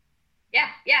 Yeah.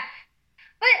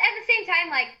 But at the same time,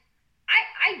 like,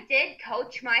 I did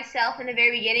coach myself in the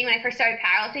very beginning when I first started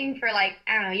powerlifting for, like,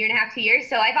 I don't know, a year and a half, 2 years.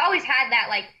 So I've always had that,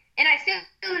 like, and I still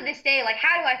to this day, like,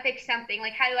 how do I fix something?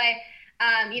 Like, how do I,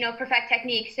 perfect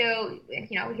technique so, we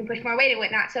can push more weight and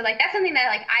whatnot. So, like, that's something that,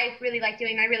 like, I really like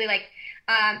doing. I really, like,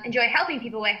 enjoy helping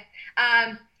people with.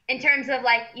 In terms of,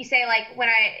 like, you say, like, when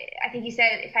I think you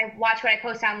said if I watch what I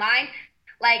post online,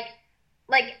 like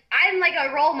I'm like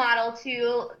a role model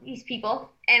to these people,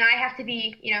 and I have to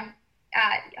be,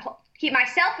 keep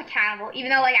myself accountable, even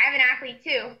though, like, I'm an athlete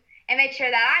too, and make sure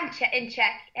that I'm in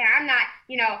check and I'm not,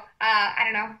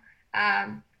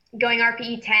 going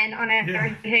RPE 10 on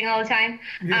everything all the time.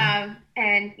 Yeah.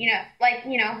 And, I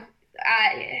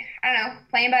don't know,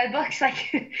 playing by the books,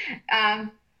 like,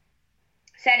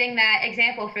 setting that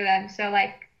example for them. So,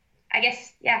 like, I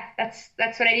guess, that's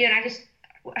what I do. And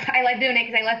I love doing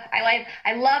it because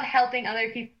I love helping other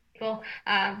people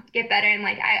get better. And,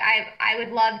 like, I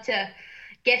would love to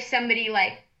give somebody,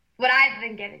 like, what I've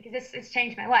been given, because it's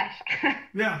changed my life.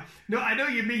 Yeah. No, I know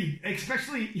you mean.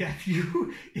 Especially, if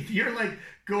you're like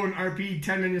going RPE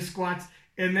 10 in your squats,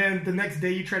 and then the next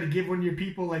day you try to give one of your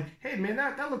people, like, hey, man,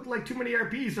 that looked like too many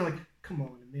RPEs. They're like, come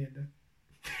on, Amanda.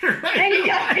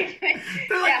 Right?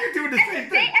 They're like, you're doing the same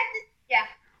thing.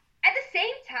 At the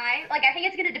same time, like, I think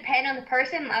it's going to depend on the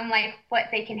person, on, like, what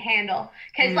they can handle.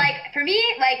 Because, like, for me,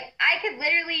 like, I could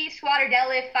literally squat or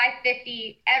deadlift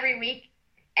 550 every week.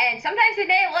 And sometimes it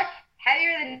may look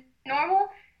heavier than normal.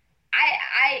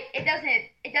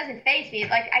 It doesn't faze me.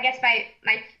 Like, I guess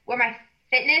where my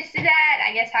fitness is at,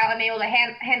 I guess how I'm able to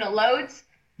handle loads.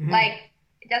 Mm-hmm. Like,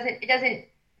 it doesn't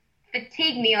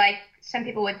fatigue me like some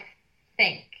people would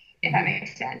think, if that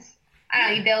makes sense. I don't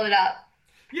know, you build it up.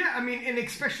 Yeah, I mean, and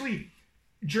especially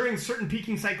during certain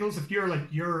peaking cycles, if you're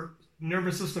like, your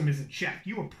nervous system is in check,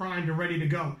 you are primed and ready to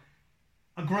go.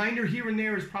 A grinder here and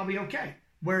there is probably okay.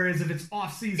 Whereas if it's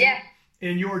off season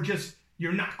and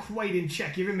you're not quite in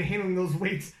check, you haven't been handling those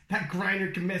weights, that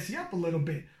grinder can mess you up a little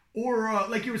bit. Or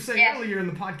like you were saying earlier in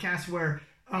the podcast, where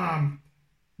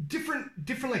different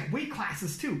like weight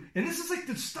classes too. And this is like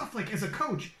the stuff, like, as a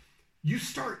coach,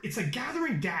 it's like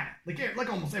gathering data,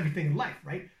 like almost everything in life,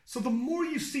 right? So the more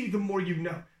you see, the more you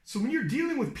know. So when you're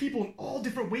dealing with people in all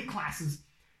different weight classes,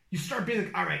 you start being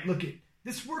like, all right, look,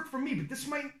 this worked for me, but this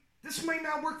might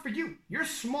not work for you. You're a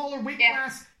smaller weight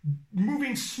class,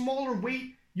 moving smaller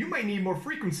weight. You might need more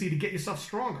frequency to get yourself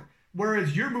stronger.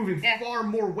 Whereas you're moving far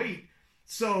more weight.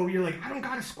 So you're like, I don't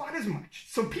got to squat as much.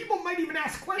 So people might even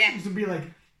ask questions and be like,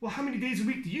 well, how many days a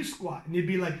week do you squat? And you'd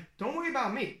be like, don't worry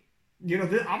about me.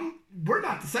 We're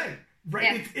not the same,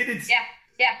 right? It's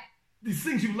these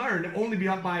things you learn only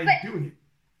by doing it.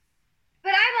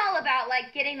 But I'm all about,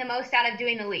 like, getting the most out of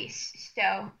doing the least.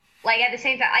 So, like, at the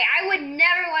same time, like, I would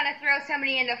never want to throw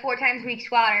somebody into 4 times a week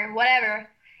squat or whatever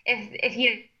if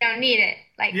you don't need it.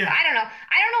 Like, I don't know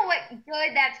what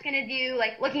good that's going to do.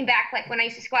 Like, looking back, like, when I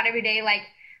used to squat every day, like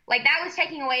that was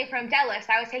taking away from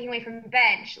deadlifts. I was taking away from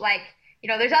bench. Like,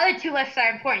 there's other 2 lifts that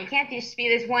are important. You can't just be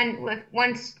this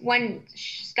one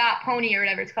stop pony or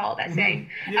whatever it's called, that saying.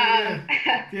 And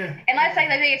that's, like,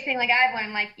 the biggest thing, like, I've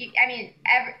learned. Like,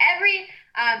 every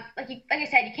like I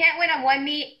said, you can't win on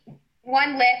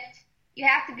one lift. You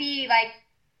have to be, like,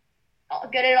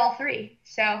 good at all three.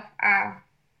 So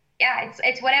yeah,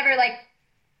 it's whatever. Like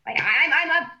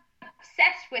I'm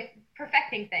obsessed with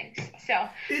perfecting things. So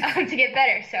to get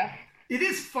better. So it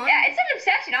is fun. Yeah, it's an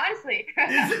obsession, honestly.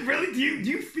 Is it really? Do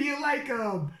you feel like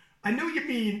I know you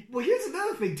mean. Well, here's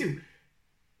another thing too.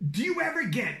 Do you ever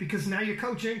get, because now you're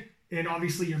coaching and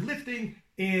obviously you're lifting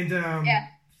and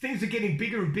things are getting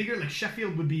bigger and bigger, like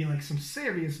Sheffield would be like some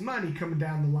serious money coming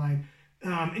down the line,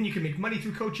 and you can make money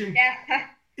through coaching. Yeah.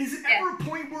 Is it ever a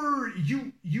point where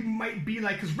you might be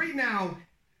like, because right now,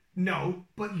 no,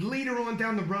 but later on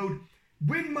down the road,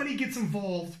 when money gets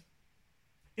involved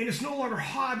and it's no longer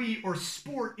hobby or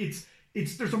sport, it's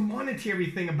there's a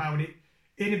monetary thing about it,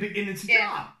 and it's a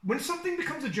job. When something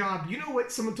becomes a job, you know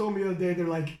what someone told me the other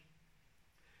day?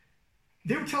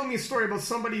 They were telling me a story about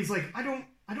somebody's like, I don't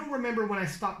remember when I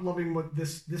stopped loving what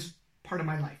this part of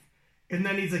my life. And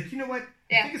then he's like, you know what?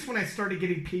 I think it's when I started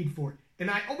getting paid for it. And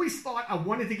I always thought I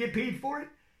wanted to get paid for it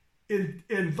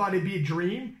and thought it'd be a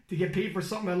dream to get paid for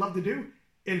something I love to do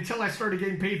until I started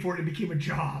getting paid for it and it became a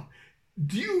job.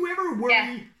 Do you ever worry?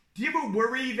 Yeah. Do you ever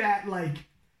worry that, like,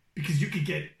 because you could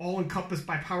get all encompassed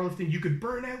by powerlifting, you could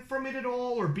burn out from it at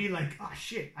all, or be like, oh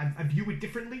shit, I view it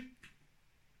differently?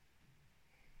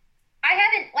 I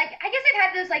haven't, like, I guess I've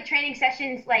had those, like, training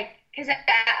sessions, like, because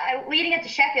leading up to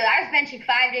Sheffield, I was benching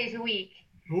 5 days a week.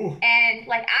 Ooh. And,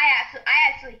 like, I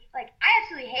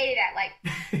absolutely hated that. Like,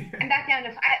 I'm back down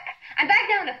to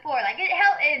 4. Like,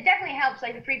 it definitely helps,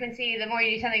 like, the frequency. The more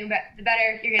you do something, the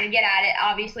better you're going to get at it,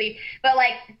 obviously. But,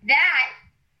 like, that,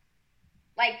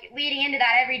 like, leading into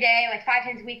that every day, like, 5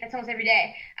 times a week, that's almost every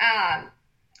day.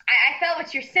 I felt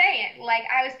what you're saying. Like,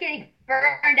 I was getting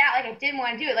burned out. Like, I didn't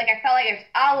want to do it. Like, I felt like I was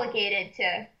obligated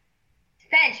to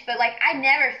bench. But, like, I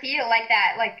never feel like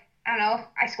that. Like, I don't know,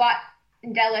 I squat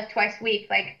and deadlift twice a week.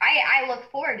 Like, I look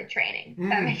forward to training, if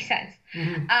that makes sense.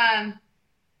 Mm-hmm.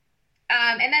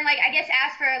 And then, like, I guess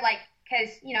as for, like,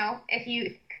 because, you know, if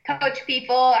you coach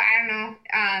people, I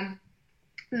don't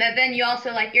know, then you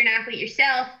also, like, you're an athlete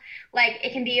yourself. Like,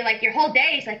 it can be, like, your whole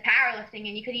day is, like, powerlifting,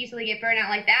 and you could easily get burnt out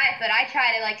like that. But I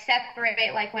try to, like,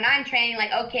 separate, like, when I'm training,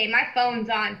 like, okay, my phone's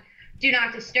on do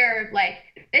not disturb. Like,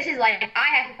 this is, like, I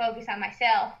have to focus on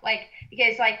myself. Like,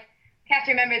 because, like, you have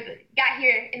to remember, got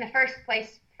here in the first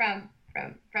place from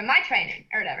my training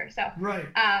or whatever. So, right.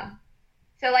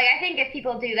 So, like, I think if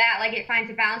people do that, like, it finds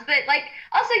a balance. But, like,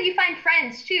 also you find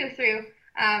friends, too, through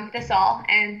this all.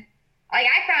 And, like,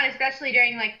 I found, especially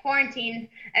during, like, quarantine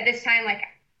at this time, like,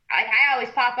 I always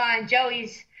pop on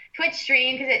Joey's Twitch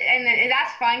stream and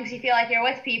that's fun because you feel like you're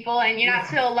with people and you're not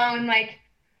so alone, like,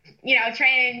 you know,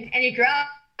 training in your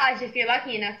garage if you're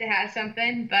lucky enough to have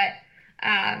something. But,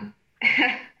 yeah,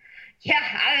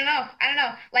 I don't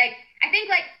know. Like, I think,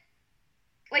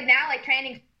 like now, like,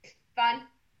 training's fun.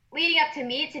 Leading up to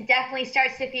meets, it definitely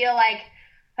starts to feel like,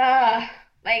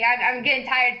 like, I'm getting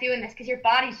tired of doing this because your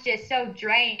body's just so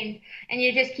drained, and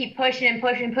you just keep pushing and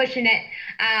pushing it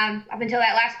up until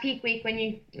that last peak week when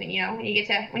you get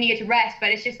to rest.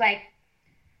 But it's just like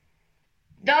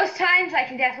those times I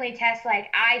can definitely test.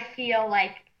 Like, I feel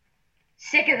like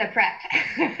sick of the prep.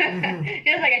 Mm-hmm.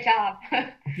 Feels like a job.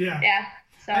 Yeah. Yeah.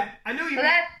 So I know you. So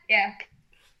that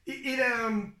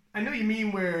I know you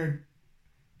mean where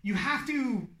you have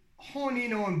to hone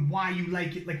in on why you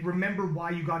like it, like remember why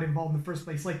you got involved in the first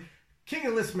place. Like King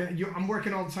of List, man, I'm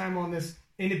working all the time on this,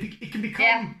 and it can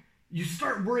become you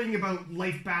start worrying about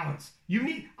life balance.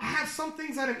 I have some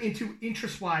things that I'm into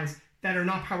interest-wise that are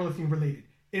not powerlifting related,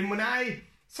 and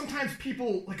sometimes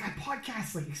people, like, I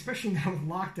podcast, like, especially now with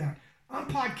lockdown, I'm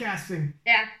podcasting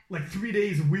like 3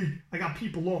 days a week. I got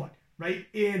people on, right?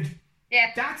 And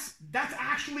that's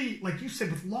actually, like you said,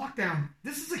 with lockdown,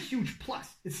 this is a huge plus.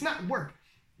 It's not work.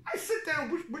 I sit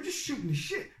down, we're just shooting the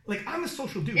shit. Like, I'm a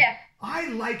social dude. Yeah. I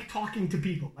like talking to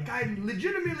people. Like, I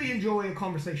legitimately enjoy a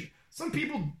conversation. Some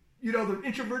people, you know, they're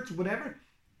introverts, whatever.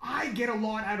 I get a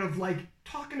lot out of, like,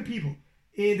 talking to people.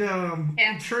 And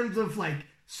in terms of, like,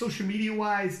 social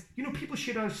media-wise, you know, people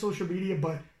shit on social media,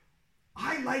 but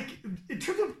I like, in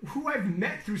terms of who I've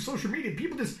met through social media,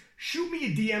 people just shoot me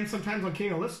a DM sometimes on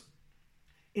King of List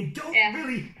and don't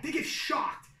really, they get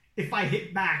shocked if I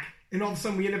hit back. And all of a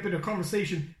sudden we end up in a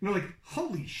conversation and they're like,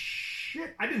 holy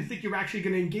shit, I didn't think you were actually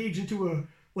going to engage into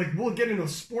we'll get into a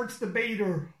sports debate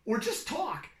or just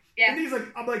talk. Yeah.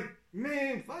 And I'm like,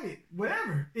 man, fuck it,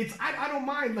 whatever. I don't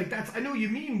mind. Like, I know what you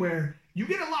mean, where you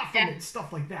get a lot from it,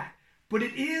 stuff like that. But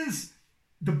it is,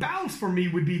 the balance for me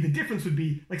would be, the difference would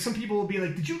be, like, some people will be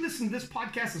like, did you listen to this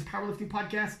podcast, this powerlifting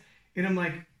podcast? And I'm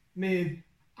like, man,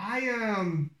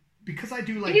 because I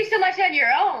do, like, you do so much on your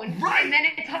own, right? And then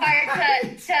it's hard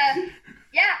to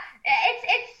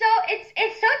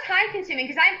it's so time consuming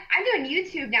because I'm doing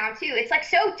YouTube now too. It's like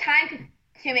so time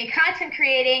consuming, content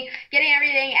creating, getting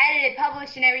everything edited,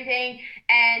 published, and everything,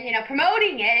 and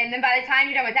promoting it. And then by the time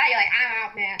you're done with that, you're like, I'm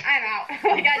out, man. I'm out.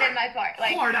 Like I did my part.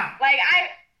 Like hard out. Like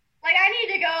I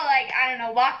need to go, like, I don't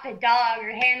know, walk the dog or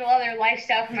handle other life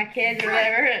stuff for my kids or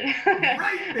whatever.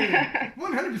 Right, man.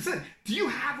 100%. Do you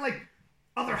have like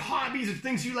other hobbies or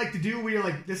things you like to do where you're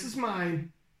like, this is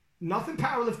mine, nothing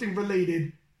powerlifting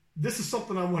related, this is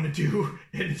something I want to do,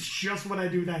 and it's just what I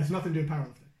do that has nothing to do with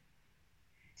powerlifting?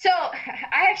 So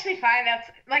I actually find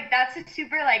that's a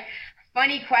super like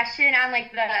funny question on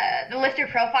like the lifter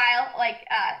profile like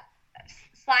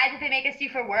slides that they make us do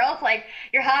for Worlds, like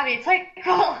your hobby. It's like,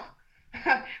 well,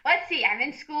 let's see, I'm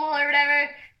in school or whatever.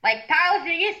 Like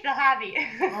powerlifting is the hobby.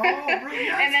 Oh, really?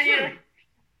 That's and then true. you're like,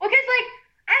 well, because like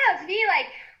I don't know, to me like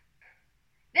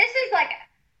this is like,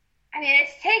 I mean, it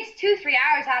takes 2-3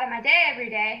 hours out of my day every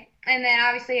day, and then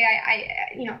obviously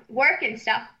I work and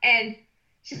stuff, and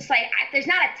it's just like there's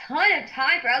not a ton of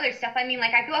time for other stuff. I mean,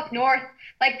 like I go up north,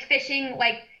 like fishing,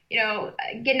 like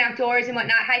getting outdoors and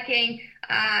whatnot, hiking.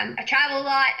 I travel a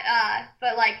lot,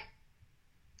 but like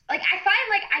I find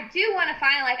like I do want to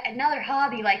find like another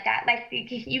hobby like that. Like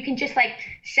you can just like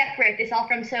separate this all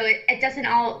from, so it doesn't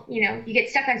all you get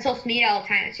stuck on social media all the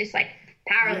time. It's just like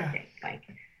powerlifting, like.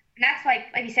 And that's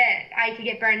like you said, how you could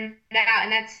get burned out,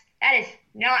 and that is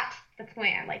not the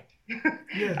plan. Like,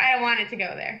 I don't want it to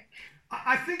go there.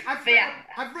 I think I've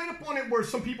read up on it where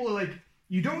some people are like,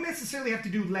 you don't necessarily have to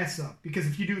do less up, because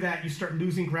if you do that, you start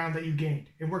losing ground that you gained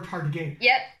and worked hard to gain.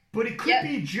 Yep. But it could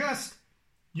be just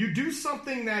you do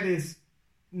something that is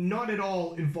not at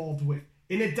all involved with,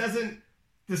 and it doesn't.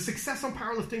 The success on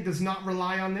powerlifting does not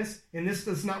rely on this, and this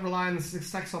does not rely on the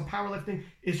success on powerlifting.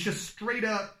 It's just straight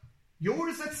up.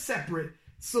 Yours, that's separate.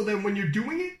 So then when you're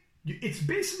doing it, it's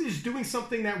basically just doing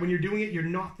something that when you're doing it, you're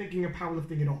not thinking of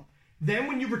powerlifting at all. Then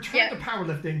when you return to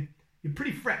powerlifting, you're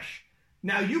pretty fresh.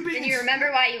 Now and you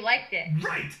remember why you liked it.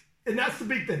 Right. And that's the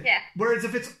big thing. Yeah. Whereas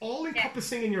if it's all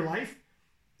encompassing in your life,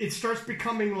 it starts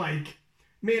becoming like,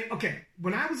 man, okay,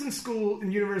 when I was in school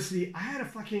in university, I had a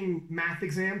fucking math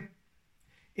exam,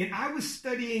 and I was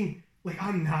studying, like,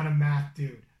 I'm not a math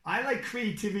dude. I like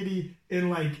creativity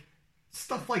and like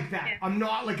stuff like that. Yeah. I'm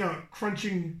not like a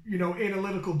crunching,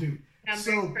 analytical dude.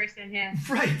 Numbers person, yeah.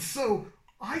 Right. So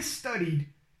I studied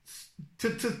to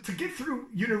get through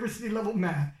university level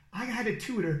math. I had a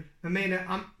tutor, Amanda.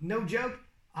 I'm no joke.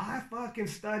 I fucking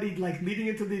studied like leading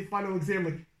into the final exam,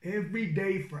 like every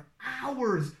day for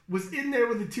hours. Was in there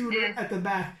with a tutor at the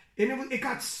math, and it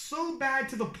got so bad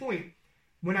to the point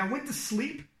when I went to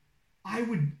sleep,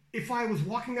 if I was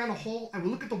walking down a hall, I would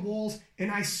look at the walls and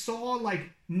I saw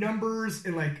like numbers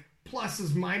and like pluses,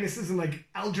 minuses, and like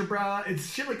algebra and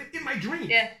shit like that in my dreams.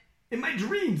 Yeah. In my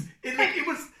dreams. It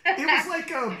was like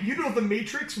the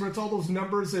Matrix, where it's all those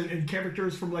numbers and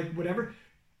characters from like whatever.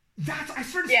 I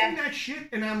started seeing that shit,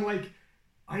 and I'm like,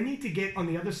 I need to get on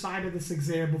the other side of this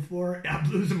exam before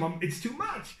I'm losing my. It's too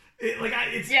much. It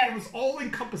was all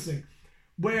encompassing.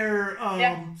 Where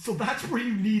so that's where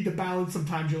you need the balance.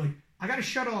 Sometimes you're like, I got to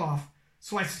shut off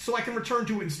so I can return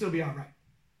to it and still be all right.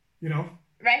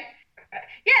 Right?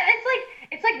 Yeah,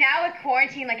 it's like now with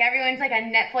quarantine, like everyone's like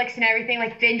on Netflix and everything,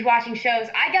 like binge watching shows.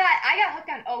 I got hooked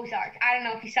on Ozark. I don't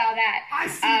know if you saw that. I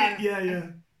seen it. Yeah.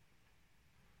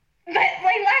 But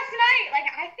like last night, like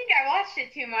I think I watched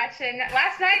it too much, and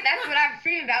last night that's what I was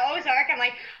dreaming about, Ozark. I'm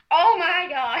like, oh my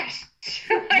gosh,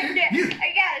 I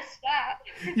gotta stop.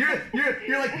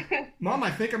 You're like, Mom,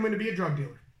 I think I'm going to be a drug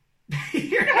dealer.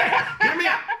 Hear me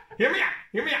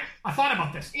out. I thought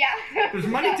about this. Yeah. There's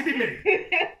money to be made.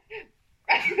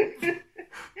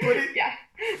 But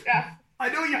I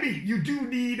know you mean. You do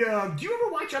need. Do you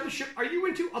ever watch other shit? Are you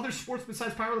into other sports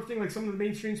besides powerlifting, like some of the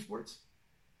mainstream sports?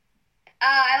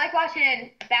 I like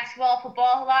watching basketball,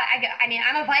 football a lot. I mean,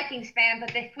 I'm a Vikings fan,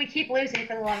 but we keep losing,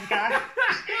 for the love of God. I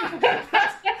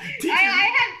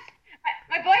have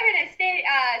my boyfriend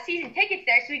has season tickets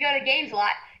there, so we go to games a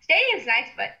lot. Stadium's nice,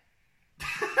 but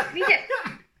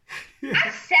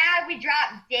I'm sad we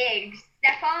dropped Diggs.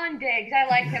 Stephon Diggs. I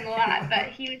liked him a lot, but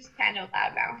he was kind of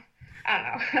loud now. I don't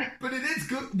know. But it is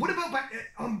good. What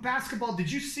about basketball?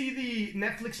 Did you see the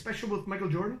Netflix special with Michael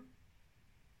Jordan?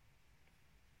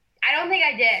 I don't think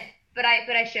I did, but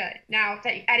I should. Now,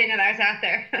 I didn't know that was out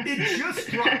there. It just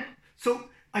dropped. So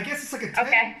I guess it's like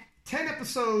a 10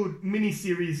 episode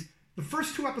miniseries. The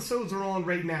first 2 episodes are on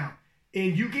right now.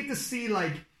 And you get to see,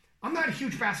 like, I'm not a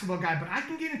huge basketball guy, but I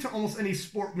can get into almost any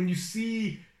sport when you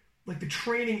see, like, the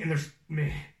training. And there's,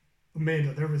 man,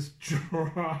 Amanda, there was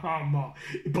drama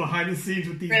behind the scenes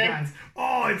with these guys.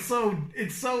 Oh, it's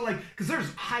so like, because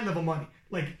there's high level money.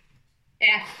 Like,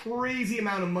 crazy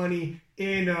amount of money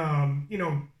in,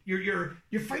 you're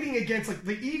fighting against like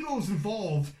the egos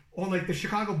involved on like the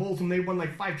Chicago Bulls when they won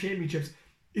like 5 championships.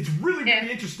 It's really,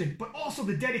 really interesting, but also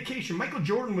the dedication. Michael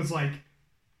Jordan was like,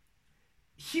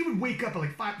 he would wake up at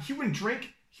like 5, he wouldn't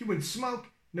drink, he wouldn't smoke,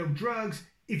 no drugs.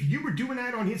 If you were doing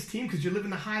that on his team because you're living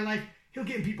the high life, he'll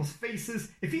get in people's faces.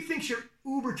 If he thinks you're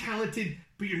uber talented,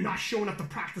 but you're not showing up to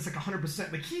practice like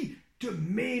 100%, like he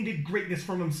demanded greatness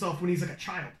from himself when he's like a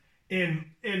child. And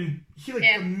he like,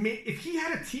 if he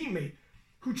had a teammate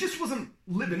who just wasn't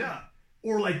living up,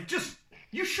 or like just,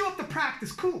 you show up to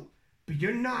practice, cool, but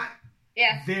you're not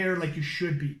there like you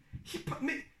should be. He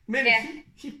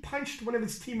punched one of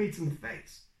his teammates in the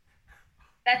face.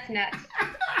 That's nuts.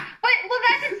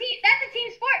 That's a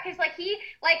team sport, because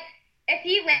if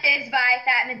he lives by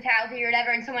that mentality or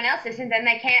whatever, and someone else isn't, then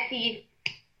they can't be,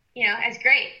 as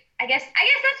great. I guess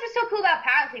that's what's so cool about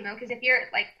powerlifting, though, because if you're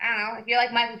like, I don't know, if you're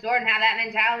like Michael Jordan, have that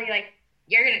mentality, like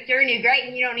you're gonna do great,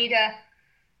 and you don't need to,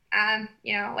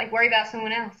 worry about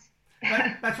someone else.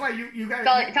 That's why you guys.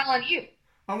 It's all on you.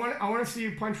 I want to see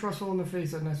you punch Russell in the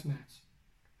face at Nest Nats.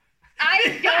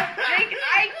 I don't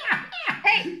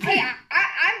think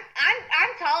I'm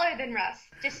taller than Russ,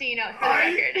 just so you know, for the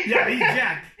record. Yeah, he's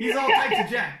jacked. He's all types of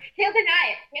jacked. He'll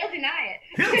deny it. He'll deny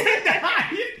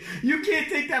it. You can't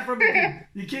take that from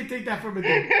a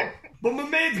dude. But my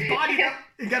man's body,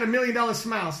 he got $1 million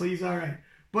smile, so he's all right.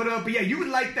 But yeah, you would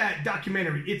like that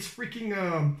documentary. It's freaking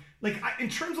in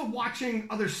terms of watching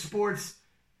other sports,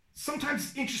 sometimes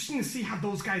it's interesting to see how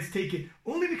those guys take it.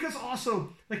 Only because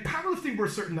also, like, powerlifting, we're a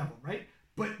certain level, right?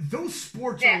 But those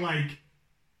sports are like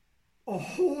a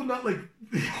whole nother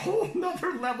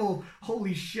level.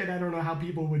 Holy shit, I don't know how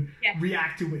people would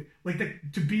react to it. Like,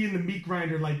 to be in the meat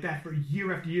grinder like that for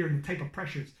year after year and the type of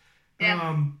pressures.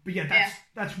 But yeah,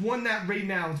 that's one that right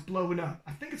now is blowing up.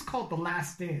 I think it's called The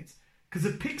Last Dance. Because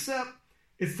it picks up,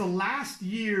 it's the last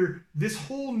year this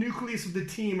whole nucleus of the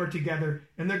team are together,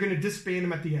 and they're going to disband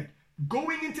them at the end.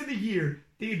 Going into the year,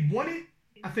 they had won it,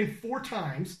 I think, 4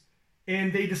 times,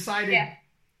 and they decided,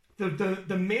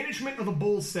 the management of the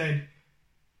Bulls said,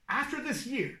 after this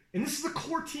year, and this is the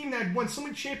core team that had won so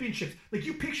many championships, like,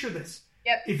 you picture this.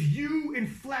 If you and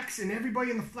Flex and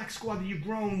everybody in the Flex squad that you've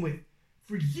grown with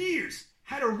for years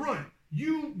had a run,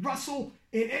 you, Russell,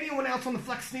 and anyone else on the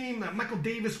Flex team, Michael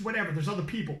Davis, whatever, there's other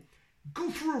people,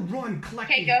 go through a run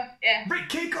collecting. Keiko, Right,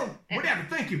 Keiko, whatever,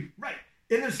 thank you. Right.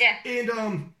 And there's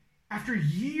and after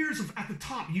years of at the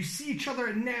top, you see each other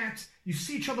at Nats, you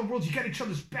see each other worlds, you got each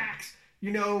other's backs,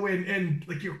 and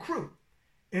like your crew.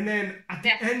 And then at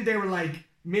the end they were like,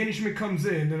 management comes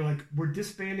in, they're like, we're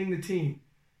disbanding the team.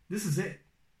 This is it.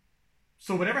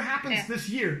 So whatever happens this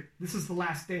year, this is the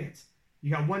last dance.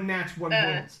 You got one Nats, one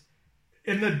Worlds.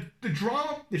 And the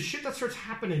drama, the shit that starts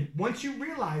happening once you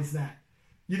realize that,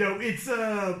 it's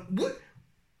what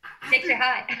takes you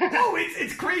high.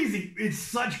 It's crazy. It's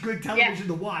such good television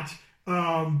to watch.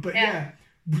 But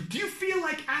do you feel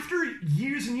like after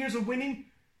years and years of winning,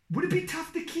 would it be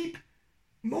tough to keep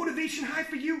motivation high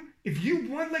for you if you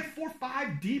won like 4 or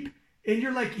 5 deep and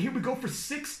you're like, here we go for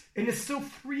 6, and it's still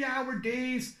 3-hour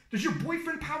days? Does your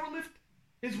boyfriend powerlift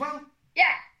as well?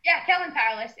 Yeah, Kelvin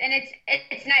powerlifts, and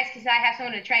it's nice because I have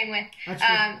someone to train with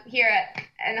here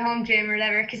in the home gym or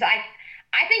whatever. Because I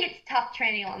think it's tough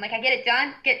training alone. Like, I get it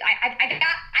done.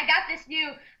 I got this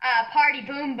new party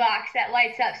boom box that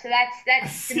lights up, so that's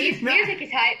the music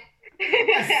is hype.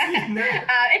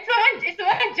 It's the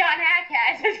one John Hack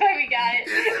has. That's why we got it.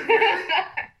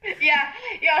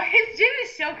 His gym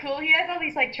is so cool. He has all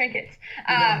these like trinkets.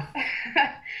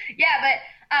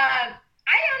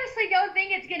 I honestly don't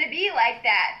think it's going to be like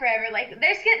that forever. Like,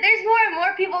 there's more and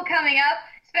more people coming up,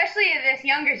 especially in this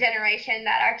younger generation,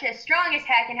 that are just strong as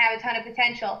heck and have a ton of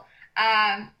potential.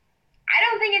 I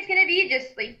don't think it's going to be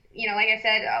just like, like I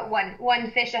said,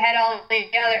 one fish ahead all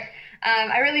the other.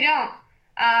 I really don't.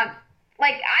 I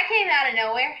came out of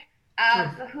nowhere.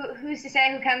 Who's to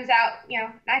say who comes out,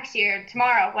 next year,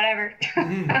 tomorrow, whatever.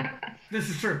 This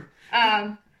is true.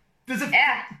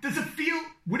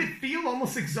 Would it feel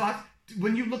almost exhausting?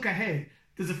 When you look ahead,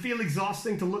 does it feel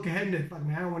exhausting to look ahead and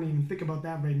I don't want to even think about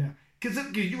that right now? Because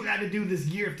you got to do this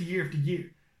year after year after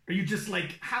year. Are you just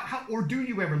like, how, or do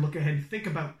you ever look ahead and think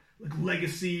about like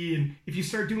legacy, and if you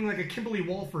start doing like a Kimberly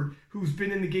Walford who's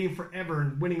been in the game forever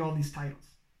and winning all these titles?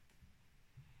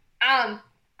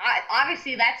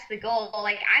 Obviously that's the goal.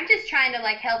 Like, I'm just trying to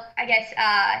like help, I guess,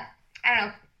 I don't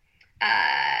know,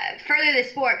 further the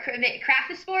sport, craft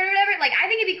the sport or whatever. Like, I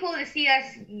think it'd be cool to see us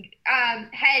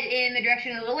head in the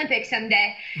direction of the Olympics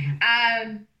someday.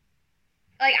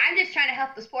 like I'm just trying to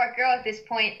help the sport grow at this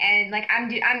point, and like I'm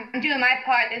doing my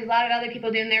part. There's a lot of other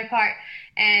people doing their part,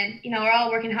 and we're all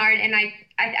working hard. And I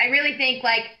really think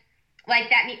like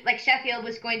Sheffield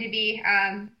was going to be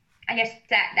I guess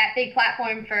that big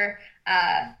platform for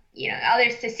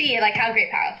others to see like how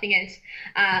great powerlifting is.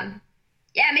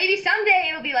 Yeah, maybe someday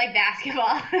it'll be like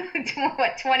basketball.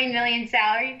 What, 20 million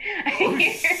salary a year? No,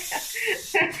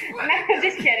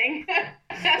 just kidding.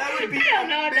 That would be I don't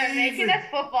know what they're making.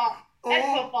 That's football. That's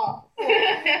football.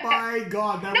 Oh my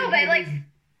God. No, but like,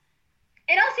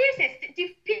 in all seriousness, do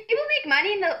people make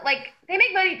money they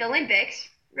make money at the Olympics,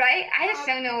 right? I just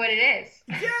don't know what it is.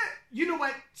 Yeah, you know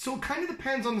what? So it kind of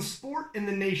depends on the sport and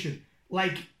the nation.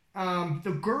 Like,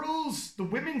 the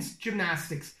women's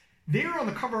gymnastics, they're on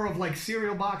the cover of like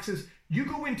cereal boxes. You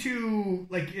go into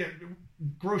like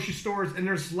grocery stores and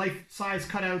there's life-size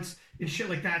cutouts and shit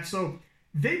like that. So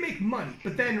they make money.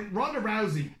 But then Ronda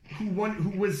Rousey, who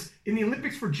was in the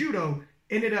Olympics for judo,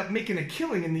 ended up making a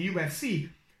killing in the UFC.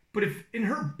 But if in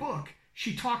her book,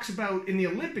 she talks about in the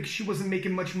Olympics, she wasn't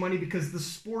making much money because the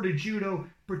sport of judo,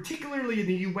 particularly in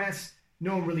the US,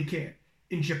 no one really cared.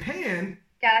 In Japan,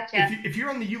 gotcha. If you're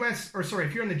on the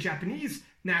if you're on the Japanese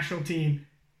national team,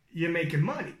 you're making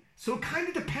money. So it kind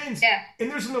of depends. Yeah. And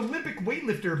there's an Olympic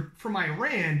weightlifter from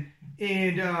Iran,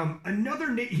 and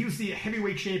he was the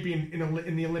heavyweight champion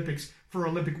in the Olympics for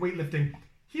Olympic weightlifting.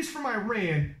 He's from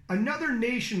Iran. Another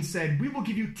nation said, we will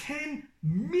give you $10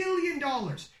 million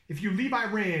if you leave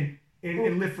Iran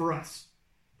and live for us.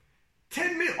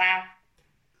 10 million. Wow.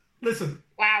 Listen.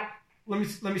 Wow. Let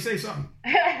me say something.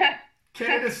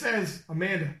 Canada says,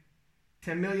 Amanda,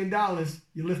 $10 million.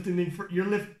 You're lifting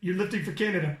for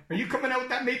Canada. Are you coming out with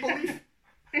that maple leaf?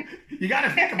 You got to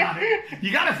think about it.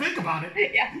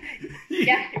 Yeah.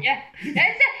 Hey,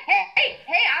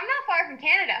 I'm not far from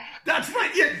Canada. That's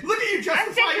right. Yeah, look at you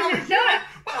justifying I'm Minnesota.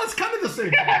 Well, it's kind of the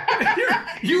same.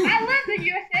 I love the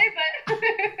USA, but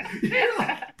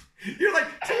you're like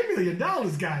 $10 million,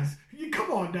 guys. You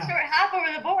come on now. Sure, hop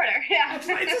over the border. Yeah. That's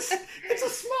right. It's a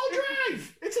small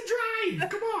drive. It's a drive.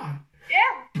 Come on.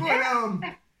 Yeah.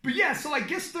 But yeah. So I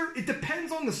guess it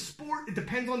depends on the sport. It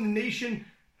depends on the nation.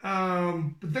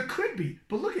 But there could be.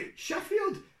 But look at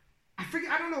Sheffield. I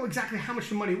don't know exactly how much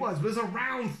the money was, but it was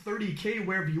around $30K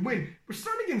wherever you win. We're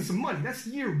starting getting some money. That's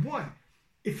year one.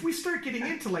 If we start getting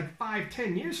into like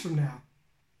 5-10 years from now,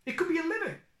 it could be a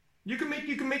living. You can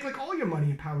make like all your money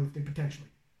in powerlifting potentially.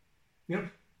 You know?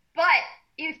 But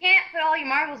you can't put all your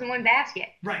marbles in one basket.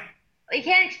 Right. You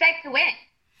can't expect to win.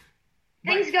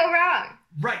 Things go wrong.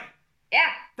 Right. Yeah.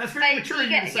 That's very mature of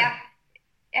you to say.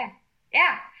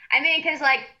 Yeah. I mean, because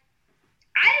like,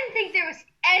 I didn't think there was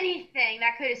anything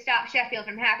that could have stopped Sheffield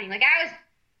from happening. Like, I was,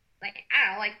 like, I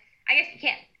don't know, like, I guess you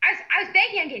can't. I was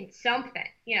banking on getting something,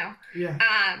 Yeah.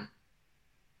 I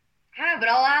don't know, but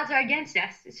all odds are against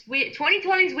us. It's weird.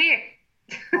 2020 is weird.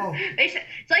 Oh. It's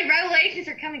like revelations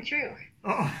are coming true.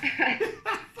 Oh.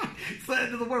 It's the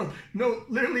end of the world. No,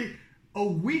 literally a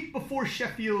week before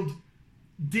Sheffield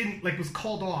was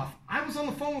called off, I was on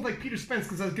the phone with like Peter Spence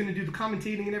because I was going to do the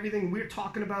commentating and everything. And we were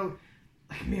talking about,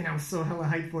 like, man, I was so hella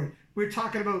hyped for it. We were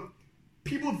talking about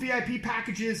people with VIP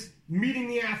packages, meeting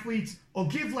the athletes. I'll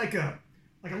give like a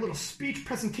little speech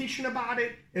presentation about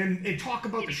it and talk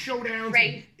about the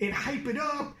showdowns and hype it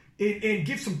up and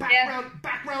give some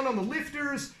background on the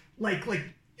lifters, like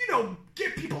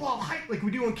get people all hyped like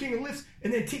we do on King of Lifts,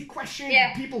 and then take questions.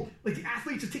 Yeah. People, like the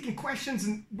athletes are taking questions,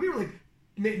 and we were like,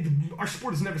 man, our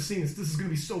sport has never seen this. This is going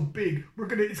to be so big.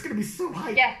 It's going to be so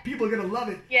hype. Yeah. People are going to love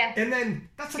it. Yeah. And then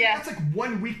that's like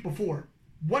 1 week before.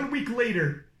 1 week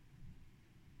later,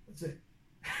 that's it.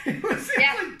 It's like,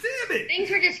 damn it. Things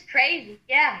were just crazy.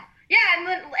 Yeah. Yeah,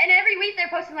 and every week they're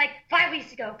posting like 5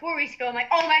 weeks ago, 4 weeks ago. I'm like,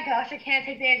 oh my gosh, I can't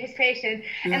take the anticipation.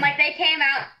 Yeah. And like they came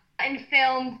out and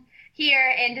filmed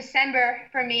here in December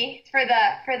for me for the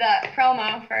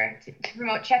promo to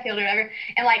promote Sheffield or whatever.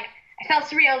 And like I felt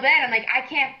surreal then. I'm like, I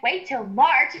can't wait till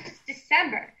March. It's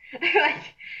December. And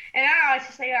now it's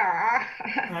just like,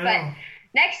 but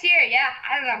next year,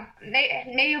 I don't know.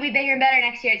 Maybe it'll be bigger and better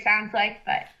next year. It sounds like,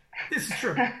 but. This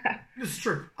is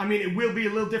true. I mean, it will be a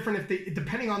little different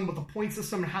depending on what the point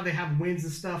system and how they have wins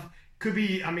and stuff. Could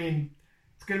be. I mean,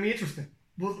 it's going to be interesting.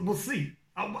 We'll see.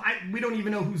 We don't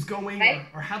even know who's going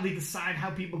or how they decide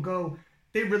how people go.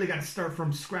 They really got to start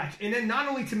from scratch, and then not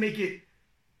only to make it,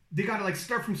 they got to like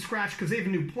start from scratch because they have a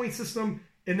new point system,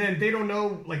 and then they don't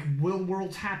know like will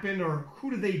worlds happen or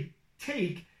who do they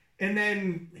take, and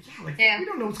then we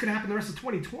don't know what's going to happen the rest of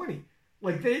 2020.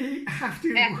 Like they have to.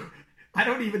 Yeah. I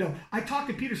don't even know. I talked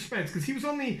to Peter Spence because he was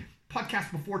on the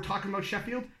podcast before talking about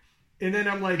Sheffield. And then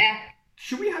I'm like,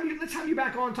 let's have you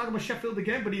back on talking about Sheffield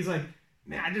again. But he's like,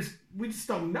 man, we just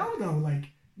don't know though. Like,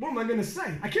 what am I gonna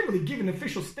say? I can't really give an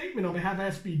official statement on behalf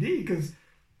of SBD because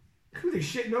who the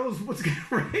shit knows what's gonna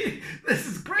right? This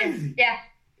is crazy. Yeah.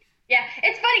 Yeah,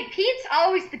 it's funny. Pete's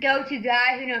always the go-to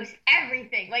guy who knows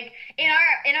everything. Like in our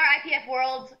IPF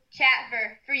World chat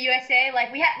for USA,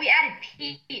 like we added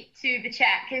Pete to the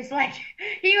chat because like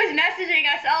he was messaging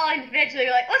us all individually.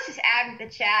 Like, let's just add him to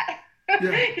the chat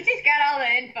because he's got all the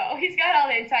info. He's got all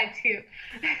the inside scoop.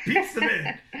 Pete's the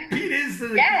man. Pete is the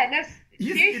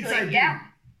seriously, yeah.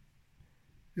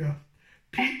 Yeah,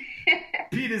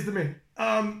 Pete is the man.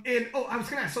 And I was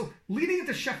gonna ask. So leading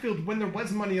into Sheffield, when there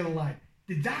was money on the line.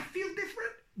 Did that feel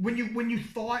different when you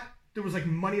thought there was like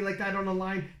money like that on the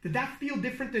line? Did that feel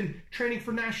different than training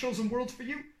for nationals and worlds for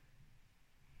you?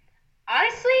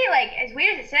 Honestly, like as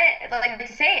weird as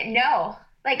to say it, no.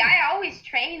 Like I always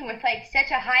train with like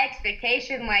such a high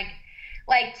expectation, like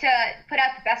to put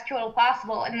out the best total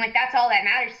possible, and like that's all that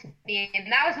matters to me.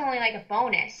 And that was only like a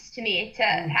bonus to me to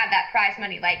have that prize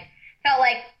money. Like felt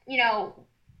like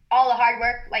all the hard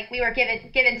work, like we were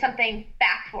given something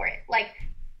back for it, like.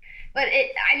 But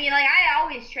I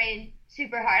always train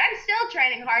super hard. I'm still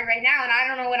training hard right now, and I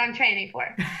don't know what I'm training for.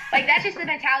 Like, that's just the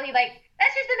mentality. Like,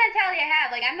 that's just the mentality I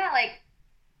have. Like, I'm not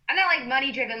like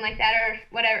money driven like that or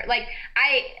whatever. Like,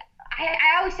 I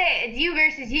always say it's you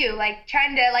versus you. Like,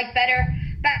 trying to like better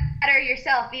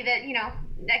yourself, be the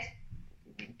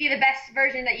best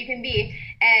version that you can be,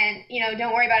 and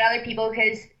don't worry about other people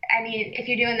because if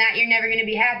you're doing that, you're never going to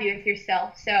be happy with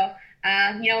yourself. So,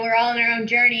 we're all on our own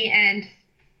journey and.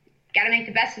 Got to make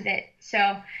the best of it. So,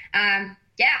 like,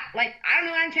 I don't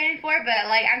know what I'm training for, but,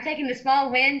 like, I'm taking the small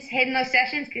wins, hitting those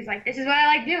sessions, because, like, this is what I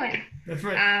like doing. That's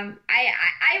right.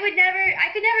 I could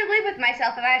never live with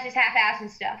myself if I was just half-assed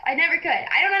and stuff. I never could.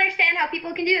 I don't understand how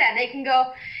people can do that. They can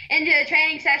go into a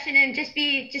training session and just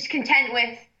be content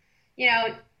with,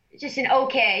 just an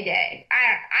okay day.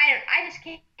 I just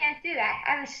can't do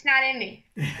that. It's just not in me,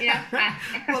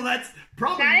 Well, that's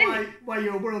probably why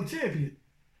you're a world champion,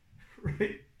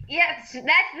 right? Yeah, that's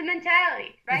the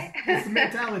mentality, right? It's the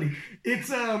mentality.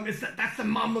 That's the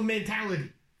Mamba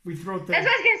mentality. We throw it there. That's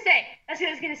what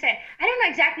I was gonna say. I don't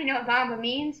exactly know what Mamba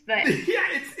means, but yeah,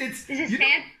 it's is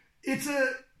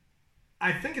it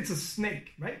I think it's a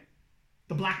snake, right?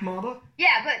 The black mamba.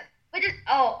 Yeah, but just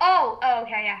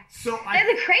okay, yeah. So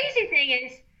the crazy thing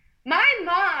is, my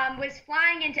mom was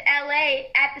flying into LA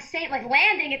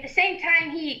landing at the same time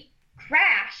he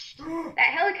crashed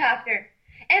that helicopter,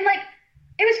 and like.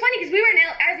 It was funny because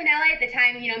I was in LA at the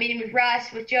time, meeting with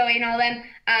Russ, with Joey and all them,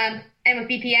 and with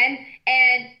BPN.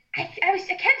 And I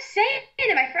kept saying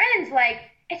to my friends, like,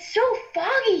 it's so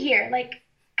foggy here. Like,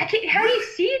 how do you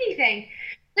see anything?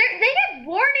 They have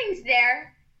warnings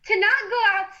there to not go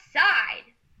outside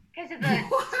because of the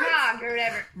smog or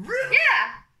whatever. Really?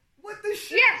 Yeah. What the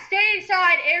shit? Yeah, stay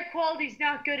inside. Air quality's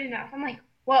not good enough. I'm like,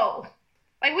 whoa.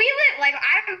 Like, we live, like,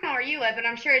 I don't know where you live, but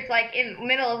I'm sure it's, like, in the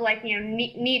middle of, like,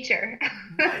 nature.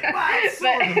 Right,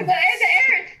 but the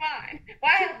air is fine.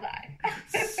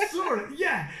 Wildlife. Sort of,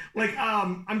 yeah. Like,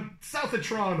 I'm south of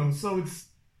Toronto, so it's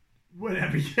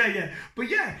whatever. Yeah. But,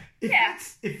 yeah,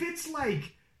 if it's,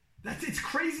 like, it's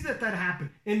crazy that happened.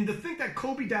 And to think that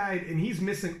Kobe died and he's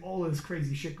missing all of this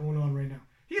crazy shit going on right now.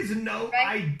 He has no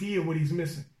idea what he's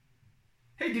missing.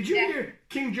 Hey, did you hear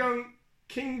Kim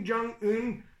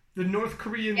Jong-un? The North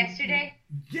Korean. Yesterday?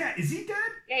 Yeah, is he dead?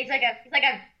 Yeah, he's like a.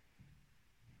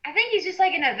 I think he's just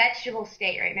like in a vegetable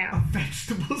state right now. A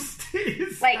vegetable state?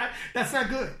 That's not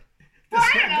good. Well,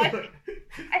 I don't know.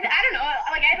 I don't know.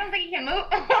 Like, I don't think he can move.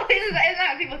 Isn't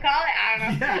that what people call it? I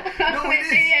don't know. Yeah. No,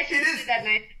 it is that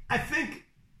night. I think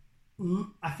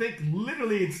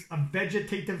literally it's a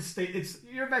vegetative state.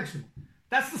 You're a vegetable.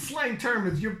 That's the slang term.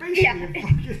 Is you're basically a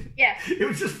fucking. Yeah. It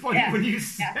was just funny when you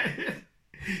said it.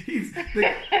 He's the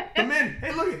man.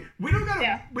 Hey, look! We don't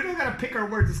gotta pick our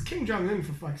words. It's Kim Jong-un,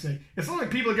 for fuck's sake. It's not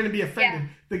like people are gonna be offended.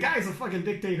 Yeah. The guy's a fucking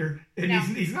dictator, and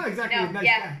he's not exactly a nice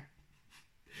guy.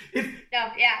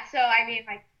 So I mean,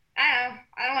 like, I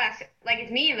don't want to like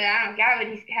it's me, but I don't got what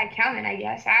he's had coming. I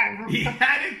guess I don't know. He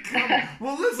had it coming.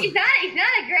 Well, listen. He's not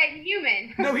a great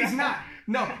human. No, he's not.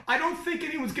 No, I don't think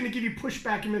anyone's gonna give you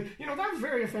pushback and be, that was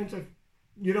very offensive.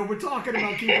 We're talking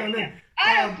about Kim Jong-un.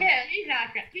 I don't care. He's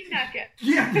not good. He's not good.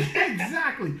 Yeah,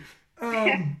 exactly.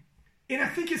 And I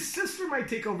think his sister might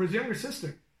take over, his younger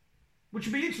sister, which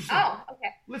would be interesting. Oh,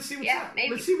 okay. Let's see what's up.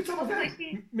 Maybe. Let's see what's up with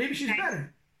that. Maybe she's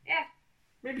better. Yeah.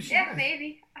 Maybe she's better.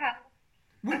 Maybe.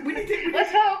 We need to.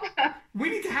 Let's hope. We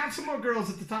need to have some more girls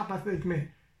at the top, I think, man.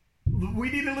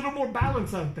 We need a little more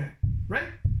balance out there, right?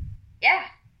 Yeah.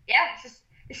 It's just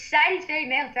society's very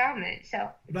male dominant, so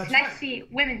it's nice to see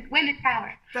women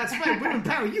power. That's right, women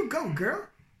power. You go, girl.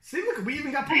 See, look, we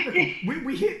even got political.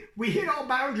 we hit all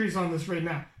boundaries on this right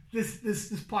now. This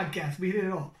podcast, we hit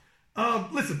it all.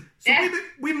 Listen, so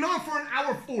we've been on for an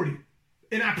hour 40,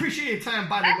 and I appreciate your time,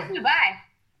 by the way. Goodbye.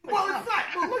 Well, it's not.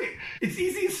 Well, look, it's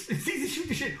easy. It's easy to shoot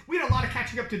the shit. We had a lot of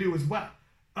catching up to do as well.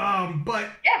 But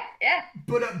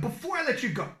before I let you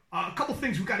go, a couple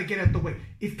things we got to get out of the way.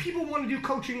 If people want to do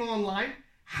coaching online,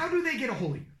 how do they get a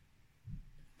hold of you?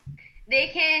 They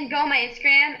can go on my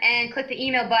Instagram and click the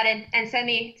email button and send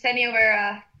me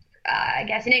over, I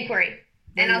guess, an inquiry,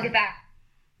 and I'll get back.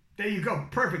 There you go.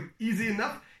 Perfect. Easy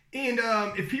enough. And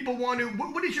if people want to,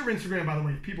 what is your Instagram, by the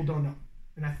way? If people don't know,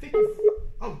 and I think,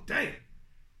 oh dang,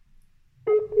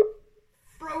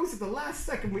 froze at the last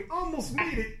second. We almost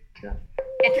made it.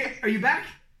 Okay, are you back?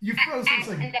 You froze for a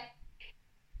second.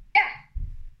 Yeah,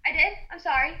 I did. I'm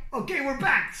sorry. Okay, we're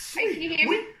back. Sweet. Can you hear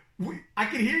me? I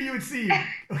can hear you and see you.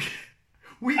 Okay.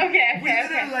 We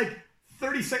literally like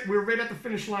 30 seconds. We were right at the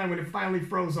finish line when it finally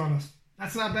froze on us.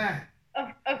 That's not bad.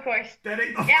 Of course. That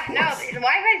ain't. Of course. No, the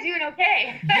Wi-Fi's doing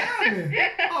okay. Yeah,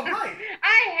 man. All right.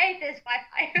 I hate this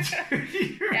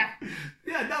Wi-Fi.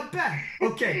 Yeah, not bad.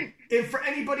 Okay. And for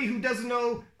anybody who doesn't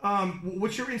know,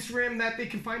 what's your Instagram that they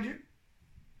can find you?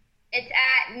 It's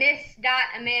at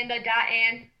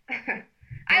miss.amanda.ann.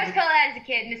 I was called that as a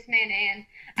kid, Miss Amanda Ann.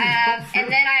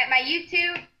 And then my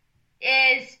YouTube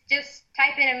is just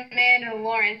type in Amanda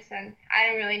Lawrence, and I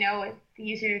don't really know what the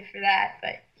user is for that,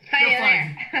 but find me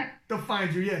there. They'll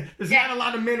find you, yeah. There's not a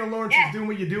lot of Amanda Lawrences doing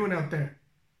what you're doing out there.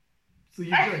 So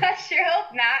you're good. I sure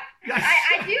hope not.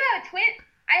 I do have a twin.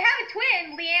 I have a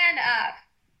twin, Leanne,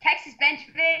 Texas Bench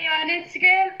Bay on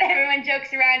Instagram. Everyone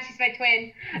jokes around she's my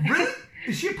twin. Really?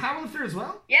 Is she a powerlifter as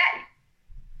well? Yeah.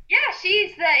 Yeah,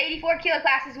 she's the 84 kilo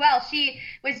class as well. She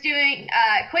was doing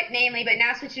quit mainly, but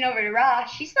now switching over to raw.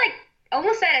 She's like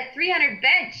almost at a 300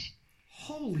 bench.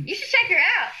 Holy! You should check her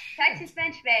out. Texas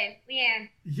Bench Babe, Leanne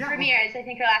Ramirez, I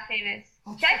think her last name is.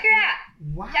 Check her out.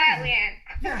 Wow. Shout out, Leanne.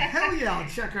 Yeah, hell yeah, I'll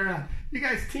check her out. You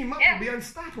guys team up and be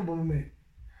unstoppable with me.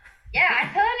 Yeah,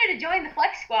 I'm telling her to join the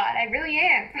Flex Squad. I really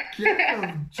am.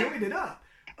 Yeah, join it up.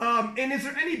 And is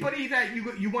there anybody that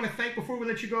you want to thank before we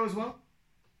let you go as well?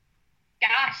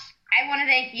 Gosh, I want to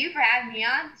thank you for having me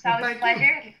on. It's always a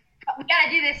pleasure. We got to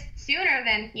do this sooner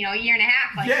than, a year and a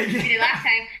half like we did last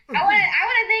time. I want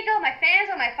to thank all my fans,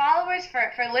 all my followers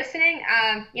for listening.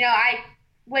 I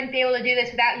wouldn't be able to do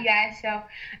this without you guys, so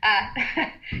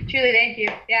truly thank you.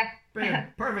 Yeah.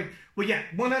 Bam, perfect. Well, yeah,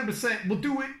 100%. We'll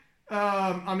do it.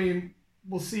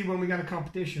 We'll see when we got a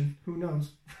competition. Who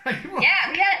knows?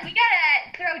 Yeah, we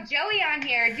gotta throw Joey on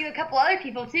here. Do a couple other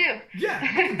people too. Yeah, we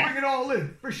can bring it all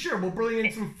in for sure. We'll bring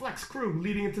in some flex crew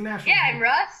leading international. Yeah, and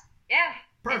Russ. Yeah.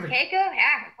 Perfect. And Keiko.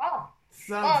 Yeah.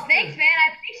 Well, thanks, man.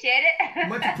 I appreciate it.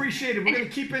 Much appreciated. We're gonna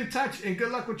keep in touch and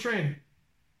good luck with training.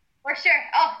 For sure.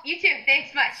 Oh, you too.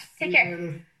 Thanks much. Take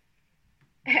care.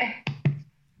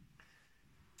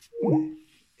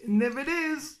 And there it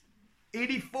is.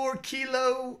 84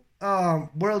 kilo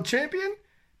world champion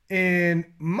and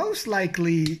most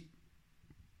likely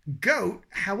GOAT.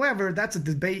 However, that's a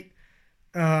debate.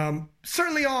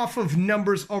 Certainly off of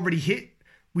numbers already hit.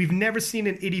 We've never seen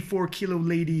an 84 kilo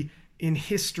lady in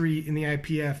history in the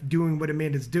IPF doing what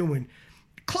Amanda's doing.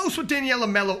 Close with Daniela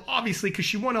Mello, obviously, because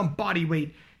she won on body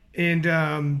weight. And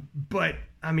but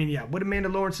what Amanda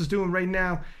Lawrence is doing right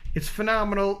now, it's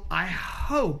phenomenal. I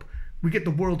hope we get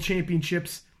the world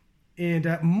championships. And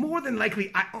more than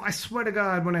likely, I swear to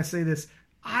God when I say this,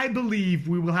 I believe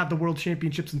we will have the world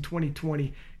championships in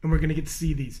 2020, and we're going to get to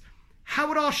see these.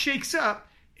 How it all shakes up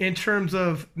in terms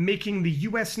of making the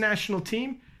U.S. national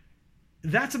team,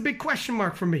 that's a big question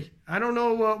mark for me. I don't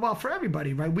know, for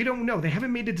everybody, right? We don't know. They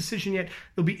haven't made a decision yet.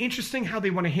 It'll be interesting how they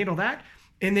want to handle that.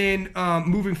 And then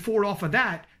moving forward off of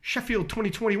that, Sheffield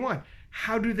 2021,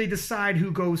 how do they decide who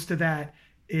goes to that?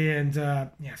 And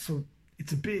so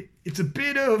it's a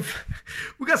bit of,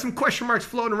 we got some question marks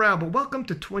floating around, but welcome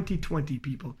to 2020,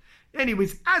 people.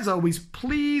 Anyways, as always,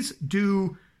 please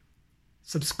do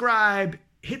subscribe,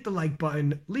 hit the like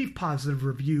button, leave positive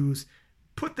reviews,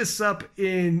 put this up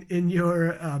in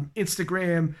your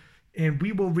Instagram, and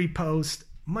we will repost.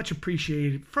 Much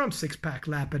appreciated from Six Pack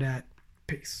Lapidat.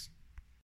 Peace.